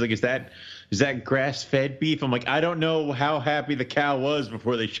something. She's like, is that grass-fed beef? I'm like, I don't know how happy the cow was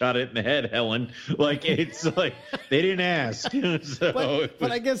before they shot it in the head, Helen. Like, it's like, they didn't ask. So,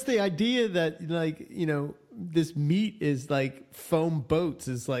 but I guess the idea that, like, you know, this meat is like foam boats,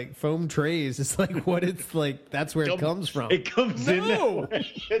 is like foam trays. It's like what it's like. That's where it comes from. It comes in that way.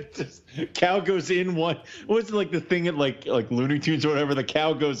 It just, cow goes in what's it like the thing at like Looney Tunes or whatever? The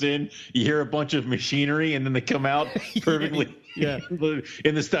cow goes in, you hear a bunch of machinery, and then they come out perfectly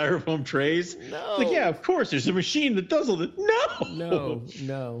in the styrofoam trays. No. Like, yeah, of course, there's a machine that does all this. No.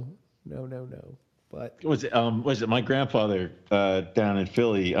 But was it my grandfather down in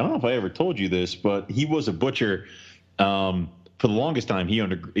Philly? I don't know if I ever told you this, but he was a butcher. For the longest time, he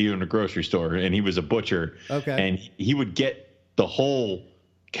owned a grocery store, and he was a butcher. Okay. And he would get the whole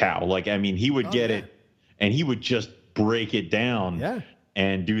cow. Like, I mean, he would get it, and he would just break it down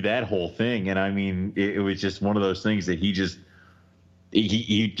and do that whole thing. And I mean, it was just one of those things that he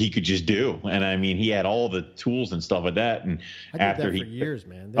could just do. And I mean, he had all the tools and stuff like that. And I did that for years,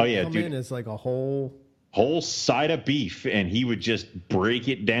 man. They come in as like a whole side of beef, and he would just break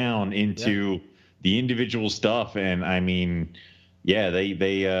it down into the individual stuff. And I mean, that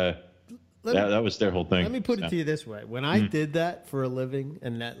was their whole thing. Let me put it to you this way. When I did that for a living,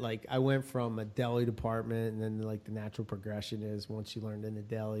 and that, like, I went from a deli department, and then like the natural progression is once you learned in a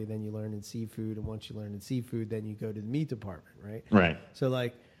deli, then you learn in seafood, and once you learn in seafood, then you go to the meat department, right? Right. So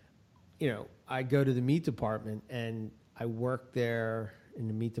like, you know, I go to the meat department, and I worked there in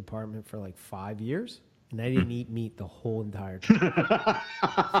the meat department for like 5 years, and I didn't eat meat the whole entire time.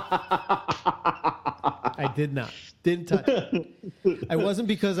 I didn't touch it. I wasn't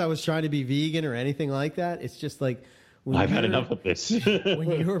because I was trying to be vegan or anything like that. It's just like I've had enough of this.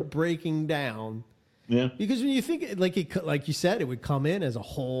 When you're breaking down Yeah. Because when you think like you said, it would come in as a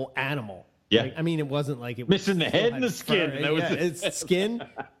whole animal. Yeah. Like, I mean, it wasn't like it missing the head and the skin. It's skin,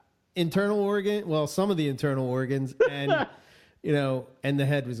 internal organ. Well, some of the internal organs, and and the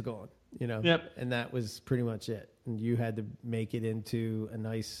head was gone. Yep. And that was pretty much it. And you had to make it into a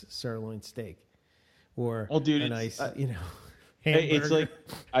nice sirloin steak, or a nice, hamburger. It's like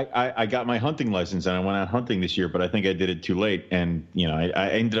I got my hunting license and I went out hunting this year, but I think I did it too late, and I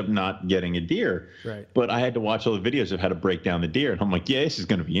ended up not getting a deer. Right. But I had to watch all the videos of how to break down the deer, and I'm like, yeah, this is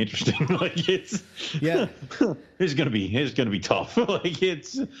going to be interesting. Like it's it's going to be tough. Like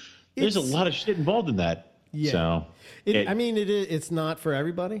there's a lot of shit involved in that. Yeah. So it's not for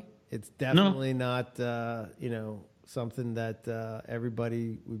everybody. It's definitely not something that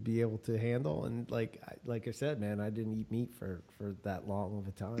everybody would be able to handle. And like I said, man, I didn't eat meat for that long of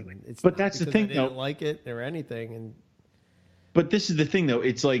a time. And but that's the thing, I didn't like it or anything. But this is the thing, though.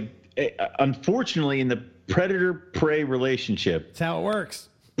 It's like, unfortunately, in the predator-prey relationship, it's how it works.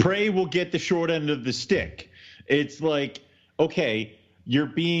 Prey will get the short end of the stick. It's like, okay, you're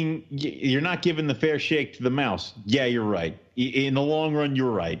not giving the fair shake to the mouse. Yeah, you're right. In the long run,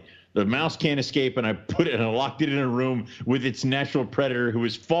 you're right. The mouse can't escape, and I locked it in a room with its natural predator, who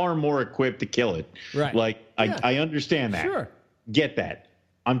is far more equipped to kill it. Right. Like, I understand that. Sure. Get that.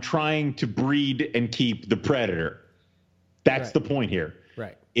 I'm trying to breed and keep the predator. That's the point here.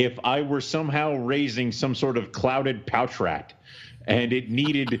 Right. If I were somehow raising some sort of clouded pouch rat, and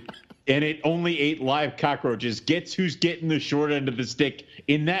it only ate live cockroaches, guess who's getting the short end of the stick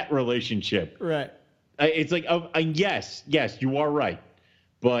in that relationship? Right. It's like, yes, you are right.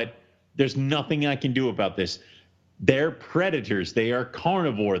 But there's nothing I can do about this. They're predators. They are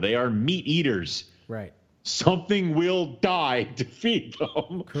carnivore. They are meat eaters. Right. Something will die to feed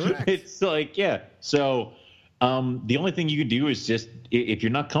them. Correct. It's like, yeah. So the only thing you can do is just, if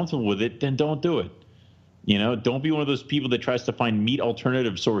you're not comfortable with it, then don't do it. Don't be one of those people that tries to find meat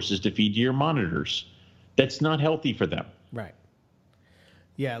alternative sources to feed to your monitors. That's not healthy for them. Right.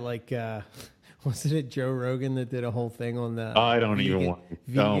 Yeah, like wasn't it Joe Rogan that did a whole thing on the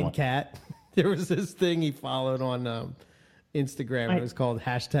vegan cat? There was this thing he followed on Instagram. It was called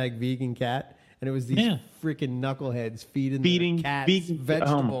 #vegan_cat, and it was these freaking knuckleheads feeding cats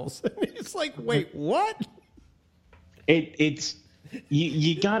vegetables. It's like, wait, what? It's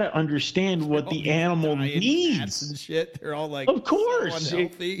you got to understand what the animal needs and shit. They're all like, of course, so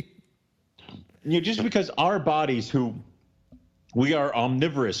unhealthy. Just because our bodies, we are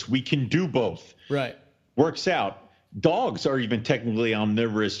omnivorous, we can do both. Right. Works out. Dogs are even technically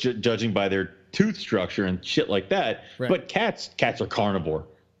omnivorous, judging by their tooth structure and shit like that. Right. But cats are carnivore.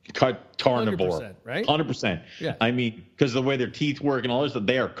 Carnivore. 100%, right? 100%. Yeah. I mean, because of the way their teeth work and all this,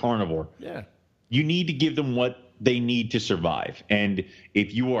 they are carnivore. Yeah. You need to give them what they need to survive. And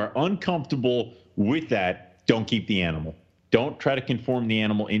if you are uncomfortable with that, don't keep the animal. Don't try to conform the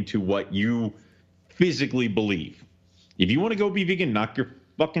animal into what you physically believe. If you want to go be vegan, knock your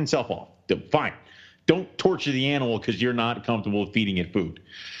fucking self off. Fine. Don't torture the animal because you're not comfortable with feeding it food.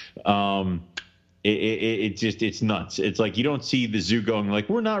 It's nuts. It's like you don't see the zoo going like,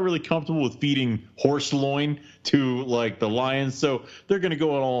 we're not really comfortable with feeding horse loin to like the lions, so they're going to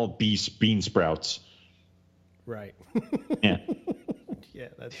go on all bean sprouts. Right. Yeah. Yeah,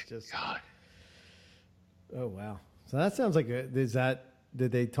 that's just. God. Oh wow. So that sounds like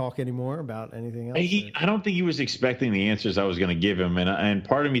did they talk anymore about anything else? I don't think he was expecting the answers I was going to give him, and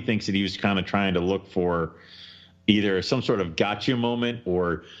part of me thinks that he was kind of trying to look for either some sort of gotcha moment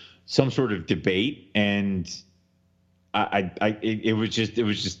or some sort of debate, and it was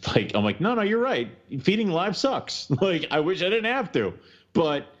just like, I'm like, no, you're right. Feeding live sucks. Like, I wish I didn't have to,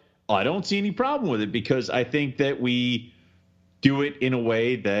 but I don't see any problem with it because I think that we do it in a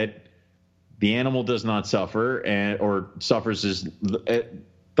way that the animal does not suffer or suffers the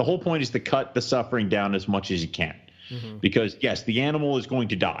whole point is to cut the suffering down as much as you can. Mm-hmm. Because yes, the animal is going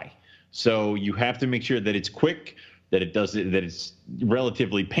to die. So you have to make sure that it's quick, that it's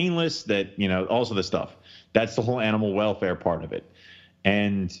relatively painless, that, all of the stuff. That's the whole animal welfare part of it.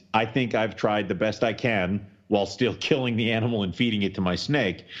 And I think I've tried the best I can while still killing the animal and feeding it to my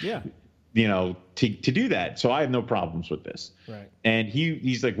snake. Yeah. To do that. So I have no problems with this. Right. And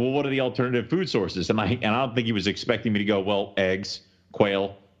he's like, well, what are the alternative food sources? And I don't think he was expecting me to go, well, eggs,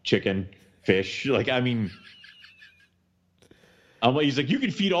 quail, chicken, fish. Like, I mean, he's like, you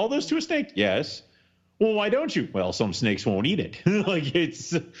can feed all those to a snake? Yes. Well, why don't you? Well, some snakes won't eat it. Like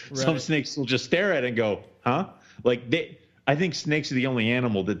some snakes will just stare at it and go, huh? Like I think snakes are the only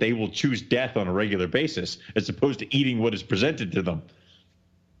animal that they will choose death on a regular basis as opposed to eating what is presented to them.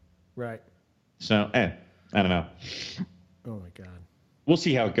 Right. So, I don't know. Oh my God. we'll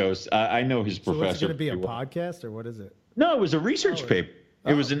see how it goes. I know his professor. So what's it going to be, a podcast, or what is it? No, it was a research paper.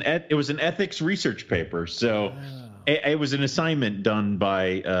 It was an ethics research paper. So it was an assignment done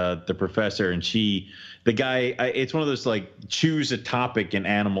by the professor, and the guy. It's one of those like choose a topic in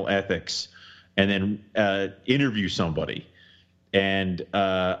animal ethics, and then interview somebody. And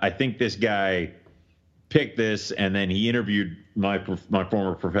I think this guy picked this, and then he interviewed my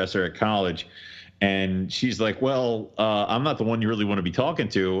former professor at college. And she's like, well, I'm not the one you really want to be talking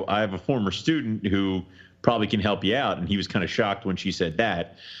to. I have a former student who probably can help you out. And he was kind of shocked when she said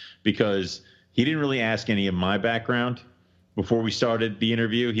that, because he didn't really ask any of my background before we started the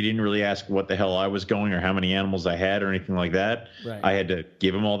interview. He didn't really ask what the hell I was going or how many animals I had or anything like that. Right. I had to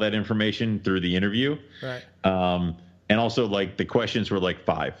give him all that information through the interview. Right. And also, like, the questions were like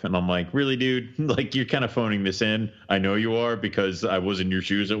 5. And I'm like, really, dude? Like, you're kind of phoning this in. I know you are, because I was in your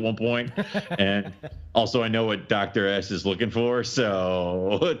shoes at one point. And also, I know what Dr. S is looking for.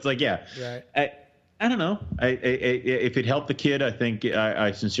 So it's like, yeah. Right. I don't know. If it helped the kid, I think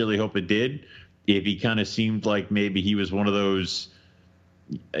I sincerely hope it did. If he kind of seemed like maybe he was one of those,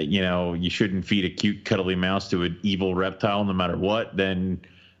 you shouldn't feed a cute, cuddly mouse to an evil reptile no matter what, then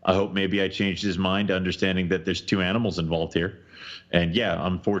I hope maybe I changed his mind to understanding that there's 2 animals involved here. And yeah,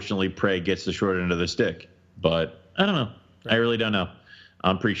 unfortunately, prey gets the short end of the stick. But I don't know. Right. I really don't know.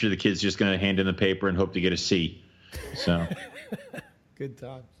 I'm pretty sure the kid's just going to hand in the paper and hope to get a C. So good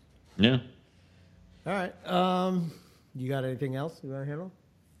time. Yeah. All right. You got anything else you want to handle?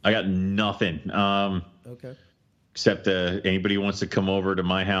 I got nothing. Okay. Except anybody who wants to come over to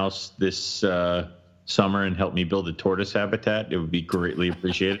my house this summer and help me build a tortoise habitat, it would be greatly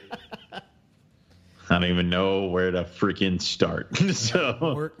appreciated. I don't even know where to freaking start.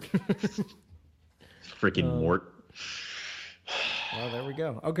 So freaking Mort. Well, there we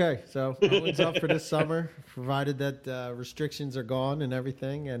go. Okay, so Owen's up for this summer, provided that restrictions are gone and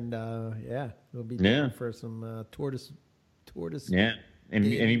everything, and we'll be down for some tortoise. Yeah, and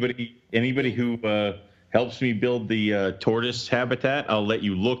anybody who helps me build the tortoise habitat, I'll let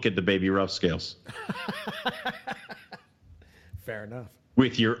you look at the baby rough scales. Fair enough.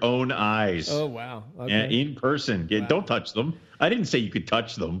 With your own eyes. Oh, wow. Okay. Yeah, in person. Wow. Don't touch them. I didn't say you could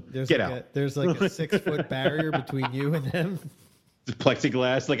touch them. Get out. There's like a 6-foot barrier between you and them. The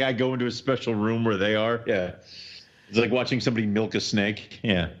plexiglass, like I go into a special room where they are. Yeah. It's like watching somebody milk a snake.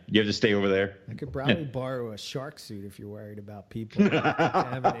 Yeah. You have to stay over there. I could probably borrow a shark suit if you're worried about people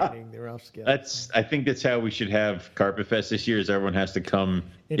contaminating the rough scales. I think that's how we should have Carpet Fest this year, is everyone has to come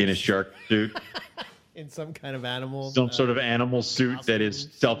in a shark suit. In some kind of animal. Some sort of animal suit that is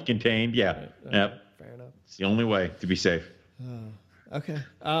self-contained. Yeah. Right. Yep. Fair enough. It's the only way to be safe. Okay.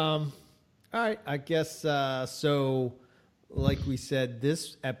 All right. I guess so. Like we said,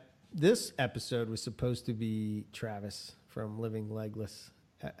 this episode was supposed to be Travis from Living Legless.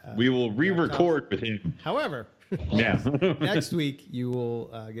 We will re-record with him. However, next week you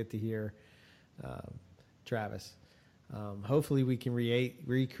will get to hear Travis. Hopefully we can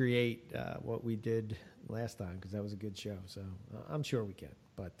recreate what we did last time, because that was a good show. So I'm sure we can.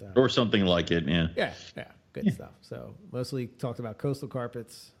 But or something like it, yeah. Yeah, good stuff. So mostly talked about coastal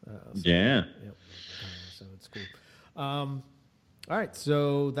carpets. Yeah. Yep. So it's cool. All right,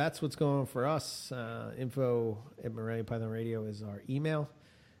 so that's what's going on for us. Info at Morelia Python Radio is our email,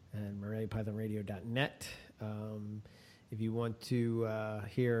 and MoreliaPythonRadio.net. If you want to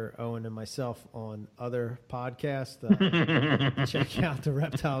hear Owen and myself on other podcasts, check out the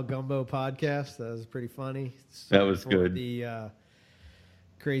Reptile Gumbo podcast. That was pretty funny. That was good. The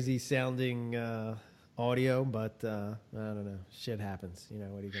crazy sounding audio, but I don't know. Shit happens.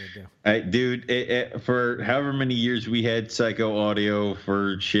 What are you going to do? Dude, for however many years we had psycho audio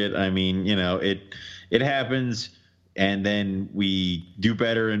for shit, I mean, it happens. And then we do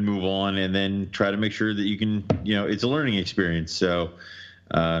better and move on, and then try to make sure that you can, it's a learning experience. So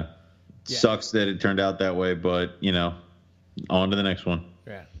sucks that it turned out that way, but, on to the next one.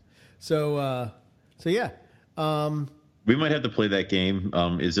 Yeah. So yeah. We might have to play that game.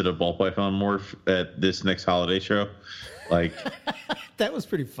 Is it a ball python morph at this next holiday show? Like that was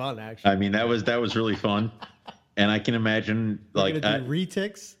pretty fun, actually. I mean, that was really fun. And I can imagine like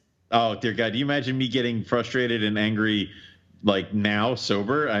retics. Oh, dear God. Do you imagine me getting frustrated and angry like now,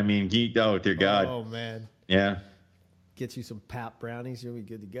 sober? I mean, oh, dear God. Oh, man. Yeah. Get you some Pap brownies. You'll be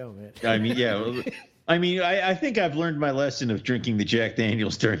good to go, man. I mean, yeah. I mean, I think I've learned my lesson of drinking the Jack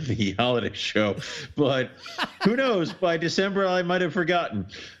Daniels during the holiday show. But who knows? By December, I might have forgotten.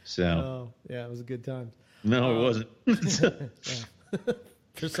 So. Oh, yeah. It was a good time. No, it wasn't.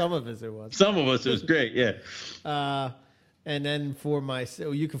 For some of us, it was. Some of us, it was great, yeah. And then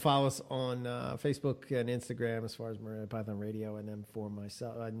you can follow us on Facebook and Instagram as far as Morelia Python Radio. And then for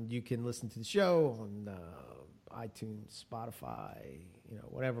myself, and you can listen to the show on iTunes, Spotify,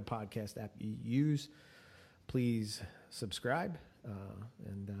 whatever podcast app you use. Please subscribe.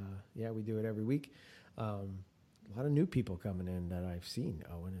 We do it every week. A lot of new people coming in that I've seen.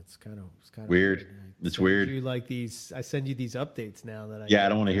 Owen, it's kind of weird. It's weird. I send you these updates now that I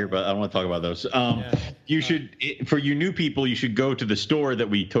don't want to hear about. I don't want to talk about those. You should, for you new people, you should go to the store that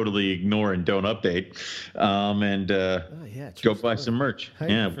we totally ignore and don't update, go buy some merch.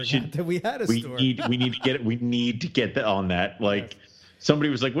 We had a store. We need to get it. We need to get on that. Like somebody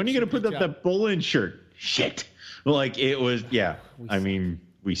was like, "When are you going to put up that Bullen shirt?" Shit. Like it was. Yeah. I mean,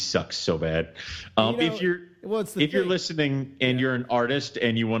 we suck so bad. If you're listening and you're an artist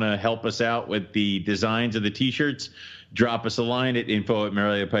and you want to help us out with the designs of the T-shirts, drop us a line at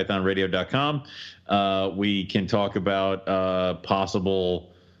info@MoreliaPythonRadio.com. We can talk about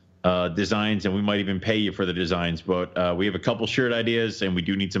possible designs, and we might even pay you for the designs. But we have a couple shirt ideas, and we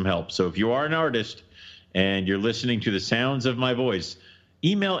do need some help. So if you are an artist and you're listening to the sounds of my voice,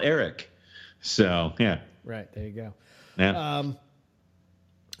 email Eric. So, yeah. Right. There you go. Yeah.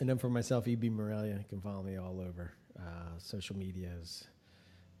 And then for myself, EB Morelia, you can follow me all over social medias.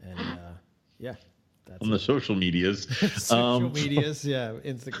 And, that's on the social medias. Social medias, yeah.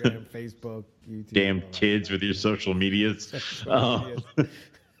 Instagram, Facebook, YouTube. Damn kids with your social medias. Wow,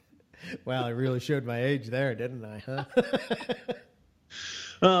 I really showed my age there, didn't I? Huh?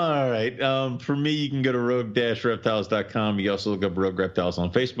 All right. For me, you can go to rogue-reptiles.com. You also look up Rogue Reptiles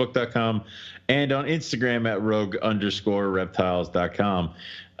on Facebook.com and on Instagram at rogue_reptiles.com.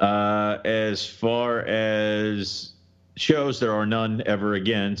 As far as shows, there are none ever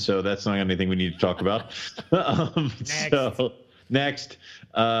again, so that's not anything we need to talk about. Next.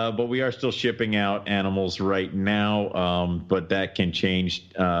 But we are still shipping out animals right now, but that can change.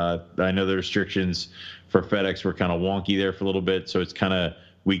 I know the restrictions for FedEx were kind of wonky there for a little bit, so it's kind of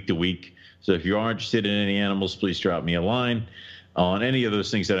week to week. So if you are interested in any animals, please drop me a line on any of those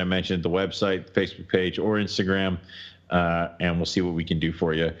things that I mentioned, the website, Facebook page, or Instagram, and we'll see what we can do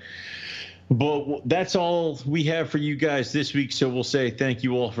for you. But that's all we have for you guys this week, so we'll say thank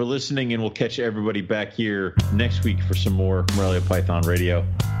you all for listening, and we'll catch everybody back here next week for some more Morelia Python Radio.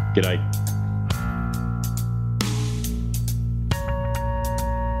 Good night.